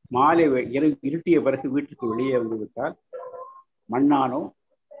மாலை இருட்டிய பிறகு வீட்டுக்கு வெளியே வந்து விட்டால் மண்ணானோ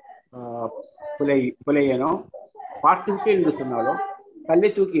புலையனோ பார்த்துவிட்டு என்று சொன்னாலோ கல்லை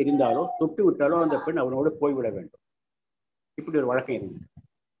தூக்கி எரிந்தாலோ தொட்டு விட்டாலோ அந்த பெண் அவனோடு போய்விட வேண்டும். இப்படி ஒரு வழக்கம் இருந்தது.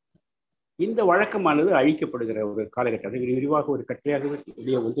 இந்த வழக்கமானது அழிக்கப்படுகிற ஒரு காலகட்டம். விரிவாக ஒரு கட்டுரையாகவே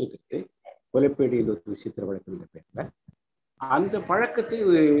வெளியே வந்திருக்கிறது. புலைப்பேடி என்ற ஒரு விசித்திர வழக்கம் என்ற பெயர்ல. அந்த பழக்கத்தை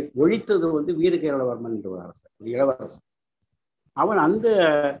ஒழித்தது வந்து வீரகேரளவர்மன் என்ற ஒரு அரசர், ஒரு இளவரசர். அவன் அந்த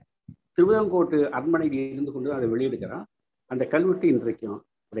திருவிதாங்கோட்டு அரண்மனையில் இருந்து கொண்டு அதை வெளியிடுகிறான். அந்த கல்வெட்டு இன்றைக்கும்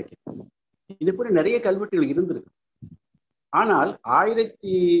கிடைக்கும். இது கூட நிறைய கல்வெட்டுகள் இருந்திருக்கு. ஆனால்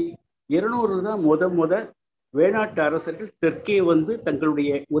 1200 தான் முத வேணாட்டு அரசர்கள் தெற்கே வந்து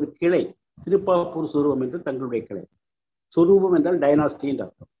தங்களுடைய ஒரு கிளை, திருப்பாப்பூர் சொரூபம் என்று தங்களுடைய கிளை. சொரூபம் என்றால் டைனாஸ்டி என்று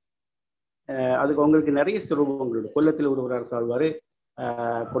அர்த்தம். அதுக்கு அவங்களுக்கு நிறைய சொரூபங்கள். கொல்லத்தில் ஒரு அரசு ஆழ்வார்,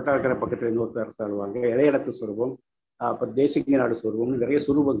 கொட்டாரக்கரை பக்கத்தில் இன்னொரு அரசு ஆழ்வாங்க, இளையடத்து சொரூபம், அப்புறம் தேசிங்க நாடு சொரூபம்னு நிறைய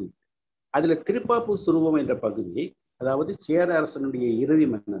சொரூபங்கள். அதுல திருப்பாப்பூர் சொரூபம் என்ற பகுதி, அதாவது சேர அரசனுடைய இறுதி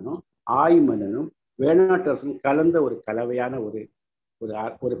மன்னனும் ஆய் மன்னனும் வேணாட்டு அரசனும் கலந்த ஒரு கலவையான ஒரு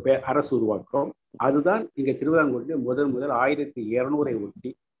அரசு உருவாக்கம். அதுதான் இங்க திருவிதாங்கூரில் முதல் 1200 ஒட்டி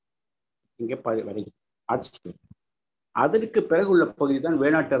இங்க வருகிறது ஆட்சி. அதற்கு பிறகு உள்ள பகுதி தான்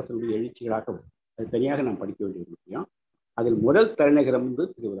வேணாட்டு அரசனுடைய எழுச்சிகளாக வரும். அது தனியாக நாம் படிக்க வேண்டிய விஷயம். அதில் முதல் தலைநகரம் வந்து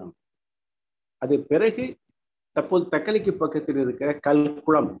திருவிதாங்கூர். அது பிறகு தற்போது தக்கலைக்கு பக்கத்தில் இருக்கிற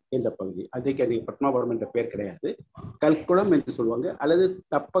கல்குளம் என்ற பகுதி, அதுக்கு அது பத்மநாபபுரம் என்ற பெயர் கிடையாது, கல்குளம் என்று சொல்லுவாங்க, அல்லது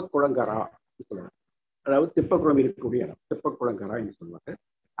தப்பக்குளங்கரா சொல்லுவாங்க. அதாவது திப்பக்குளம் இருக்கக்கூடிய இடம் திப்பக்குளங்கரா என்று சொல்லுவாங்க.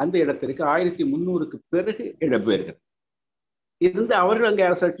 அந்த இடத்திற்கு 1300க்கு பிறகு இடம்பெயர்கள் இருந்து அவர்கள் அங்கே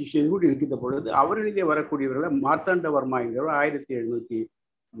அரசாட்சி செய்து இருக்கின்ற பொழுது அவர்களிலே வரக்கூடியவர்களை மார்த்தாண்டவர்மா என்கிறவர்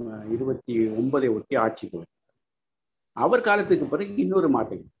 1729 ஒட்டி ஆட்சிக்கு வந்தார். அவர் காலத்துக்கு பிறகு இன்னொரு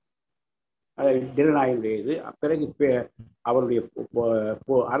மாற்றம் டிரநாயனுடையது. பிறகு அவருடைய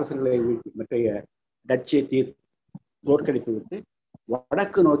அரசர்களை மற்றைய டச்சை தோற்கடித்து விட்டு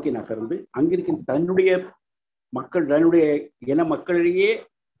வடக்கு நோக்கி நகர்ந்து அங்கிருக்கின்ற தன்னுடைய இன மக்களிடையே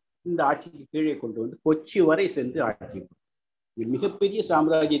இந்த ஆட்சிக்கு கீழே கொண்டு வந்து கொச்சி வரை சென்று ஆட்சி மிகப்பெரிய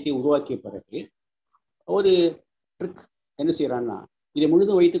சாம்ராஜ்யத்தை உருவாக்கிய பிறகு ஒரு ட்ரிக் என்ன செய்யறான்னா, இதை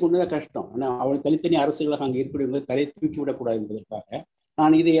முழுதும் வைத்துக் கொண்டுதான் கஷ்டம். ஆனால் அவள் தனித்தனி அரசுகளாக அங்கே இருக்கக்கூடியவங்க தலையை தூக்கி விடக்கூடாது என்பதற்காக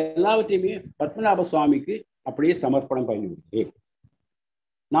நான் இதை எல்லாவற்றையுமே பத்மநாப சுவாமிக்கு அப்படியே சமர்ப்பணம் பண்ணிவிடுகிறேன்.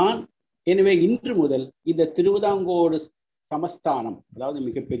 நான் எனவே இன்று முதல் இந்த திருவிதாங்கோடு சமஸ்தானம், அதாவது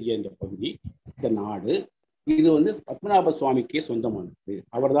மிகப்பெரிய இந்த பகுதி, இந்த நாடு, இது வந்து பத்மநாப சுவாமிக்கே சொந்தமானது.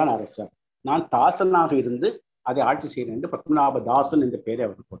 அவர்தான் அரசர். நான் தாசனாக இருந்து அதை ஆட்சி செய்கிறேன் என்று பத்மநாப தாசன் என்ற பெயரை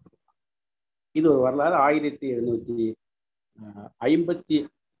அவர் போட்டிருக்கிறார். இது ஒரு வரலாறு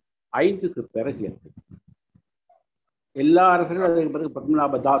 1755க்கு பிறகு இருக்கு. எல்லா அரசர்களும் அதுக்கு பிறகு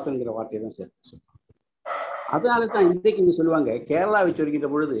பத்மநாப தாசன்கிற வார்த்தையை தான் சேர்த்து சொல்லுவாங்க. அதனால தான் இன்றைக்கு இங்கே சொல்லுவாங்க, கேரளாவை சொல்கின்ற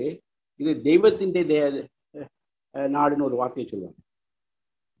பொழுது இது தெய்வத்தின் நாடுன்னு ஒரு வார்த்தையை சொல்லுவாங்க.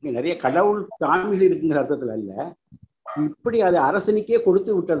 இங்கே நிறைய கடவுள் சாமிகள் இருக்குங்கிற அர்த்தத்தில் அல்ல, இப்படி அதை அரசனுக்கே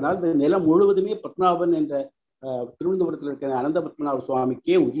கொடுத்து விட்டதுனால் இந்த நிலம் முழுவதுமே பத்மநாபன் என்ற திருவனந்தபுரத்தில் இருக்கிற அனந்த பத்மநாப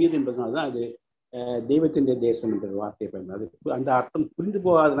சுவாமிக்கே உரியது என்பதனால்தான் அது தெய்வத்தின் தேசம் என்ற வார்த்தையை பயன்படுது. அந்த அர்த்தம் புரிந்து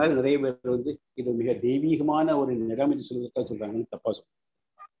போகாதனால நிறைய பேர் வந்து இது மிக தெய்வீகமான ஒரு நிலம் என்று சொல்வதற்காக சொல்றாங்கன்னு தப்பா சொல்றாங்க.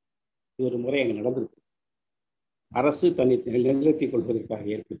 இது ஒரு முறை அங்கே நடந்திருக்கு. அரசு தன்னை நிலைநிறுத்திக் கொள்வதற்காக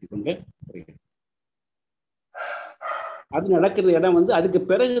ஏற்படுத்தி கொண்ட முறைகள் அது நடக்கிறது. இடம் வந்து அதுக்கு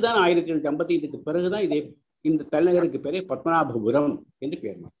பிறகுதான் 1755க்கு பிறகுதான் இதே இந்த தலைநகருக்கு பேரே பத்மநாபபுரம் என்று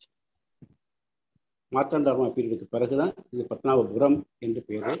பெயர் மாற்றி. மார்த்தாண்டவர்மா பீரியடுக்கு பிறகுதான் இது பத்மநாபபுரம் என்று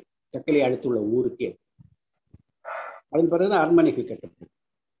பெயரு தக்கலை அடுத்துள்ள ஊருக்கு. அதன் பிறகுதான் அரண்மனைக்கு கட்டப்பட்டது.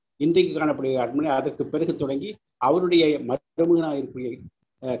 இன்றைக்கு காணக்கூடிய அரண்மனை அதற்கு பிறகு தொடங்கி அவருடைய மருமகனாக இருக்கக்கூடிய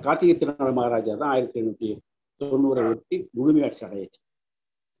கார்த்திகை திருநாள் மகாராஜா தான் 1890 ஒட்டி முழுமையாட்சி அடையாச்சு.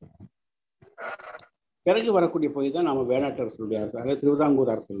 பிறகு வரக்கூடிய போய் தான் நம்ம வேணாட்டு அரசனுடைய அரசாக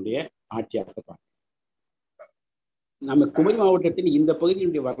திருவிதாங்கூர் அரசனுடைய ஆட்சியாக பார்க்கிறோம். நம்ம குமரி மாவட்டத்தின் இந்த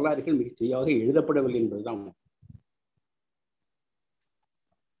பகுதியினுடைய வரலாறுகள் மிகச் சரியாக எழுதப்படவில்லை என்பதுதான்.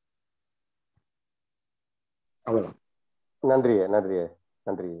 அவ்வளவுதான். நன்றியே நன்றியே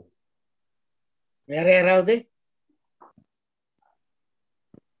நன்றி. வேற யாராவது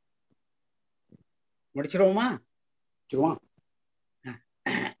முடிச்சிருவோமா?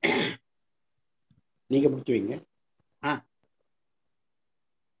 நீங்க முடிச்சு வைங்க.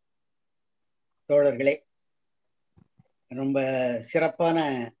 தோழர்களே, ரொம்ப சிறப்பான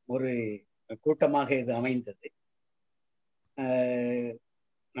ஒரு கூட்டமாக இது அமைந்தது.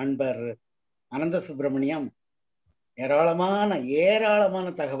 நண்பர் அனந்த சுப்பிரமணியம் ஏராளமான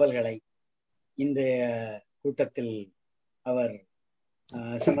தகவல்களை இந்த கூட்டத்தில் அவர்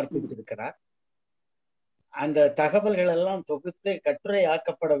சமர்ப்பித்திருக்கிறார். அந்த தகவல்கள் எல்லாம் தொகுத்து கட்டுரை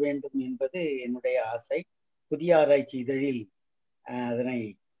ஆக்கப்பட வேண்டும் என்பது என்னுடைய ஆசை. புதிய ஆராய்ச்சி இதழில் அதனை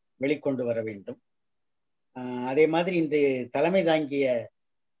வெளிக்கொண்டு வர வேண்டும். அதே மாதிரி இந்த தலைமை தாங்கிய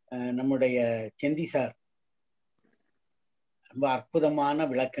நம்முடைய செந்தி சார் ரொம்ப அற்புதமான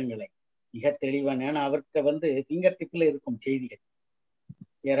விளக்கங்களை மிக தெளிவான, ஏன்னா அவர்கிட்ட ஃபிங்கர் டிப்ல இருக்கும் செய்திகள்,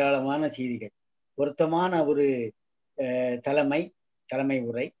 ஏராளமான செய்திகள், பொருத்தமான ஒரு தலைமை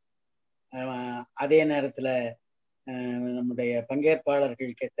உரை. அதே நேரத்துல நம்முடைய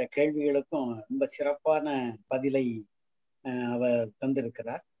பங்கேற்பாளர்கள் கேட்ட கேள்விகளுக்கும் ரொம்ப சிறப்பான பதிலை அவர்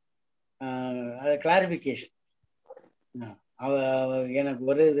தந்திருக்கிறார். அது கிளாரிபிகேஷன். எனக்கு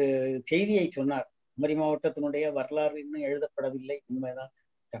ஒரு செய்தியை சொன்னார். குமரி மாவட்டத்தினுடைய வரலாறு இன்னும் எழுதப்படவில்லை. உண்மைதான்,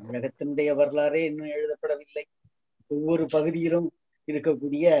 தமிழகத்தினுடைய வரலாறே இன்னும் எழுதப்படவில்லை. ஒவ்வொரு பகுதியிலும்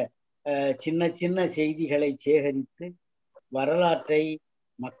இருக்கக்கூடிய சின்ன சின்ன செய்திகளை சேகரித்து வரலாற்றை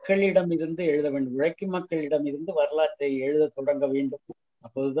மக்களிடம் இருந்து எழுத வேண்டும். உழைக்கும் மக்களிடம் இருந்து வரலாற்றை எழுத தொடங்க வேண்டும்.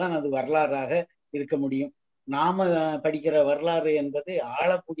 அப்போதுதான் அது வரலாறாக இருக்க முடியும். நாம படிக்கிற வரலாறு என்பது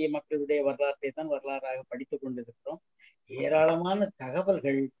ஆளக்கூடிய மக்களுடைய வரலாற்றை தான் வரலாறாக படித்துக் கொண்டிருக்கிறோம். ஏராளமான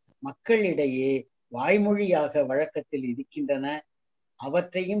தகவல்கள் மக்களிடையே வாய்மொழியாக வழக்கத்தில் இருக்கின்றன.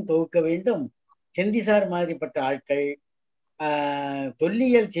 அவற்றையும் தொகுக்க வேண்டும். செந்திசார் மாதிரிப்பட்ட ஆட்கள்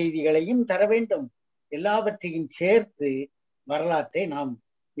தொல்லியல் செய்திகளையும் தர வேண்டும். எல்லாவற்றையும் சேர்த்து வரலாற்றை நாம்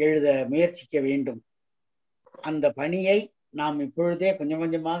எழுத முயற்சிக்க வேண்டும். அந்த பணியை நாம் இப்பொழுதே கொஞ்சம்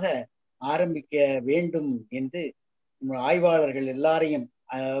கொஞ்சமாக ஆரம்பிக்க வேண்டும் என்று ஆய்வாளர்கள் எல்லாரையும்,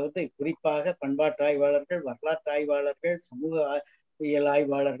 அதாவது குறிப்பாக பண்பாட்டு ஆய்வாளர்கள், வரலாற்று ஆய்வாளர்கள், சமூக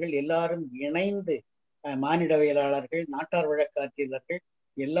ஆய்வாளர்கள் எல்லாரும் இணைந்து, மானிடவியலாளர்கள், நாட்டார் வழக்காட்சியாளர்கள்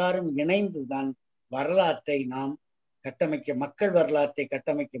எல்லாரும் இணைந்து தான் வரலாற்றை நாம் கட்டமைக்க, மக்கள் வரலாற்றை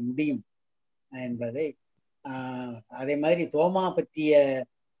கட்டமைக்க முடியும் என்பதை. அதே மாதிரி தோமா பற்றிய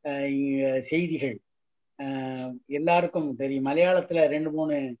செய்திகள் எல்லாருக்கும் தெரியும். மலையாளத்துல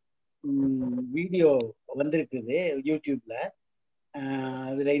 2-3 வீடியோ வந்திருக்குது யூடியூப்ல.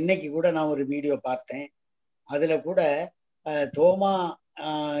 அதுல இன்னைக்கு கூட நான் ஒரு வீடியோ பார்த்தேன். அதுல கூட தோமா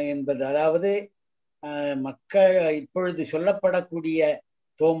என்பது, அதாவது மக்கள் இப்பொழுது சொல்லப்படக்கூடிய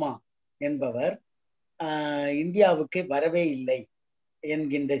தோமா என்பவர் இந்தியாவுக்கு வரவே இல்லை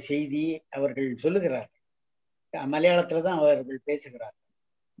என்கின்ற செய்தி அவர்கள் சொல்லுகிறார்கள். மலையாளத்துல தான் அவர்கள் பேசுகிறார்கள்.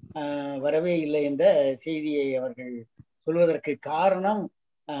 வரவே இல்லை என்ற செய்தியை அவர்கள் சொல்வதற்கு காரணம்,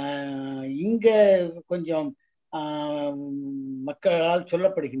 இங்க கொஞ்சம் மக்களால்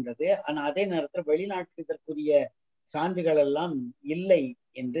சொல்லப்படுகின்றது. ஆனால் அதே நேரத்தில் வெளிநாட்டில் இதற்குரிய சான்றுகள் எல்லாம் இல்லை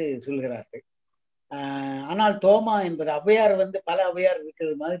என்று சொல்கிறார்கள். ஆனால் தோமா என்பது ஔவையார் பல ஔவையார்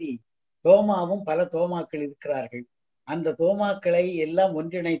இருக்கிறது மாதிரி தோமாவும் பல தோமாக்கள் இருக்கிறார்கள். அந்த தோமாக்களை எல்லாம்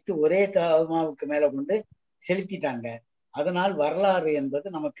ஒன்றிணைத்து ஒரே தோமாவுக்கு மேல கொண்டு செலுத்திட்டாங்க. அதனால் வரலாறு என்பது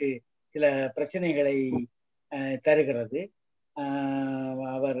நமக்கு சில பிரச்சனைகளை தருகிறது.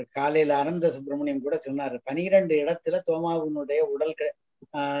 அவர் காலையில் அனந்த சுப்பிரமணியம் கூட சொன்னார், 12 இடத்துல தோமாவினுடைய உடல்கள்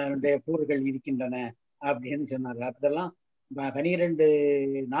கூறுகள் இருக்கின்றன அப்படின்னு சொன்னார். அதெல்லாம் 12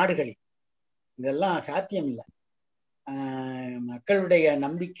 நாடுகளில் இதெல்லாம் சாத்தியம் இல்லை. மக்களுடைய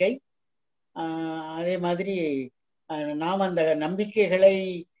நம்பிக்கை, அதே மாதிரி நாம் அந்த நம்பிக்கைகளை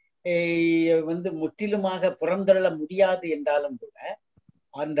முற்றிலுமாக புறந்தள்ள முடியாது என்றாலும் கூட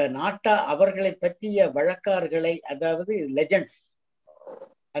அந்த அவர்களை பற்றிய வழக்காறுகளை, அதாவது லெஜண்ட்ஸ்,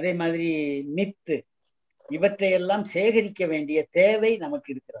 அதே மாதிரி மித்து, இவற்றையெல்லாம் சேகரிக்க வேண்டிய தேவை நமக்கு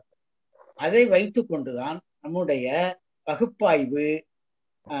இருக்கிறது. அதை வைத்து கொண்டுதான் நம்முடைய பகுப்பாய்வு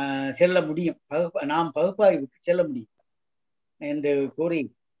செல்ல முடியும், நாம் பகுப்பாய்வுக்கு செல்ல முடியும் என்று கூறி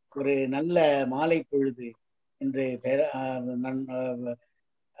ஒரு நல்ல மாலை பொழுது என்று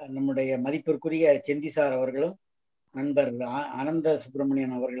நம்முடைய மதிப்பிற்குரிய செந்திசார் அவர்களும் நண்பர் அனந்த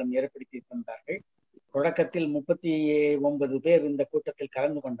சுப்பிரமணியன் அவர்களும் ஏற்படுத்தி தந்தார்கள். தொடக்கத்தில் 39 பேர் இந்த கூட்டத்தில்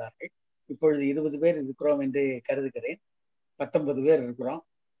கலந்து கொண்டார்கள். இப்பொழுது 20 பேர் இருக்கிறோம் என்று கருதுகிறேன். 19 பேர் இருக்கிறோம்.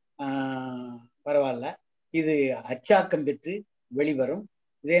 பரவாயில்ல. இது அச்சாக்கம் பெற்று வெளிவரும்.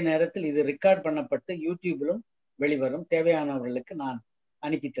 இதே நேரத்தில் இது ரெக்கார்ட் பண்ணப்பட்டு யூடியூபிலும் வெளிவரும். தேவையானவர்களுக்கு நான்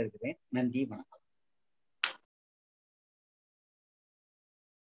அனுப்பி தருகிறேன். நன்றி, வணக்கம்.